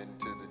slipping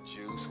into the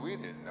juice. We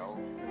didn't know.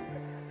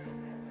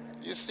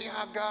 You see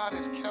how God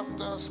has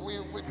kept us?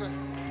 We've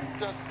been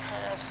just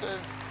passing.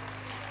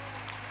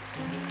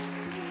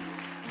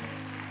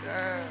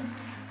 Yeah.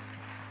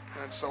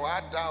 And so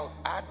I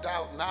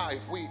doubt now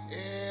if we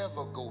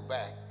ever go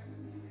back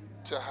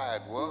to how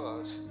it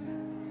was.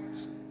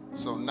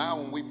 So now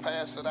when we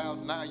pass it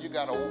out, now you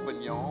got to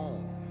open your own.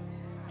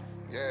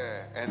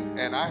 Yeah,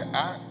 and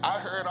I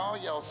heard all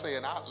y'all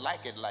saying, I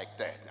like it like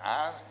that.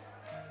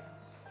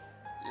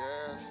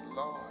 Yes,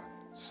 Lord.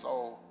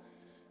 So,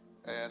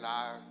 and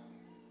our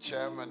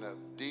chairman of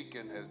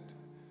deacon has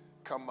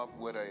come up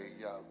with a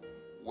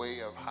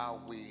way of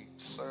how we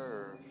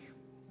serve.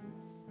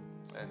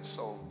 And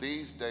so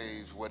these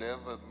days,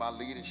 whatever my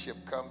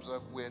leadership comes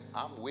up with,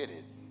 I'm with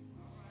it.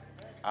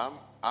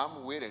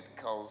 I'm with it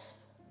because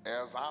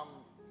as I'm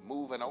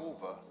moving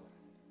over,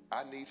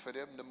 I need for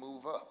them to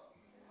move up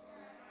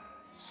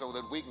so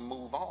that we can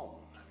move on.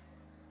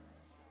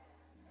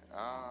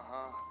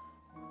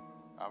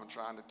 I'm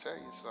trying to tell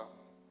you something.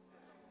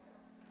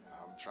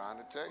 I'm trying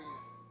to tell you.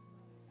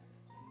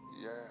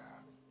 Yeah.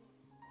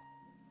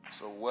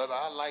 So whether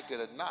I like it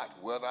or not,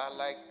 whether I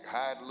like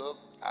how it look,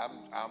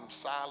 I'm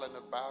silent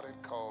about it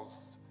because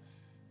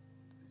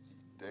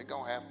they're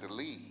going to have to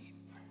lead.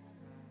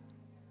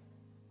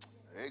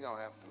 They're going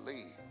to have to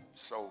lead.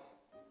 So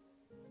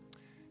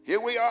here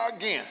we are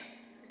again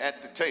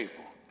at the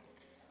table.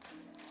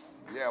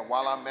 Yeah,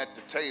 while I'm at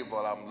the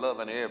table, I'm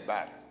loving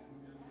everybody.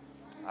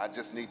 I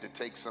just need to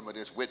take some of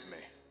this with me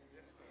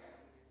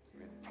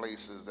in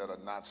places that are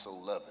not so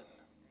loving.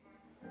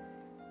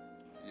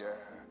 Yeah.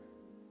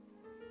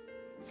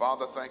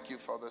 Father, thank you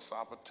for this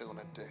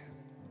opportunity.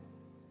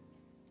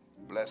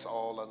 Bless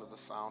all under the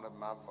sound of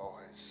my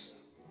voice.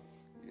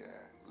 Yeah.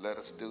 Let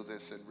us do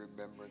this in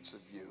remembrance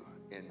of you.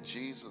 In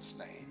Jesus'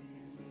 name,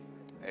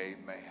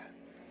 amen.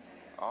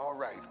 All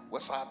right.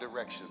 What's our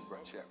direction,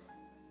 Brother Chairman?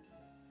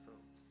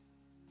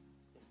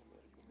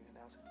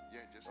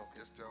 Yeah,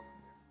 just tell me.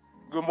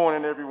 Good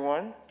morning,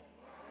 everyone.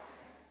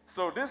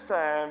 So this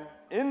time,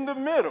 in the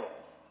middle,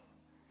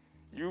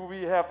 you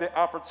will have the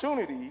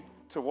opportunity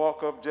to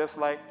walk up just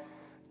like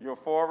your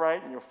far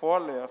right and your far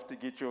left to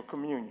get your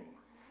communion.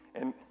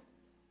 And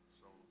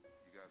So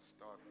you got to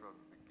start from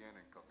the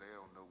beginning because they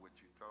don't know what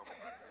you're talking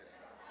about.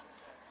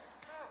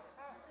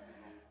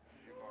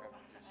 You're going to have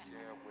to just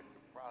share what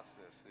the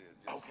process is.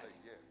 Just Okay. say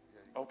yes.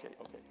 Yeah. Okay.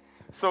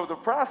 So the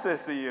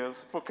process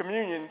is for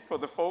communion for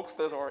the folks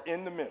that are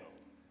in the middle.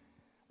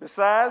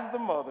 Besides the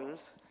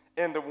mothers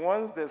and the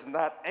ones that's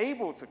not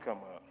able to come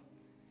up,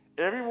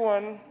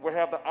 everyone will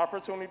have the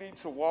opportunity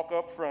to walk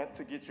up front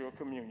to get your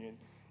communion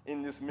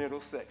in this middle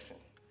section,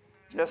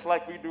 just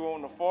like we do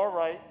on the far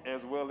right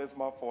as well as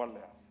my far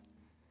left.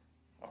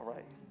 All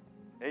right?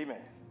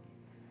 Amen.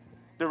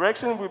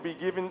 Direction will be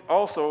given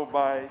also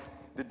by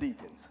the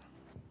deacons.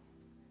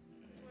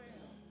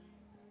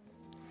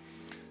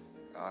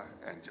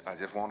 And I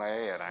just want to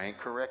add, I ain't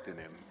correcting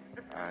him.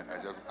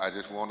 I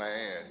just want to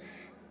add,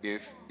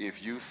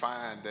 if you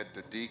find that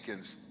the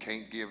deacons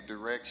can't give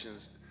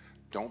directions,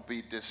 don't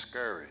be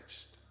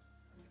discouraged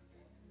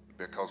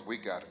because we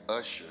got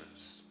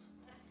ushers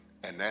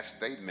and that's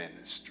their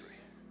ministry.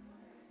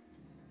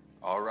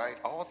 All right,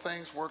 all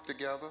things work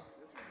together.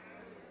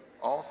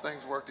 All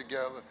things work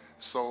together.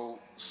 So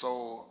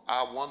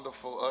our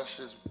wonderful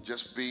ushers,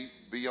 just be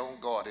on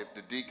guard. If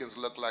the deacons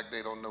look like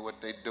they don't know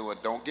what they're doing,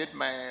 don't get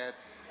mad.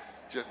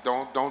 Just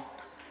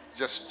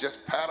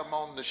pat them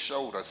on the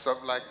shoulder,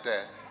 something like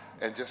that,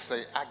 and just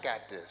say, I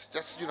got this.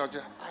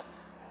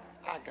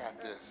 I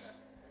got this.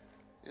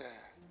 Yeah.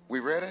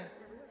 We ready?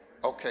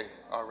 Okay.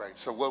 All right.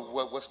 So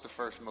what's the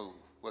first move?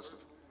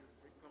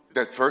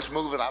 That first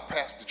move is I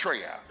pass the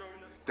tray out.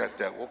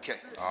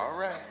 Okay. All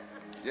right.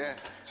 Yeah.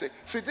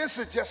 See, this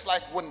is just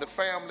like when the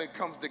family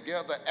comes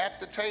together at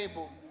the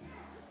table.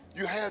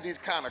 You have these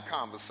kind of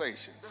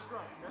conversations.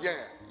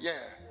 Yeah.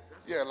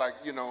 Like,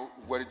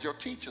 what did your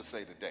teacher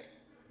say today?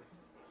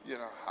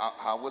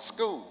 How was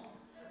school?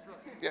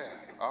 Yeah.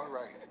 All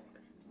right.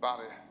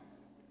 Body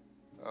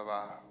of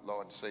our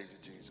Lord and Savior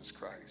Jesus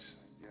Christ.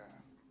 Yeah.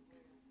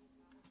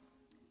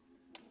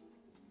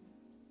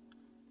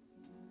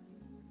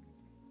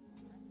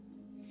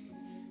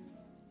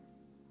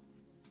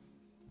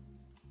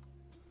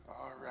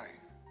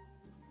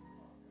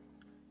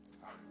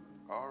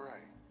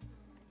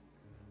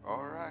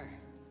 All right.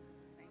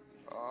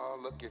 Oh,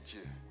 look at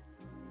you.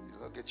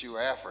 Look at you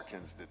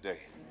Africans today.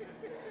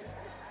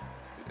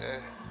 Yeah.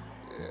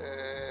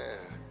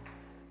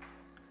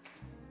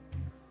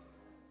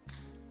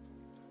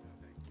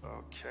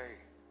 Okay.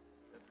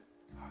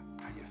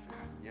 How you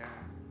feel?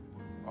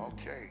 Yeah.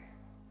 Okay.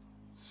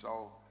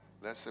 So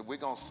let's see. We're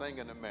going to sing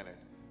in a minute.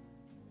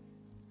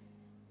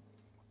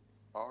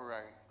 All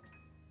right.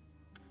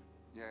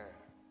 Yeah.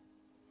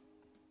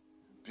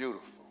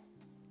 Beautiful.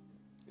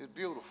 It's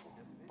beautiful.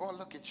 Boy,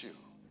 look at you.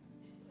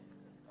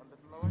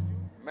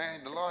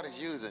 Man, the Lord is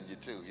using you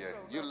too. Yeah.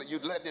 You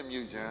let them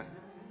use you, huh?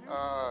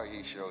 Oh,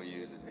 he's sure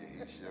using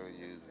you.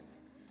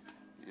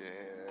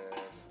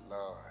 Yes,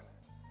 Lord.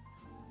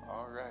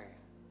 All right.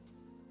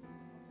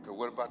 Good.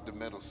 What about the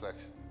middle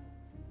section?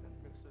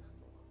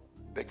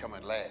 They come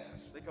in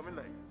last.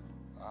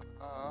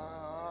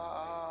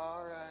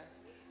 All right.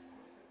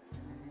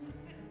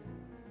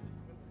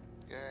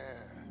 Yeah.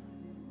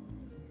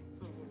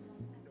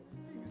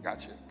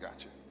 Gotcha.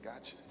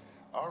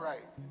 All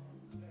right.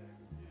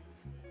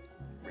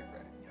 We're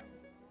ready. Yeah.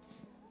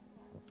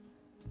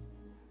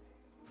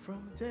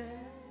 From day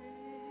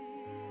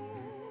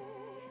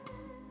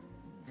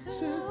to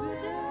day,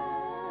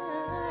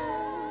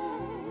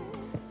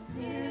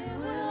 it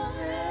will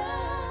never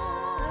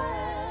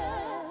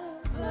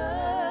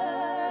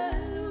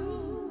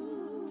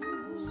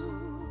lose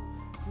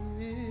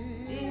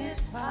its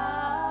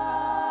power.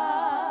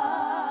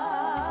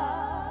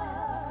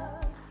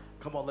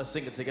 Come on, let's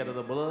sing it together.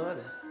 The blood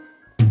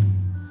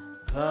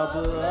the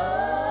blood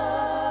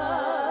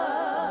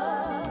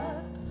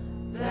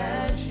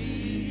that Jesus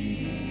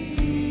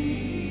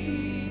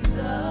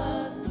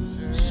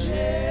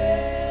shed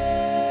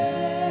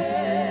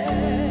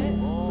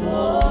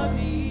for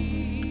me.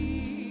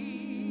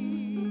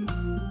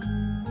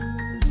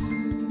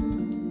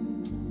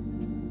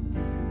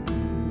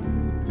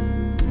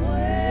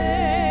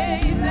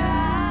 Way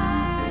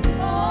back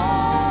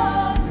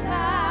on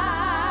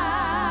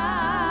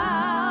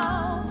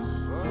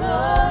Calvary,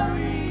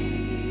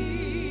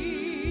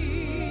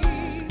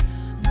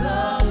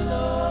 the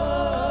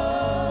blood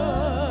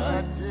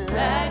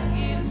that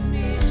gives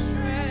me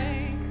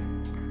strength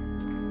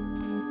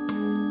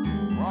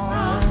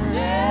from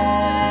day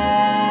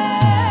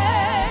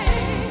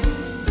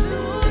to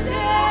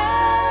day,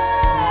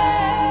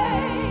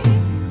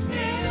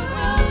 it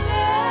will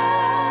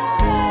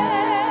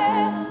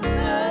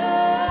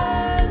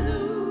never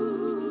lose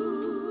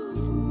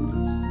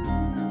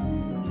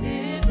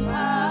its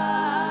power.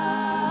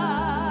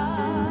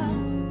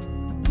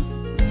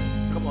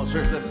 Come on,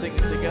 church, let's sing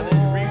it together.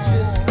 It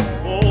reaches.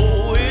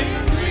 Oh, it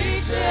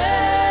reaches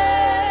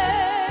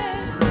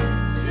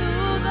to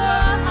the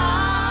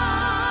highest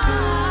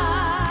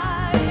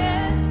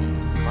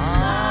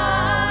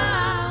mountain.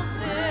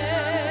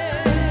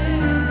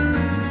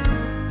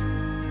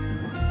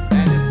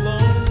 And it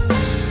flows.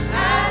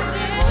 And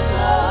it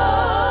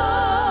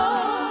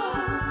flows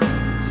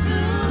to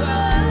the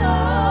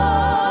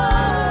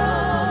lowest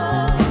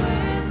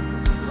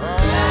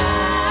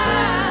valley.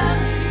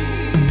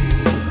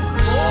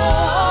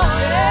 Oh,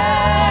 yeah.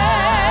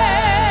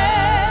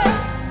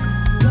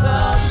 The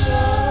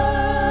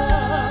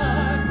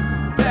blood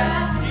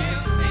that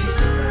gives me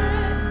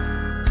strength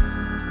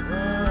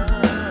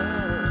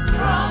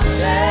from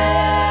day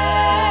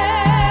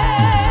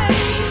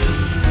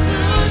to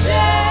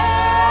day,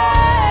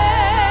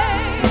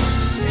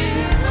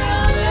 it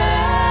will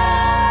never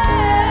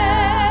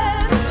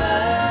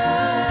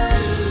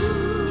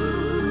lose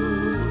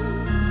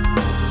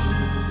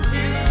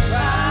its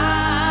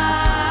power.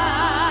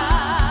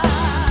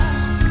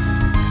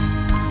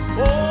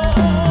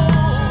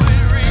 Oh,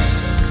 it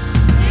reaches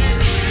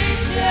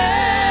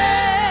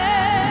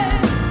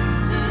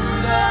to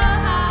the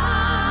highest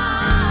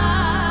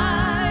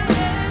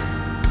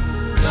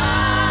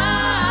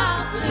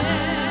mountain,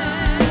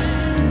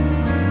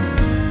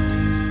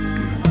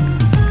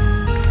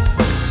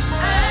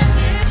 and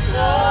it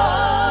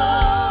flows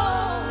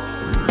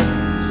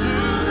to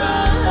the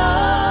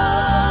lowest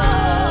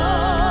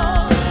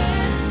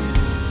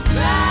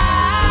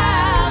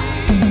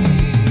valley.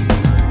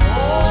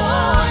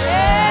 Oh,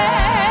 yeah.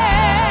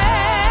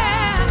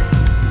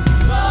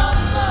 The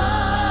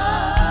blood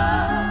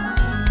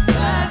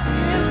that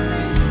gives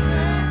me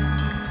strength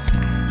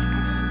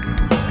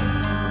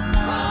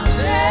from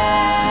day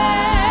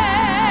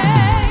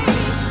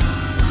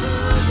to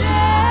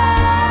day,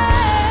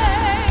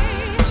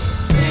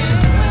 it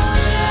will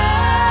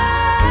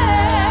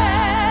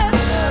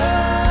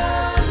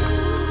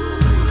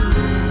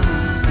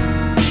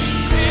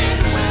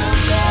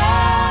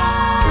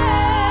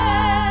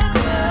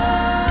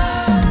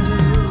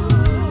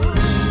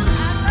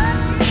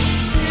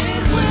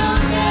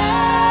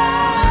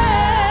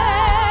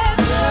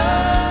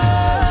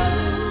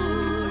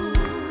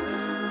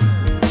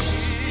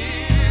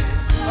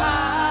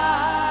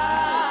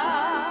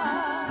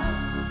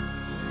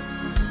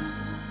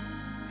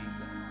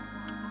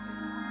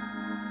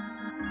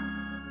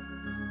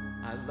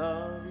I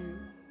love you.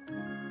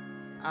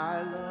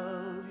 I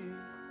love you.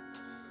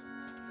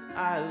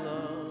 I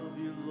love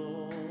you,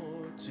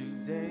 Lord,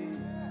 today.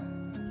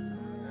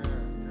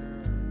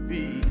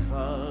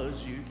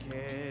 Because you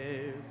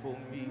care for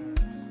me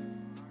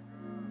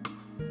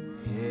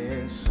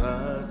in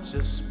such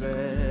a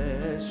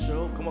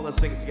special. Come on, let's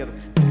sing it together.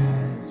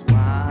 That's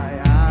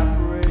why I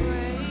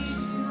praise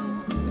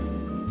you.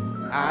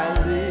 I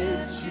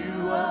lift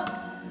you up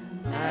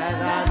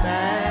and I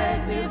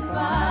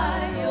magnify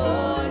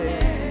your name.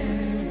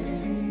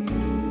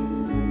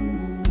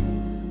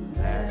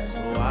 That's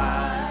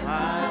why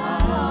my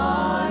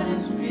heart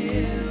is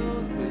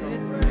filled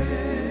with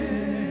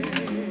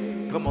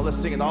praise. Come on, let's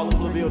sing it all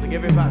over the building.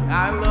 Everybody,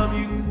 I love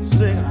you.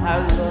 Sing,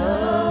 I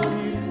love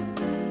you.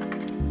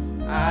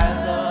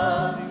 I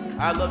love you.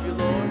 I love you,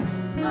 Lord.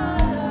 I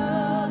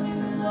love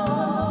you,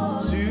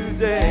 Lord.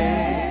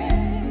 Today.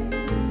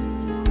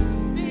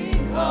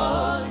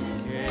 Because you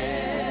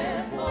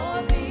care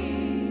for me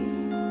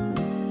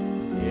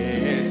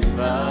in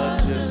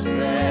such a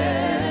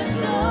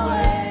special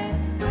way.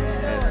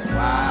 That's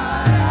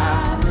why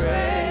I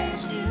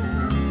praise you.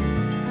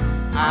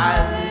 I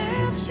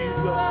lift you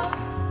up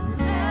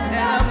and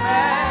I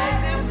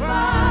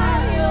magnify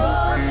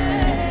your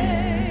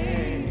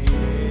name.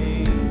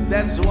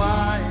 That's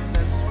why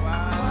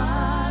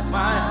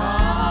my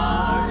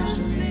heart is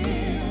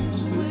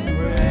filled with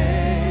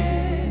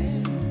praise.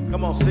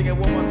 Come on, sing it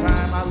one more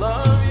time. I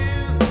love you.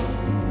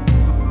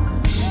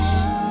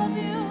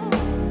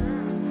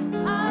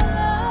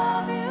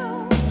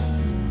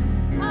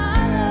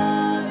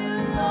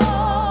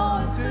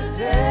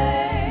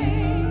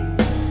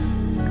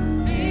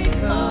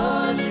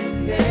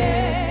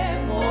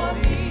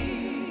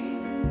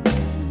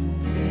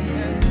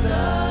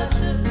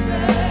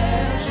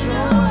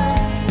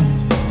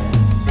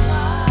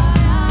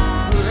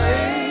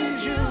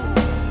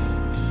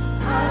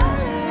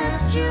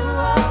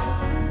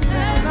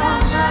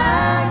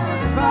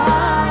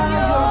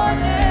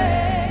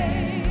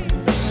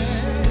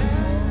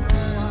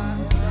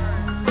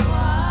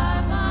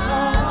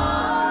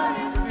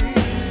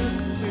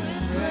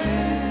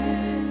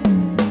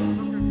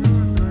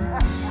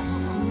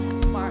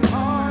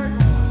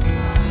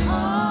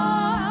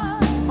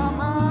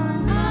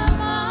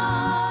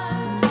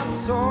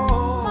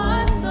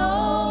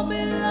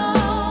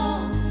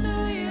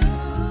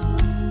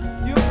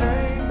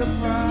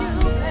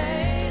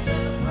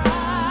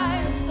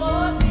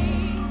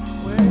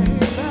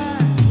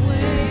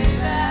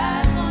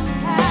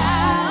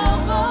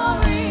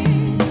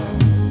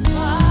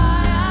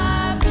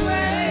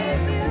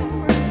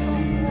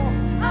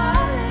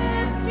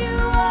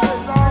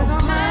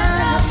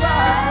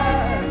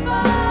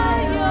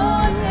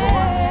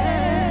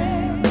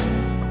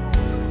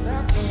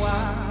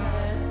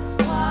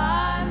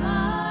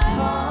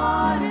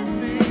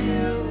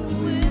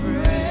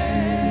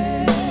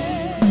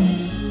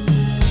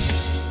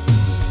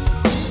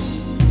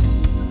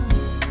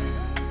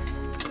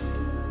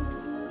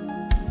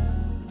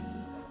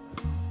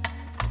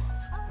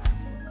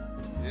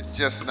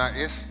 just not,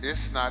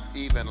 it's not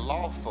even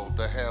lawful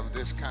to have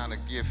this kind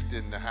of gift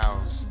in the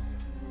house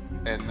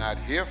and not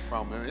hear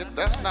from him.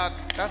 That's not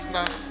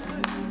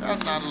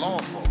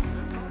lawful.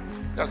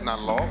 That's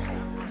not lawful.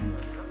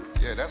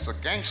 Yeah, that's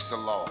against the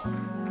law.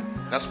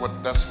 That's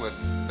what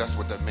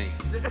that means.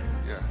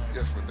 Yeah,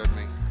 that's what that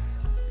means.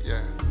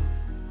 Yeah.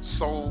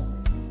 So,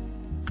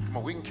 come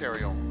on, we can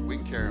carry on. We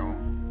can carry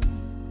on.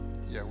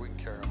 Yeah, we can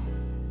carry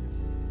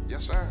on.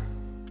 Yes, sir.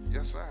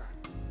 Yes, sir.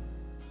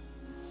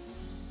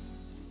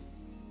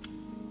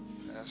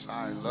 That's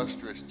our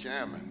illustrious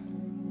chairman.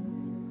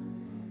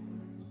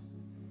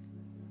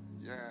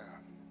 Yeah.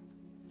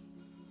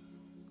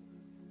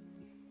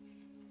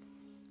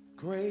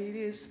 Great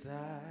is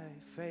thy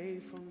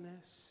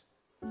faithfulness.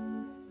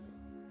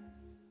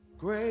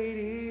 Great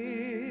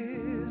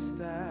is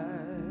thy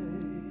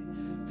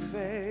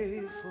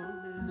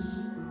faithfulness.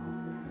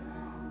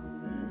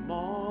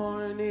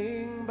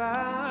 Morning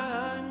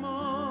by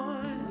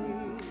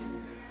morning,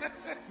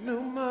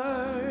 new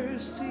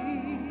mercy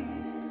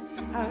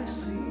I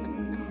see.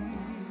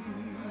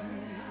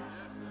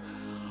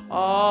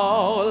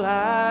 All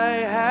I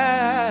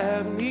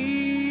have needed,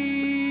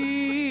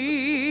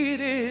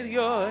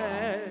 your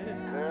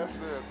hand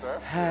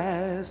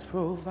has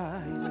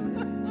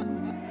provided.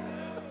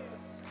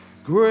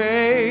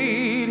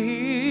 Great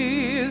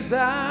is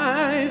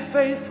thy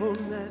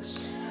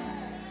faithfulness,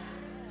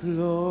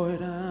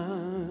 Lord,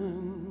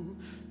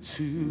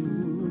 unto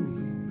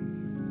me.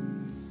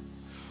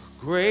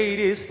 Great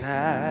is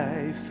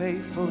thy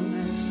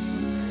faithfulness.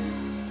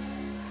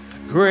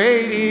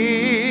 Great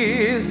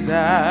is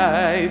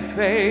thy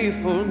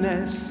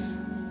faithfulness.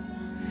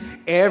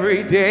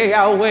 Every day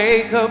I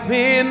wake up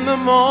in the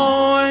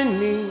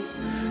morning,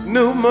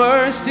 new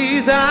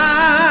mercies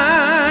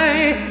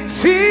I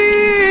see.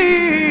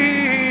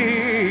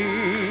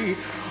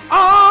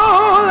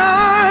 All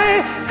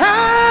I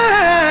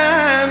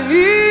have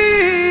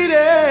needed,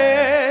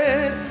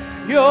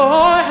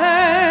 your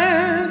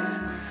hand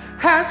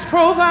has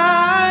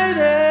provided.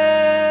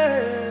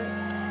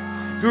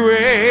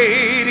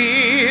 Great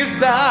is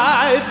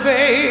thy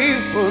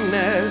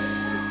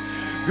faithfulness.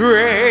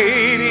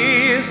 Great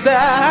is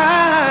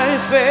thy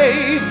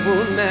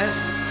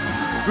faithfulness.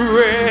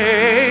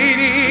 Great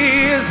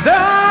is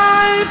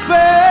thy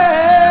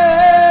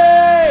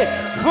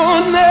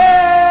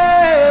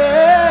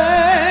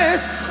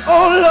faithfulness,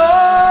 O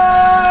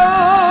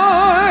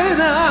Lord,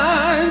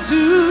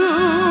 unto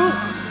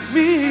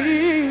me.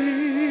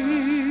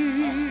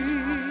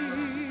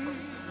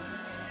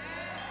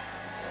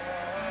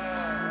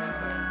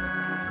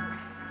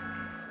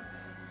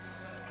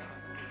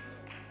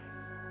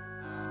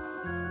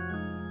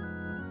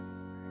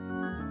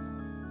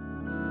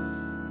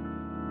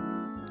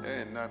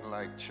 Ain't nothing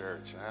like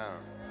church, huh?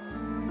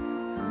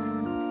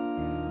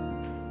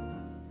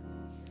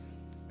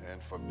 And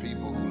for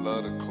people who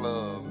love the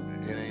club,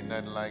 it ain't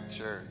nothing like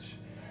church.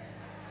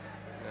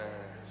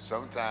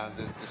 Sometimes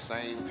it's the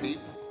same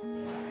people.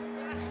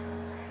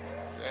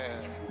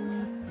 Yeah.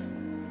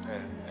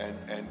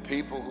 And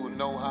people who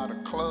know how to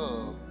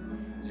club,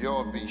 you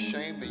ought to be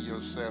ashamed of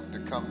yourself to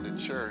come to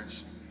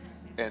church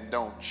and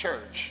don't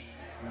church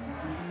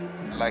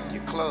like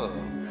you club.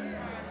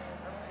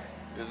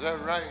 Is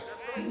that right?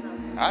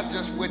 I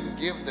just wouldn't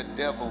give the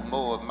devil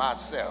more of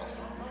myself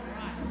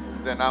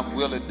than I'm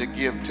willing to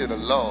give to the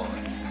Lord.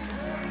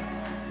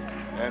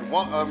 And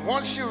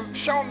once you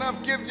sure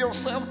enough give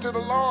yourself to the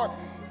Lord,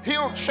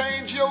 he'll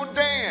change your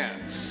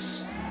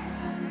dance.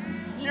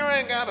 You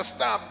ain't got to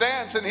stop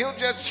dancing. He'll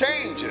just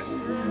change it.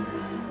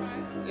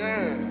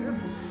 Yeah.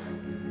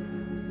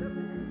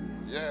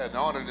 Yeah, in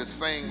order to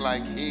sing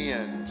like he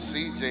and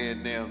CJ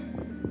and them,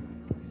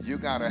 you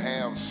got to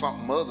have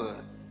something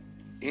other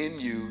in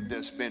you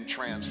that's been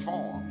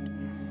transformed.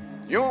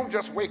 You don't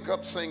just wake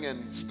up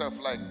singing stuff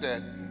like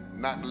that,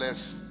 not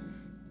unless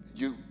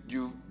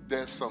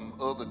there's some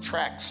other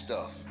track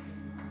stuff.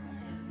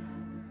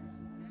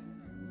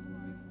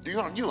 You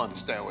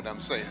understand what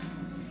I'm saying?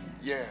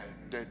 Yeah,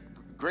 that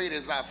great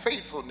as our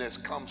faithfulness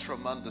comes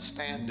from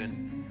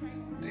understanding.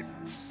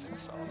 That's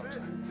all I'm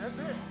saying. That's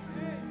it.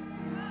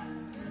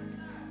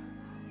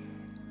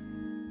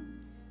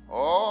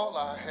 All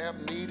I have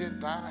needed,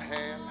 thy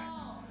hand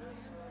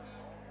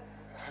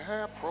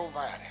have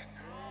provided.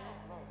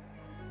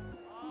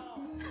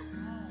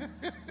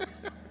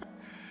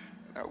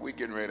 Now we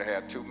getting ready to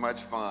have too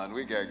much fun.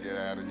 We got to get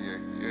out of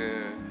here.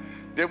 Yeah.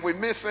 Did we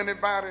miss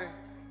anybody?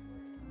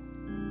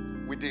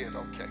 We did.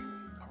 Okay.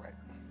 All right.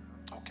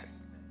 Okay.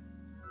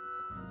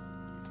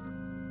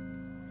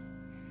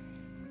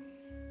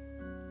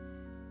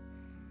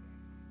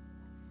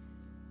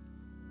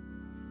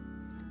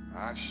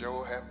 I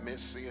sure have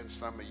missed seeing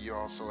some of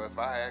y'all. So if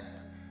I act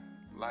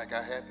like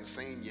I hadn't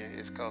seen you,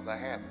 it's because I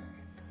haven't.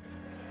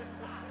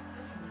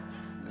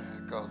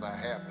 Because I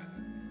haven't.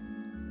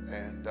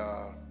 And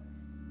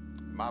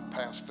my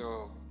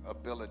pastoral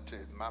ability,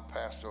 my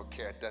pastoral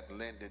care doesn't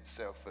lend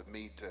itself for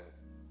me to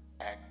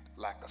act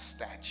like a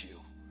statue.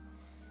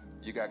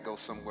 You got to go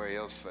somewhere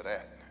else for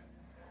that.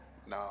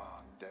 No,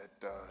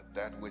 that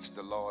that which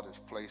the Lord has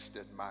placed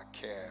in my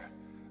care,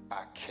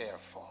 I care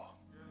for.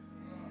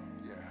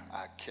 Yeah,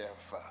 I care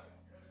for.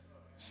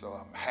 So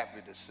I'm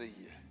happy to see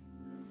you.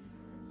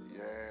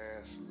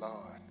 Yes,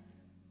 Lord.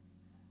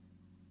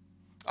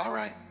 All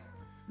right.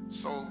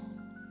 So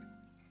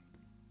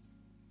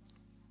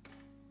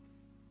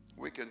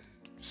we can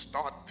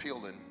start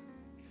peeling.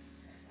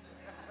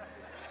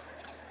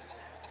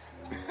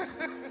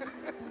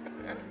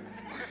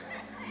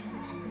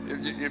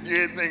 If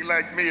you're anything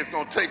like me, it's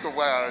going to take a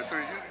while.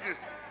 So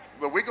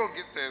but we're going to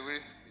get there.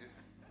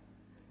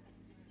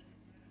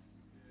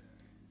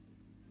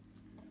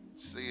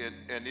 See,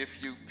 and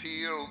if you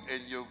peel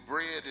and your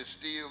bread is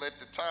still at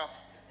the top,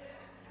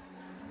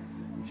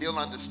 he'll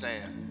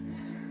understand.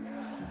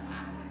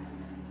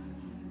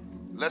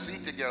 Let's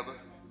eat together.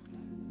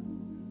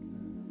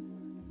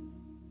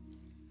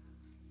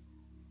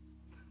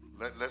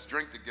 Let's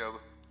drink together.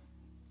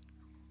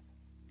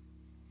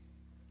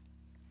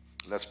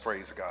 Let's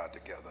praise God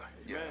together.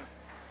 Yeah.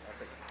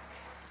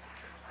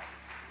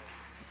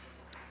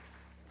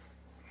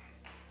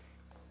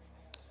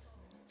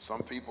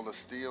 Some people are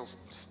still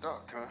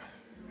stuck, huh?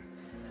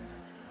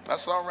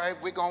 That's all right.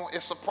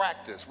 It's a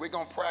practice. We're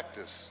going to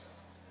practice.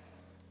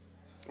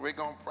 We're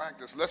going to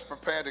practice. Let's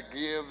prepare to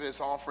give. It's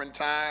offering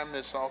time.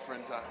 It's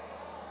offering time.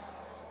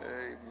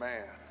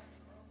 Amen.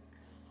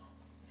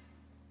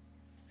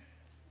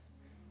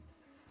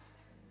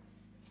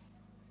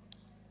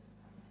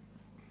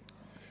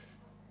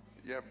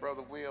 Yeah,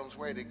 Brother Williams,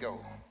 where'd he go?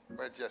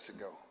 Where'd Jesse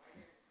go?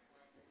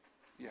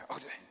 Yeah,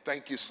 okay.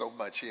 Thank you so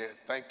much. Yeah,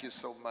 thank you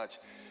so much.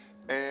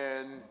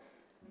 And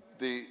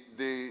the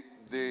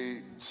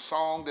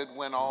song that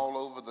went all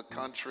over the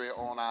country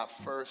on our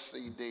first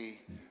CD,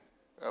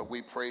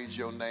 We Praise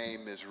Your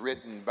Name, is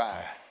written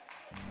by.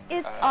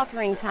 It's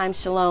offering time,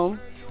 Shalom.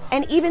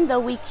 And even though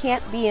we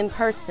can't be in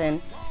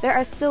person, there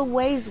are still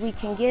ways we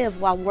can give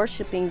while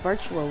worshiping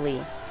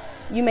virtually.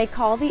 You may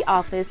call the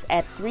office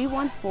at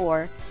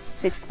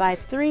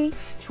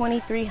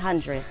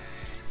 314-653-2300.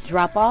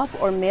 Drop off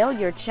or mail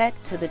your check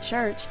to the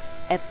church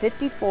at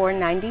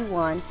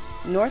 5491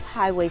 North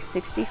Highway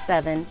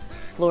 67,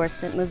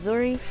 Florissant,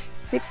 Missouri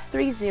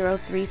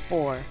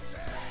 63034.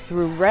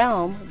 Through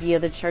Realm via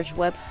the church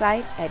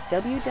website at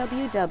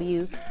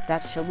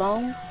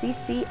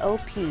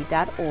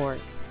www.shalomccop.org.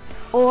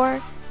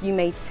 Or you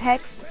may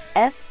text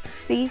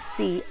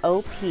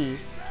SCCOP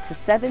to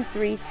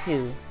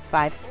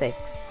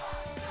 73256.